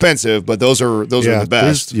 They're expensive, but those are the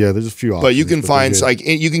best. There's a few options. But you can find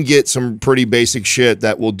you can get some pretty basic shit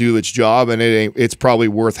that will do its job, and it's probably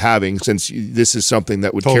worth having, since this is something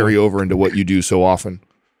that would carry over into what you do so often.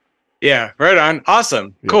 Yeah, right on.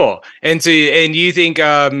 Awesome. Yeah. Cool. And so, and you think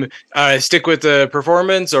stick with the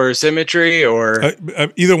performance or symmetry, or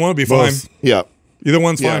either one would be fine. Yeah. Either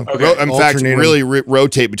one's fine. Okay. In fact, really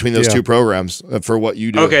rotate between those two programs for what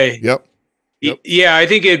you do. Okay. Yep. Yeah, I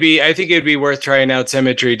think it'd be worth trying out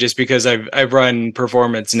symmetry, just because I've run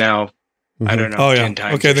performance now. I don't know. 10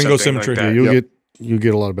 times. Okay, then go symmetry. Like you'll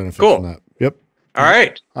get a lot of benefit from that. Yep. All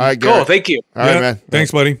right. All right. Cool. Thank you. All right, man. Thanks,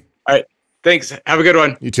 buddy. All right. Thanks. Have a good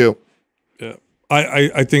one. You too. Yeah.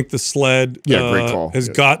 I think the sled great call. has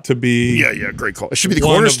got to be great call. It should be the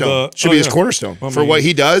cornerstone. Should be his cornerstone for what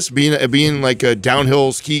he does, being like a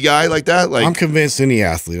downhill ski guy like that. Like I'm convinced any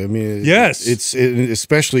athlete. I mean, yes, it's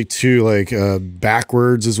especially too like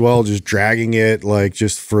backwards as well, just dragging it like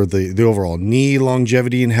just for the overall knee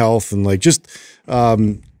longevity and health, and like just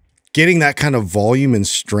getting that kind of volume and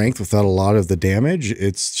strength without a lot of the damage.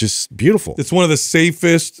 It's just beautiful. It's one of the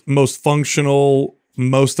safest, most functional,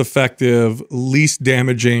 most effective, least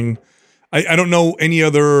damaging. I don't know any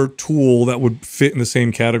other tool that would fit in the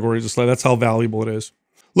same category. Just like that's how valuable it is.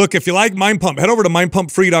 Look, if you like Mind Pump, head over to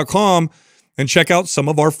mindpumpfree.com and check out some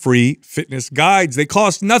of our free fitness guides. They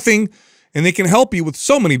cost nothing and they can help you with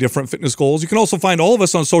so many different fitness goals. You can also find all of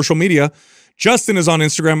us on social media. Justin is on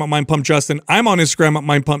Instagram at MindPumpJustin. I'm on Instagram at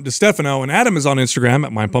MindPumpDeStefano, and Adam is on Instagram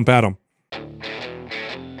at MindPumpAdam.